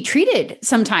myself to be treated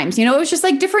sometimes. It was just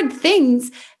like different things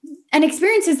and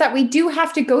experiences that we do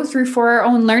have to go through for our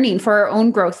own learning, for our own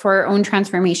growth, for our own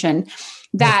transformation.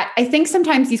 That I think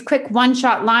sometimes these quick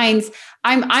one-shot lines,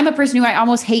 I'm a person who I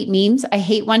almost hate memes. I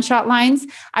hate one-shot lines.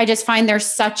 I just find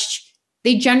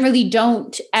they generally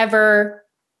don't ever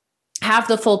have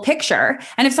the full picture.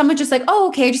 And if someone's just like, oh,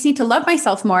 okay, I just need to love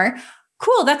myself more.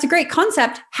 Cool. That's a great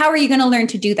concept. How are you going to learn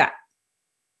to do that?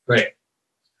 Right.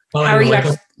 Well, how are you like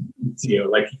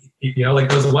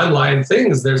those one-line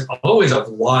things, there's always a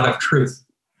lot of truth.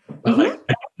 But like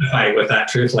identifying with that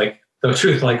truth, like the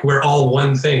truth, like we're all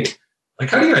one thing. Like,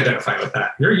 how do you identify with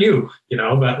that? You're you,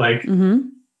 but like,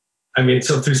 I mean,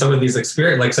 so through some of these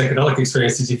psychedelic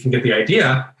experiences, you can get the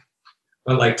idea,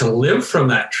 but like to live from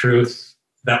that truth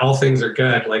that all things are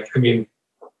good. Like, I mean,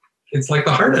 it's like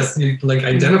the hardest, like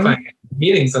identifying,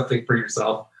 meaning something for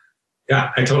yourself.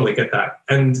 Yeah, I totally get that.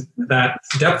 And that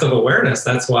depth of awareness,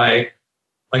 that's why,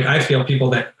 like, I feel people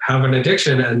that have an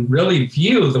addiction and really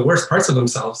view the worst parts of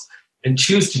themselves and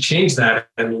choose to change that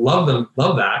and love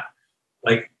that,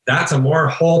 like, that's a more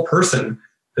whole person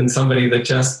than somebody that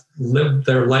just lived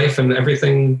their life and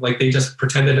everything, like they just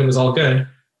pretended it was all good,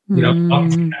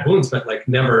 obviously had wounds, but like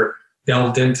never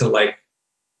delved into like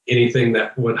anything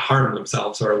that would harm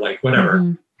themselves or like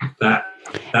whatever. That's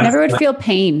never would like, feel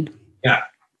pain. Yeah.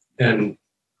 And,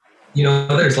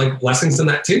 there's like blessings in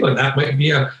that too. And that might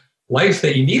be a life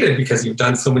that you needed because you've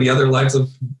done so many other lives of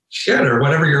shit or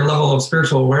whatever your level of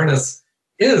spiritual awareness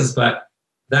is. But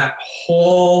that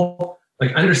whole,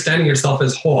 like understanding yourself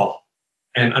as whole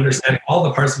and understanding all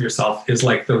the parts of yourself is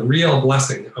like the real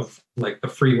blessing of like the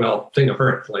free will thing of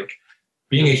earth. Like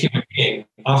being a human being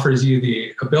offers you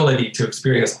the ability to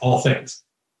experience all things.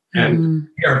 And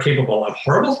we are capable of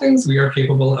horrible things. We are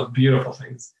capable of beautiful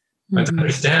things. But to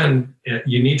understand it,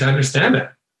 you need to understand it.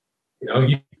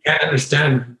 You can't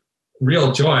understand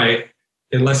real joy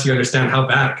unless you understand how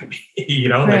bad it can be.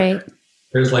 Right. Like,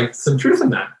 there's like some truth in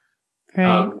that.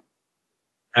 Right.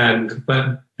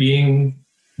 But being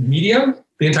medium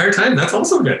the entire time, that's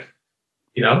also good.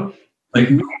 Like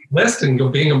list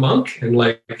and being a monk and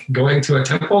like going to a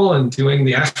temple and doing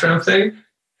the ashram thing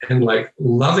and like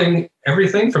loving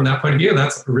everything from that point of view,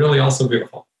 that's really also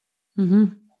beautiful.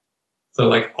 So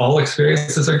like all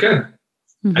experiences are good.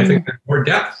 I think the more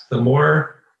depth, the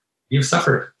more you've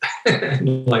suffered.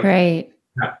 Like right.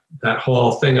 that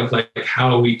whole thing of like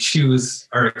how we choose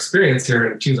our experience here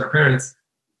and choose our parents,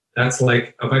 that's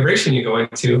like a vibration you go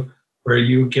into where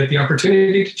you get the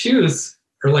opportunity to choose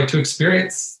or like to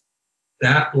experience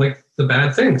that, like the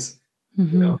bad things,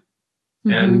 and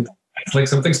it's like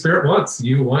something spirit wants.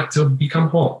 You want to become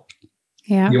whole.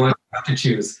 Yeah. You want to have to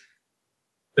choose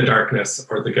the darkness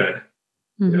or the good,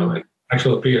 and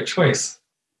actually be a choice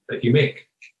that you make,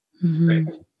 right?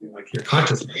 Like your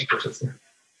consciousness.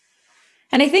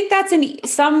 And I think that's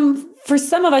for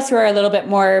some of us who are a little bit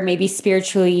more maybe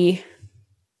spiritually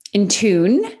in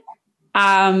tune.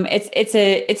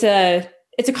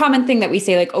 It's a common thing that we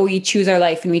say, like, oh, we choose our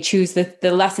life and we choose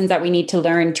the lessons that we need to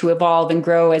learn to evolve and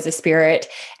grow as a spirit.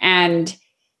 And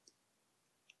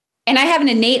I have an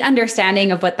innate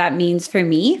understanding of what that means for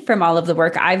me from all of the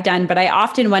work I've done. But I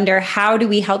often wonder, how do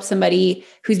we help somebody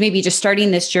who's maybe just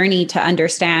starting this journey to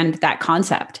understand that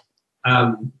concept?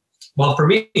 Well, for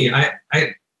me, I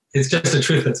it's just a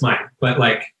truth that's mine. But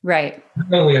like, right.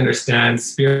 I only understand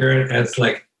spirit as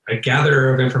like a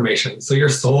gatherer of information. So your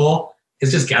soul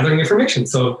is just gathering information.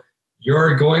 So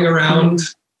you're going around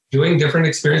doing different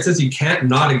experiences. You can't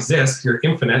not exist. You're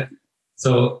infinite.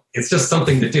 So it's just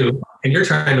something to do. And you're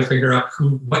trying to figure out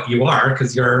what you are,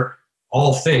 because you're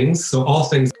all things. So all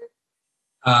things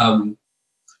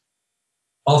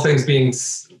being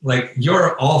like,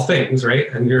 you're all things,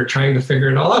 right? And you're trying to figure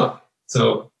it all out.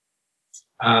 So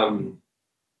when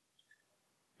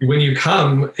you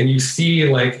come and you see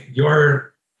like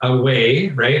you're away,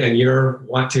 right? And you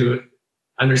want to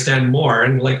understand more.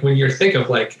 And like when you think of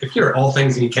like, if you're all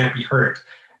things and you can't be hurt,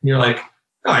 and you're like,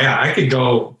 oh yeah, I could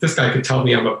go, this guy could tell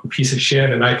me I'm a piece of shit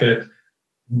and I could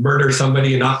murder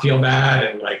somebody and not feel bad.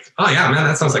 And like, oh yeah, man,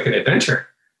 that sounds like an adventure.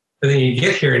 But then you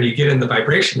get here and you get in the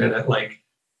vibration and it like,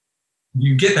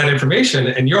 you get that information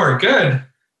and you're good,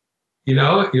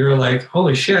 you're like,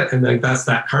 holy shit. And then that's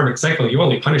that karmic cycle. You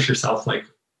only punish yourself. Like,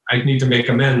 I need to make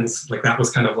amends. Like that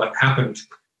was kind of what happened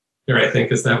here, I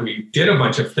think, is that we did a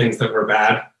bunch of things that were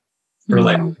bad for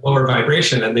like lower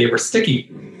vibration and they were sticky,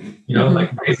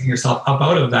 like raising yourself up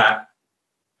out of that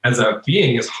as a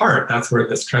being is hard. That's where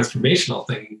this transformational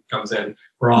thing comes in,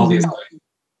 where all these like,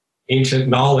 ancient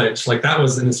knowledge, like that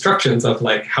was instructions of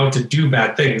like how to do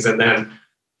bad things and then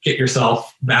get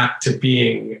yourself back to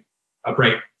being a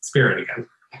bright spirit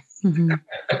again.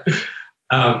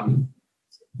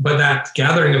 But that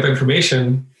gathering of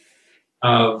information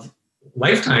of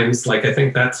lifetimes, like I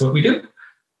think that's what we do.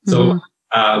 So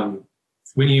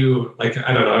when you like,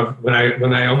 I don't know,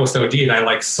 when I almost OD'd, I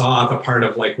like saw the part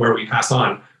of like where we pass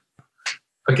on.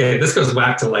 Okay, this goes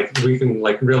back to like, we can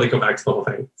like really go back to the whole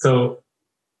thing. So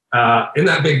in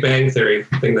that Big Bang Theory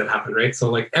thing that happened, right? So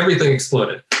like everything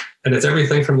exploded. And it's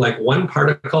everything from like one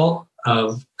particle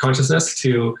of consciousness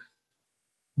to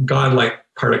godlike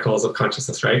particles of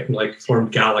consciousness, right? And like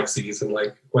formed galaxies and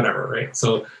like whatever, right?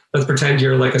 So let's pretend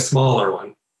you're like a smaller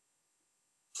one.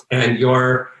 And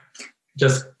you're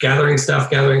just gathering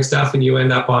stuff, and you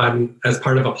end up on as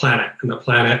part of a planet. And the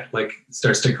planet like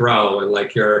starts to grow and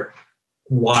like you're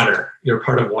water. You're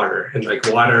part of water, and like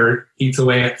water eats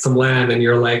away at some land, and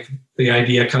you're like, the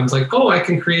idea comes like, oh, I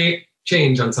can create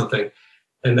change on something.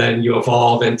 And then you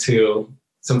evolve into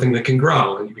something that can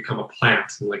grow, and you become a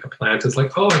plant. And like a plant is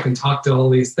like, oh, I can talk to all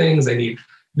these things. I need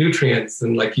nutrients.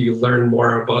 And like you learn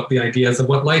more about the ideas of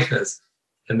what life is.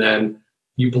 And then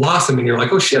you blossom and you're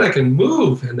like, oh shit, I can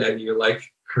move. And then you like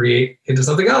create into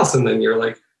something else. And then you're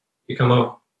like, become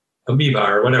a amoeba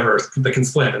or whatever that can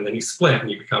split. And then you split and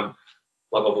you become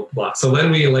blah, blah, blah, blah. So then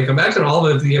we like imagine all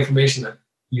of the information that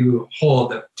you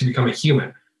hold to become a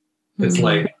human. It's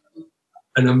like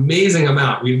an amazing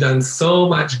amount. We've done so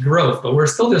much growth, but we're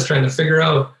still just trying to figure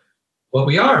out what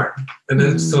we are. And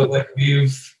then so like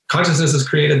consciousness has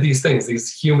created these things,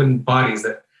 these human bodies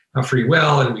that have free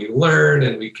will, and we learn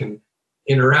and we can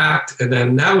interact. And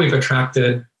then now we've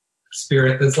attracted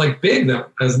spirit that's like big, that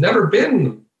has never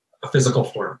been a physical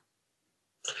form.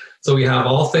 So we have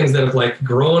all things that have like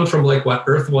grown from like what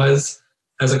Earth was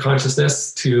as a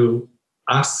consciousness to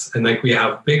us. And like we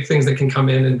have big things that can come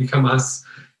in and become us.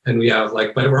 And we have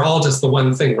like, but we're all just the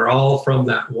one thing. We're all from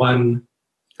that one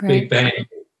big bang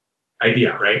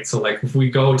idea, right? So like if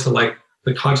we go to like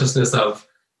the consciousness of,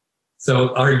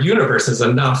 so our universe is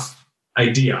enough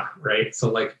idea, right?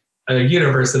 So like a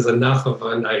universe is enough of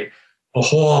a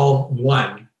whole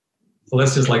one. So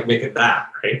let's just like make it that,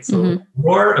 right? So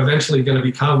we're eventually going to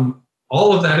become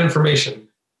all of that information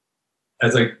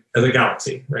as a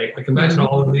galaxy, right? Like imagine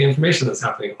all of the information that's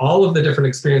happening, all of the different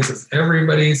experiences.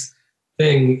 Everybody's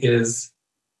thing is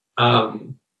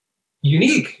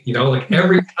unique, you know, like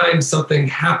every time something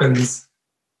happens,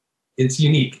 it's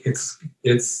unique.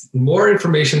 It's more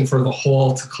information for the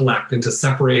whole to collect and to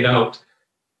separate out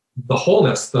the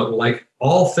wholeness of like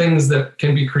all things that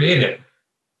can be created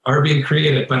are being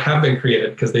created, but have been created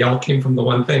because they all came from the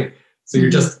one thing. So you're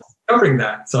just discovering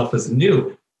that self as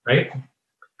new, right?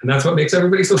 And that's what makes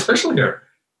everybody so special here.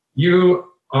 You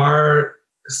are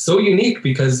so unique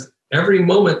because every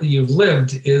moment that you've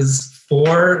lived is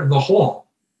for the whole.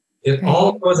 It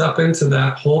all goes up into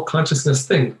that whole consciousness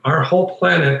thing. Our whole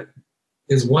planet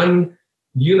is one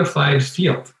unified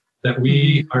field that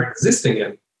we are existing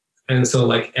in. And so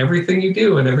like everything you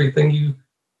do and everything you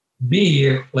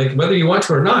be, like whether you want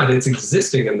to or not, it's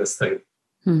existing in this thing.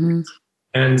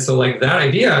 And so like that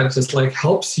idea just like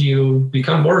helps you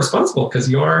become more responsible because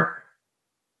you're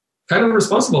kind of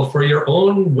responsible for your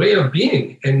own way of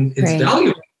being. And it's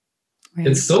valuable.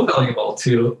 It's so valuable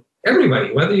to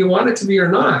everybody, whether you want it to be or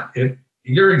not.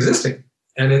 You're existing.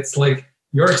 And it's like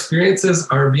your experiences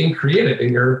are being created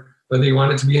in whether you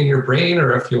want it to be in your brain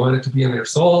or if you want it to be in your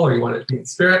soul or you want it to be in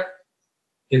spirit,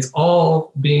 it's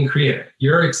all being created.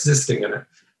 You're existing in it.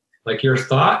 Like your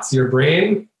thoughts, your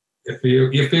brain, if you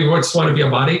just want to be a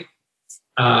body,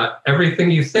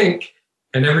 everything you think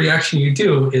and every action you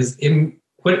do is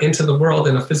put into the world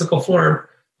in a physical form,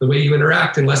 the way you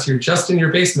interact, unless you're just in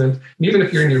your basement. And even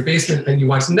if you're in your basement and you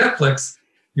watch Netflix,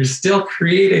 you're still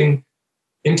creating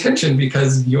intention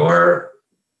because you're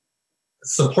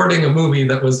supporting a movie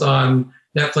that was on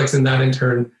Netflix, and that in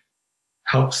turn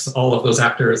helps all of those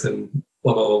actors and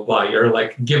blah, blah, blah, blah. You're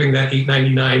like giving that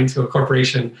 $8.99 to a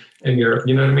corporation and you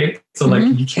know what I mean? So like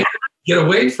you can't get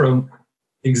away from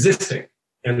existing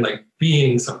and like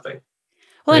being something.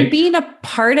 Well, and being a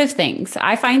part of things.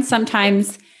 I find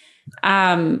sometimes,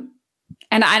 and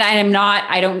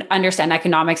I don't understand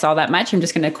economics all that much. I'm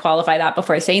just going to qualify that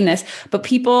before saying this, but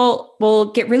people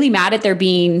will get really mad at there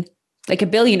being like a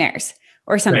billionaires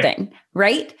or something,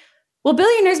 right? Well,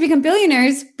 billionaires become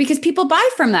billionaires because people buy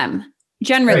from them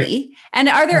generally. And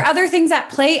are there other things at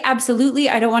play? Absolutely.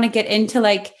 I don't want to get into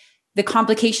like the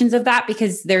complications of that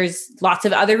because there's lots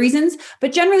of other reasons,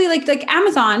 but generally like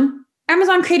Amazon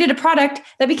created a product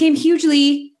that became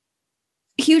hugely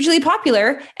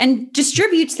popular and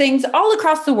distributes things all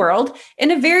across the world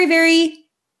in a very, very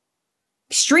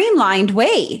streamlined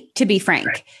way, to be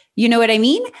frank. You know what I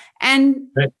mean?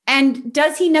 And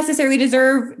does he necessarily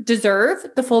deserve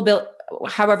the full bill,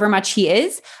 however much he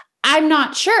is? I'm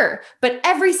not sure, but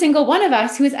every single one of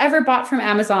us who has ever bought from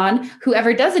Amazon,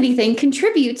 whoever does anything,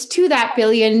 contributes to that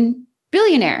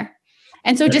billionaire.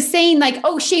 And so just saying like,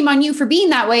 oh, shame on you for being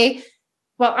that way.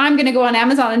 Well, I'm going to go on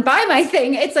Amazon and buy my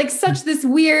thing. It's like such this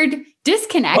weird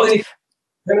disconnect. Well, you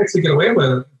can actually get away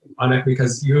on it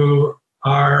because you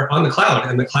are on the cloud,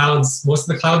 and most of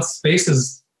the cloud space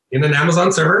is in an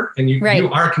Amazon server, and you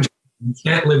are contributing. You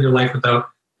can't live your life without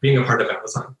being a part of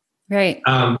Amazon. Right.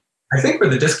 I think where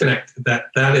the disconnect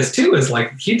that is too is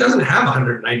like he doesn't have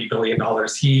 $190 billion.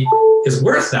 He is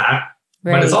worth that,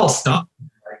 but it's all stuff.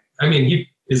 I mean, he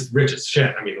is rich as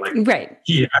shit. I mean, like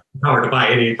he has the power to buy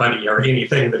anybody or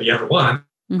anything that he ever wants.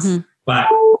 But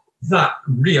it's not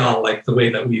real like the way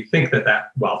that we think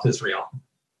that wealth is real.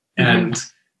 And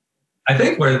I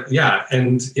think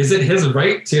and is it his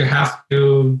right to have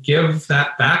to give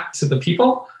that back to the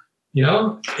people?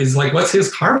 Is like, what's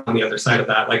his karma on the other side of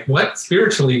that? Like, what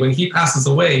spiritually, when he passes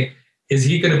away, is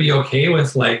he going to be okay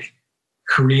with like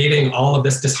creating all of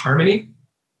this disharmony?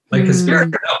 Like, the spirit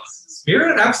knows.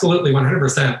 Spirit absolutely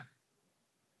 100%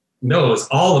 knows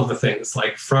all of the things,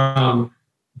 like from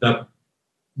the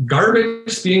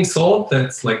garbage being sold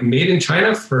that's like made in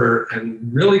China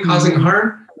and really causing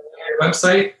harm on your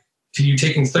website, to you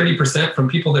taking 30% from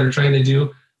people that are trying to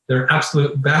do their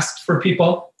absolute best for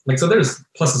people. Like, so there's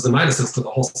pluses and minuses to the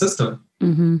whole system.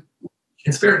 And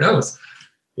spirit knows,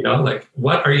 like,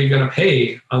 what are you going to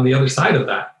pay on the other side of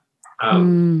that?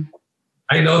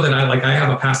 I know that I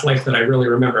have a past life that I really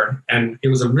remember, and it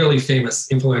was a really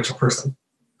famous, influential person,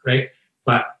 right?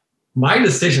 But my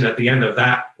decision at the end of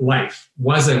that life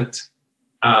wasn't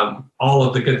all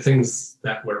of the good things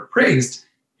that were praised.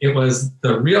 It was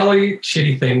the really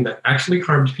shitty thing that actually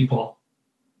harmed people.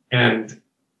 And,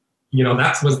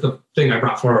 that was the thing I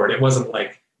brought forward. It wasn't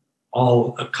like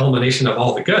all a culmination of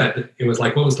all the good. It was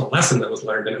like, what was the lesson that was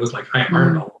learned? And it was like, I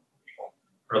harmed all the people.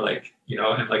 Or like,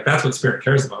 and like, that's what spirit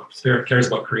cares about. Spirit cares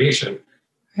about creation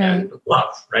and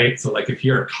love, right? So like, if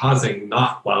you're causing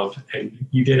not love and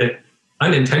you did it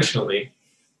unintentionally,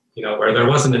 where there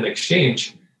wasn't an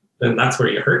exchange, then that's where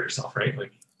you hurt yourself, right?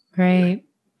 Like,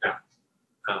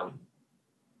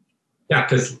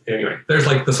 because anyway, there's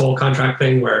like this whole contract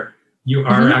thing where you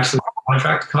are actually a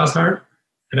contract to cause harm.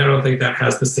 And I don't think that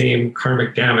has the same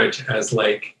karmic damage as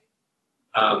like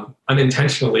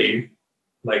unintentionally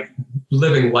like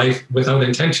living life without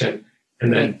intention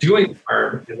and then doing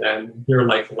harm. And then you're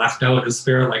like left out as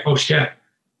spirit, like, oh shit,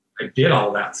 I did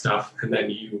all that stuff. And then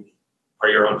you are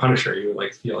your own punisher. You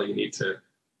like feel you need to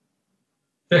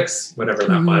fix whatever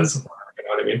that was. You know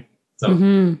what I mean?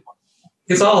 So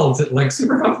it's all like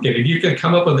super complicated. You can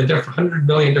come up with 100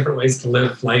 million different ways to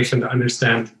live life and to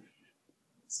understand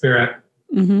spirit.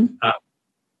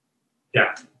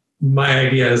 My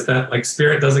idea is that like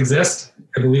spirit does exist.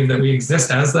 I believe that we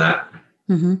exist as that.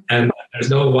 And there's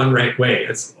no one right way.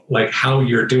 It's like how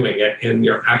you're doing it in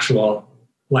your actual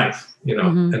life,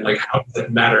 and like how does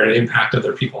it matter and impact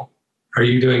other people? Are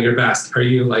you doing your best? Are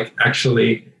you like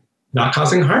actually not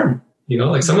causing harm?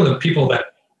 Like some of the people that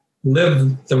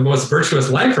live the most virtuous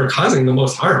life are causing the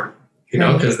most harm,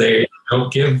 because they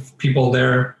don't give people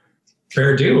their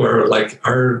fair due, or like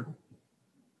are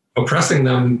oppressing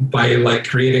them by like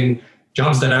creating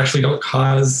jobs that actually don't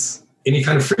cause any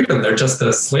kind of freedom. They're just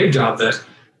a slave job that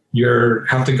you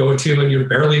have to go to and you're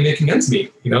barely making ends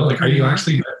meet. Like, are you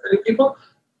actually benefiting people?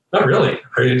 Not really.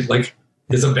 Are you like,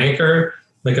 is a banker,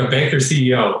 like a banker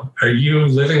CEO, are you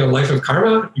living a life of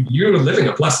karma? You're living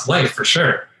a blessed life for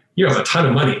sure. You have a ton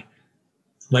of money.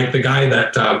 Like the guy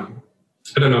that, I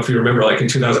don't know if you remember, like in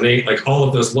 2008, like all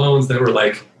of those loans that were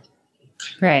like,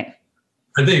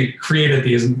 and they created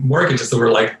these mortgages that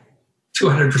were like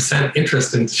 200%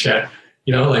 interest and shit,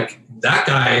 like that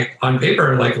guy on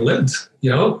paper, like lived,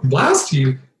 blessed.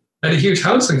 He had a huge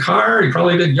house and car. He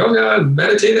probably did yoga and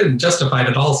meditated and justified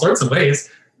it all sorts of ways,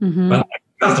 but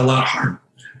that's a lot of harm.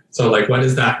 So like, what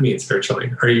does that mean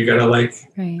spiritually? Are you going to like,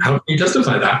 how can you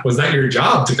justify that? Was that your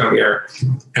job to come here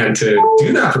and to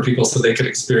do that for people so they could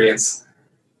experience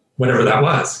whatever that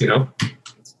was, that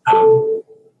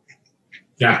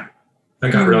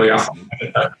got really off.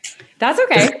 That's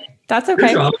okay. That's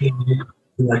okay.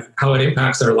 Like how it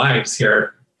impacts our lives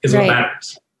here is what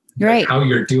matters. Like how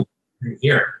you're doing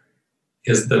here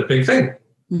is the big thing.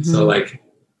 So like,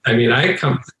 I mean, I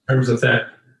come to terms with that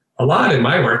a lot in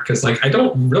my work because like I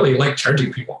don't really like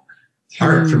charging people. It's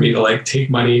hard for me to like take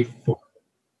money for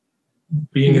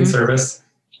being in service,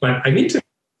 but I need to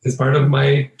as part of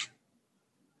my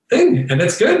thing. And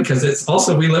it's good because it's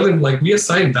also, we live in like, we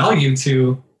assign value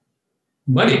to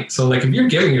money. So like if you're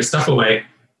giving your stuff away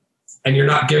and you're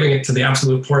not giving it to the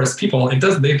absolute poorest people,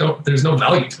 there's no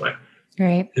value to it.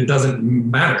 Right. It doesn't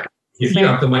matter. If you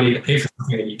have the money to pay for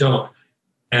something and you don't,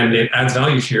 and it adds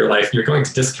value to your life, you're going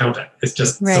to discount it. It's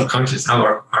just subconscious how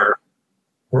our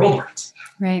world works.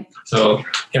 Right. So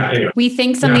anyway. We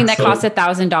think something that costs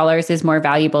 $1,000 is more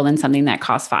valuable than something that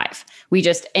costs $5,000. We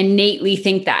just innately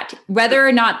think that. Whether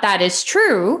or not that is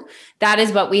true, that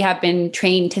is what we have been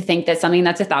trained to think, that something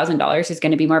that's $1,000 is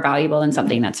going to be more valuable than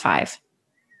something that's $5,000.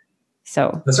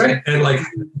 So that's right. And like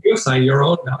you assign your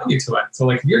own value to it. So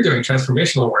like if you're doing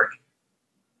transformational work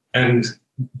and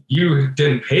you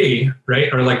didn't pay,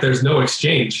 right? Or like there's no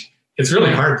exchange, it's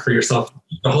really hard for yourself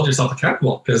to hold yourself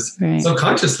accountable because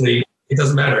subconsciously it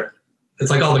doesn't matter. It's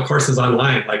like all the courses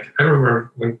online. Like I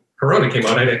remember when Corona came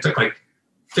out, I took like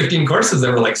 15 courses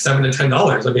that were like $7 to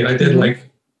 $10. I mean, I did like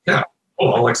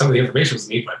some of the information was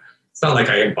neat, but it's not like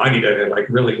I embodied it and like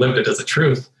really lived it as a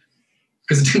truth,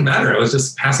 because it didn't matter. I was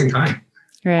just passing time.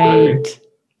 Right.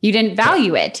 You didn't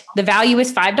value it. The value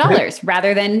is $5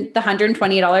 rather than the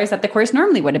 $120 that the course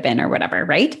normally would have been or whatever.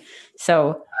 Right.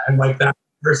 So. And like that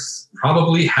course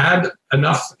probably had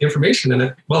enough information in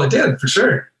it. Well, it did for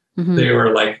sure. Mm-hmm. They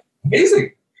were like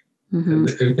amazing. Mm-hmm.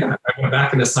 And, yeah, if I went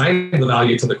back and assigned the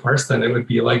value to the course, then it would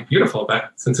be like beautiful.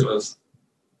 But since it was,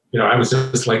 I was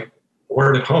just like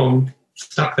bored at home,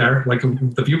 stuck there, like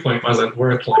the viewpoint wasn't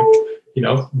worth like,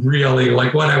 really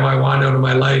like what do I want out of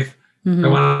my life? Mm-hmm. I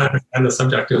want to understand the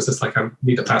subject. It was just like, I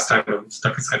need to pass time. I'm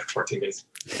stuck inside for 14 days.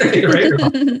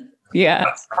 Right? Yeah.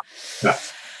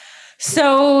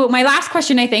 So my last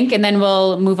question, I think, and then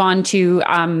we'll move on to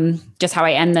just how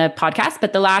I end the podcast.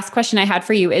 But the last question I had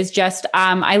for you is just,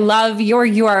 I love your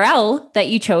URL that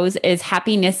you chose is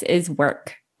happiness is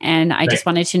work. And I just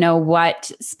wanted to know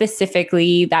what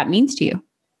specifically that means to you.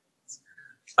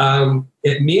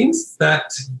 It means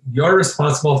that you're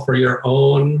responsible for your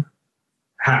own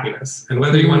happiness. And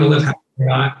whether you want to live happy or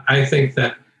not, I think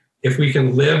that if we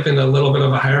can live in a little bit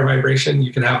of a higher vibration,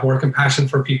 you can have more compassion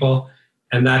for people.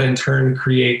 And that in turn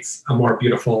creates a more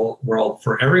beautiful world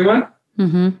for everyone.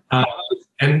 Mm-hmm.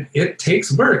 And it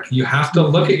takes work. You have to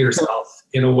look at yourself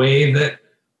in a way that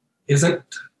isn't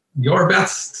your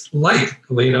best light.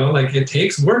 Like it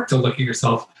takes work to look at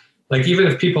yourself. Like even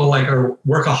if people like are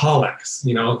workaholics,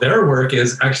 their work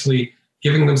is actually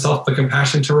giving themselves the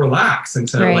compassion to relax and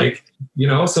to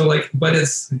but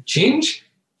it's change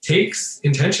takes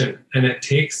intention, and it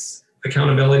takes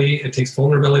accountability. It takes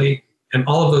vulnerability. And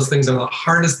all of those things are the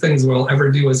hardest things we'll ever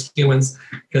do as humans,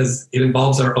 because it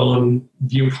involves our own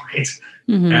viewpoint.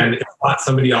 Mm-hmm. And it's not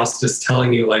somebody else just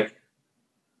telling you like,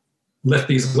 lift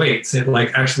these weights. It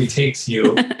like actually takes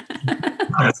you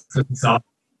and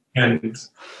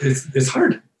it's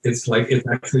hard. It's like, it's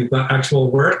actually the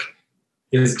actual work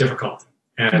is difficult.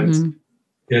 And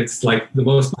it's like the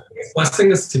most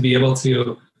blessing is to be able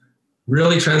to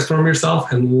really transform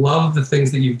yourself and love the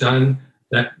things that you've done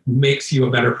that makes you a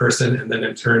better person. And then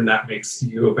in turn, that makes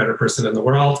you a better person in the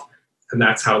world. And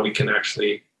that's how we can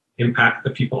actually impact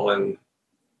the people and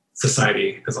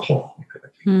society as a whole.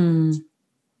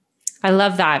 I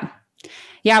love that.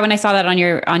 Yeah. When I saw that on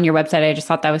your website, I just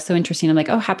thought that was so interesting. I'm like,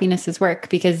 oh, happiness is work,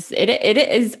 because it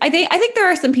is, I think there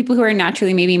are some people who are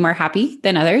naturally maybe more happy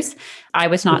than others. I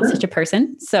was not such a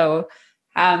person. So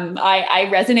I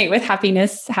resonate with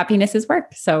happiness. Happiness is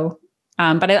work. So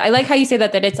but I like how you say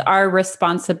that it's our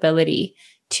responsibility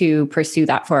to pursue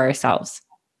that for ourselves.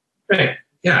 Right.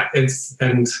 Yeah.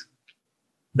 And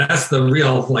that's the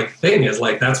real like thing is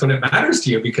like, that's when it matters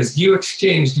to you, because you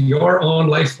exchanged your own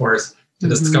life force to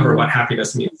discover what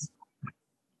happiness means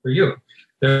for you.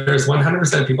 There's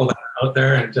 100% people that are out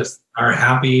there and just are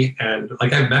happy. And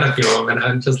like, I've met a few of them and I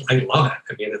love it.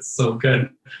 I mean, it's so good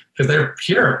because they're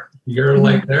pure. You're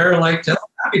like, they're like just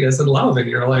happiness and love. And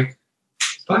you're like,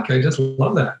 fuck, I just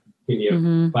love that in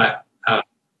you. But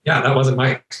that wasn't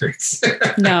my experience.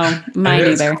 No, mine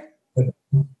either.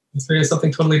 Experience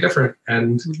something totally different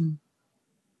and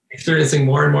experiencing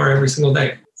more and more every single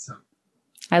day. So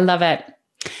I love it.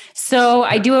 So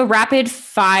I do a rapid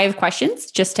 5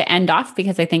 questions just to end off,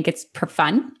 because I think it's for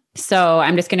fun. So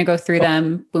I'm just going to go through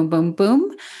them. Boom, boom,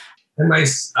 boom. And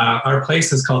our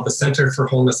place is called the Center for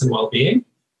Wholeness and Wellbeing.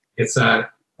 It's a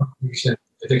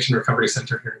addiction recovery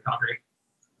center here in Calgary.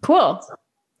 Cool. So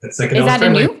it's like is that a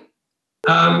new?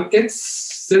 It's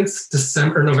since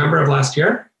November of last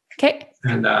year. Okay.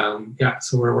 And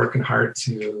so we're working hard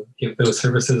to give those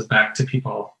services back to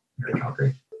people here in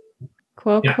Calgary.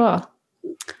 Cool.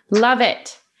 Love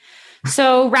it.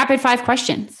 So rapid 5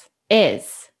 questions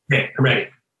is. Okay, I'm ready.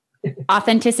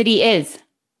 Authenticity is.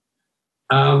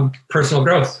 Personal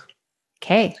growth.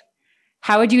 Okay.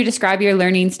 How would you describe your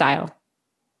learning style?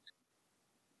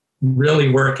 Really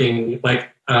working like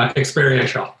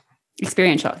experiential.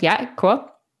 Experiential. Yeah. Cool.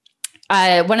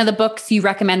 One of the books you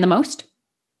recommend the most?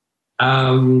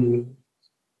 Joe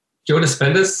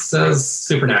Dispenza's says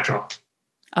Supernatural.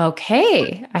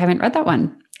 Okay. I haven't read that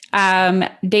one.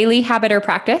 Daily habit or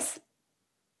practice?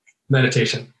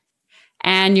 Meditation.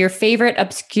 And your favorite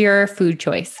obscure food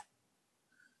choice?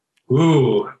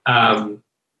 Ooh, açaí.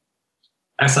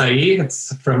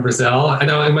 It's from Brazil. I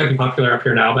know it might be popular up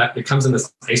here now, but it comes in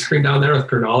this ice cream down there with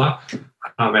granola.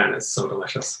 Oh man, it's so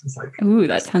delicious. It's like, ooh,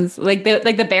 that sounds like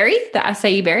the berry, the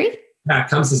açaí berry. Yeah, it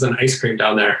comes as an ice cream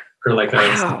down there, or like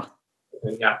wow.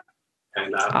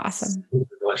 And awesome, it's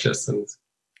delicious and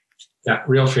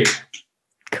real treat.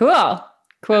 Cool.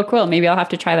 Cool. Maybe I'll have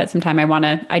to try that sometime.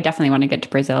 I definitely want to get to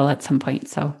Brazil at some point.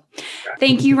 So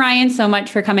thank you, Ryan, so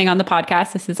much for coming on the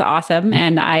podcast. This is awesome.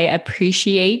 And I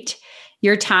appreciate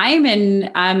your time. And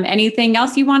anything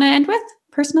else you want to end with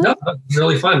personally? No, that was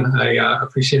really fun. I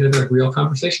appreciated a real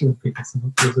conversation with people. So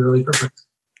it was really perfect.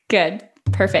 Good.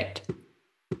 Perfect.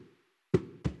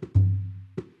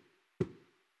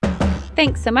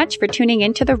 Thanks so much for tuning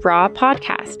into the Raw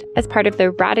podcast as part of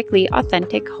the Radically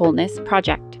Authentic Wholeness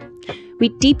Project. We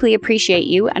deeply appreciate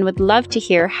you and would love to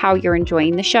hear how you're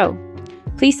enjoying the show.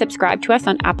 Please subscribe to us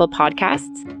on Apple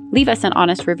Podcasts, leave us an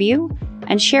honest review,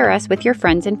 and share us with your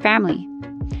friends and family.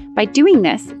 By doing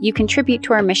this, you contribute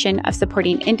to our mission of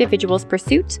supporting individuals'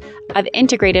 pursuit of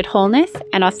integrated wholeness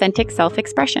and authentic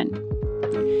self-expression.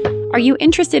 Are you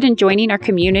interested in joining our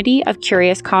community of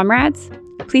curious comrades?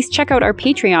 Please check out our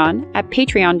Patreon at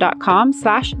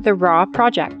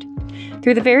patreon.com/therawproject.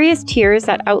 Through the various tiers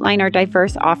that outline our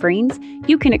diverse offerings,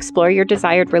 you can explore your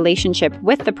desired relationship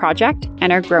with the project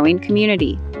and our growing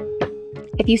community.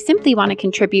 If you simply want to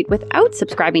contribute without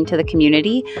subscribing to the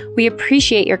community, we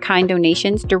appreciate your kind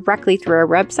donations directly through our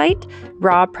website,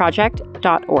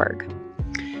 rawproject.org.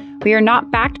 We are not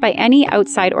backed by any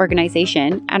outside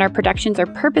organization, and our productions are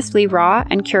purposefully raw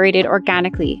and curated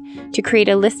organically to create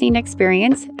a listening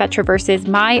experience that traverses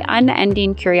my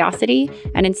unending curiosity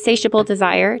and insatiable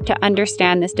desire to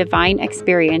understand this divine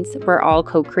experience we're all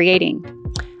co-creating.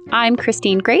 I'm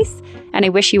Christine Grace, and I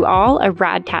wish you all a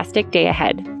radtastic day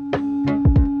ahead.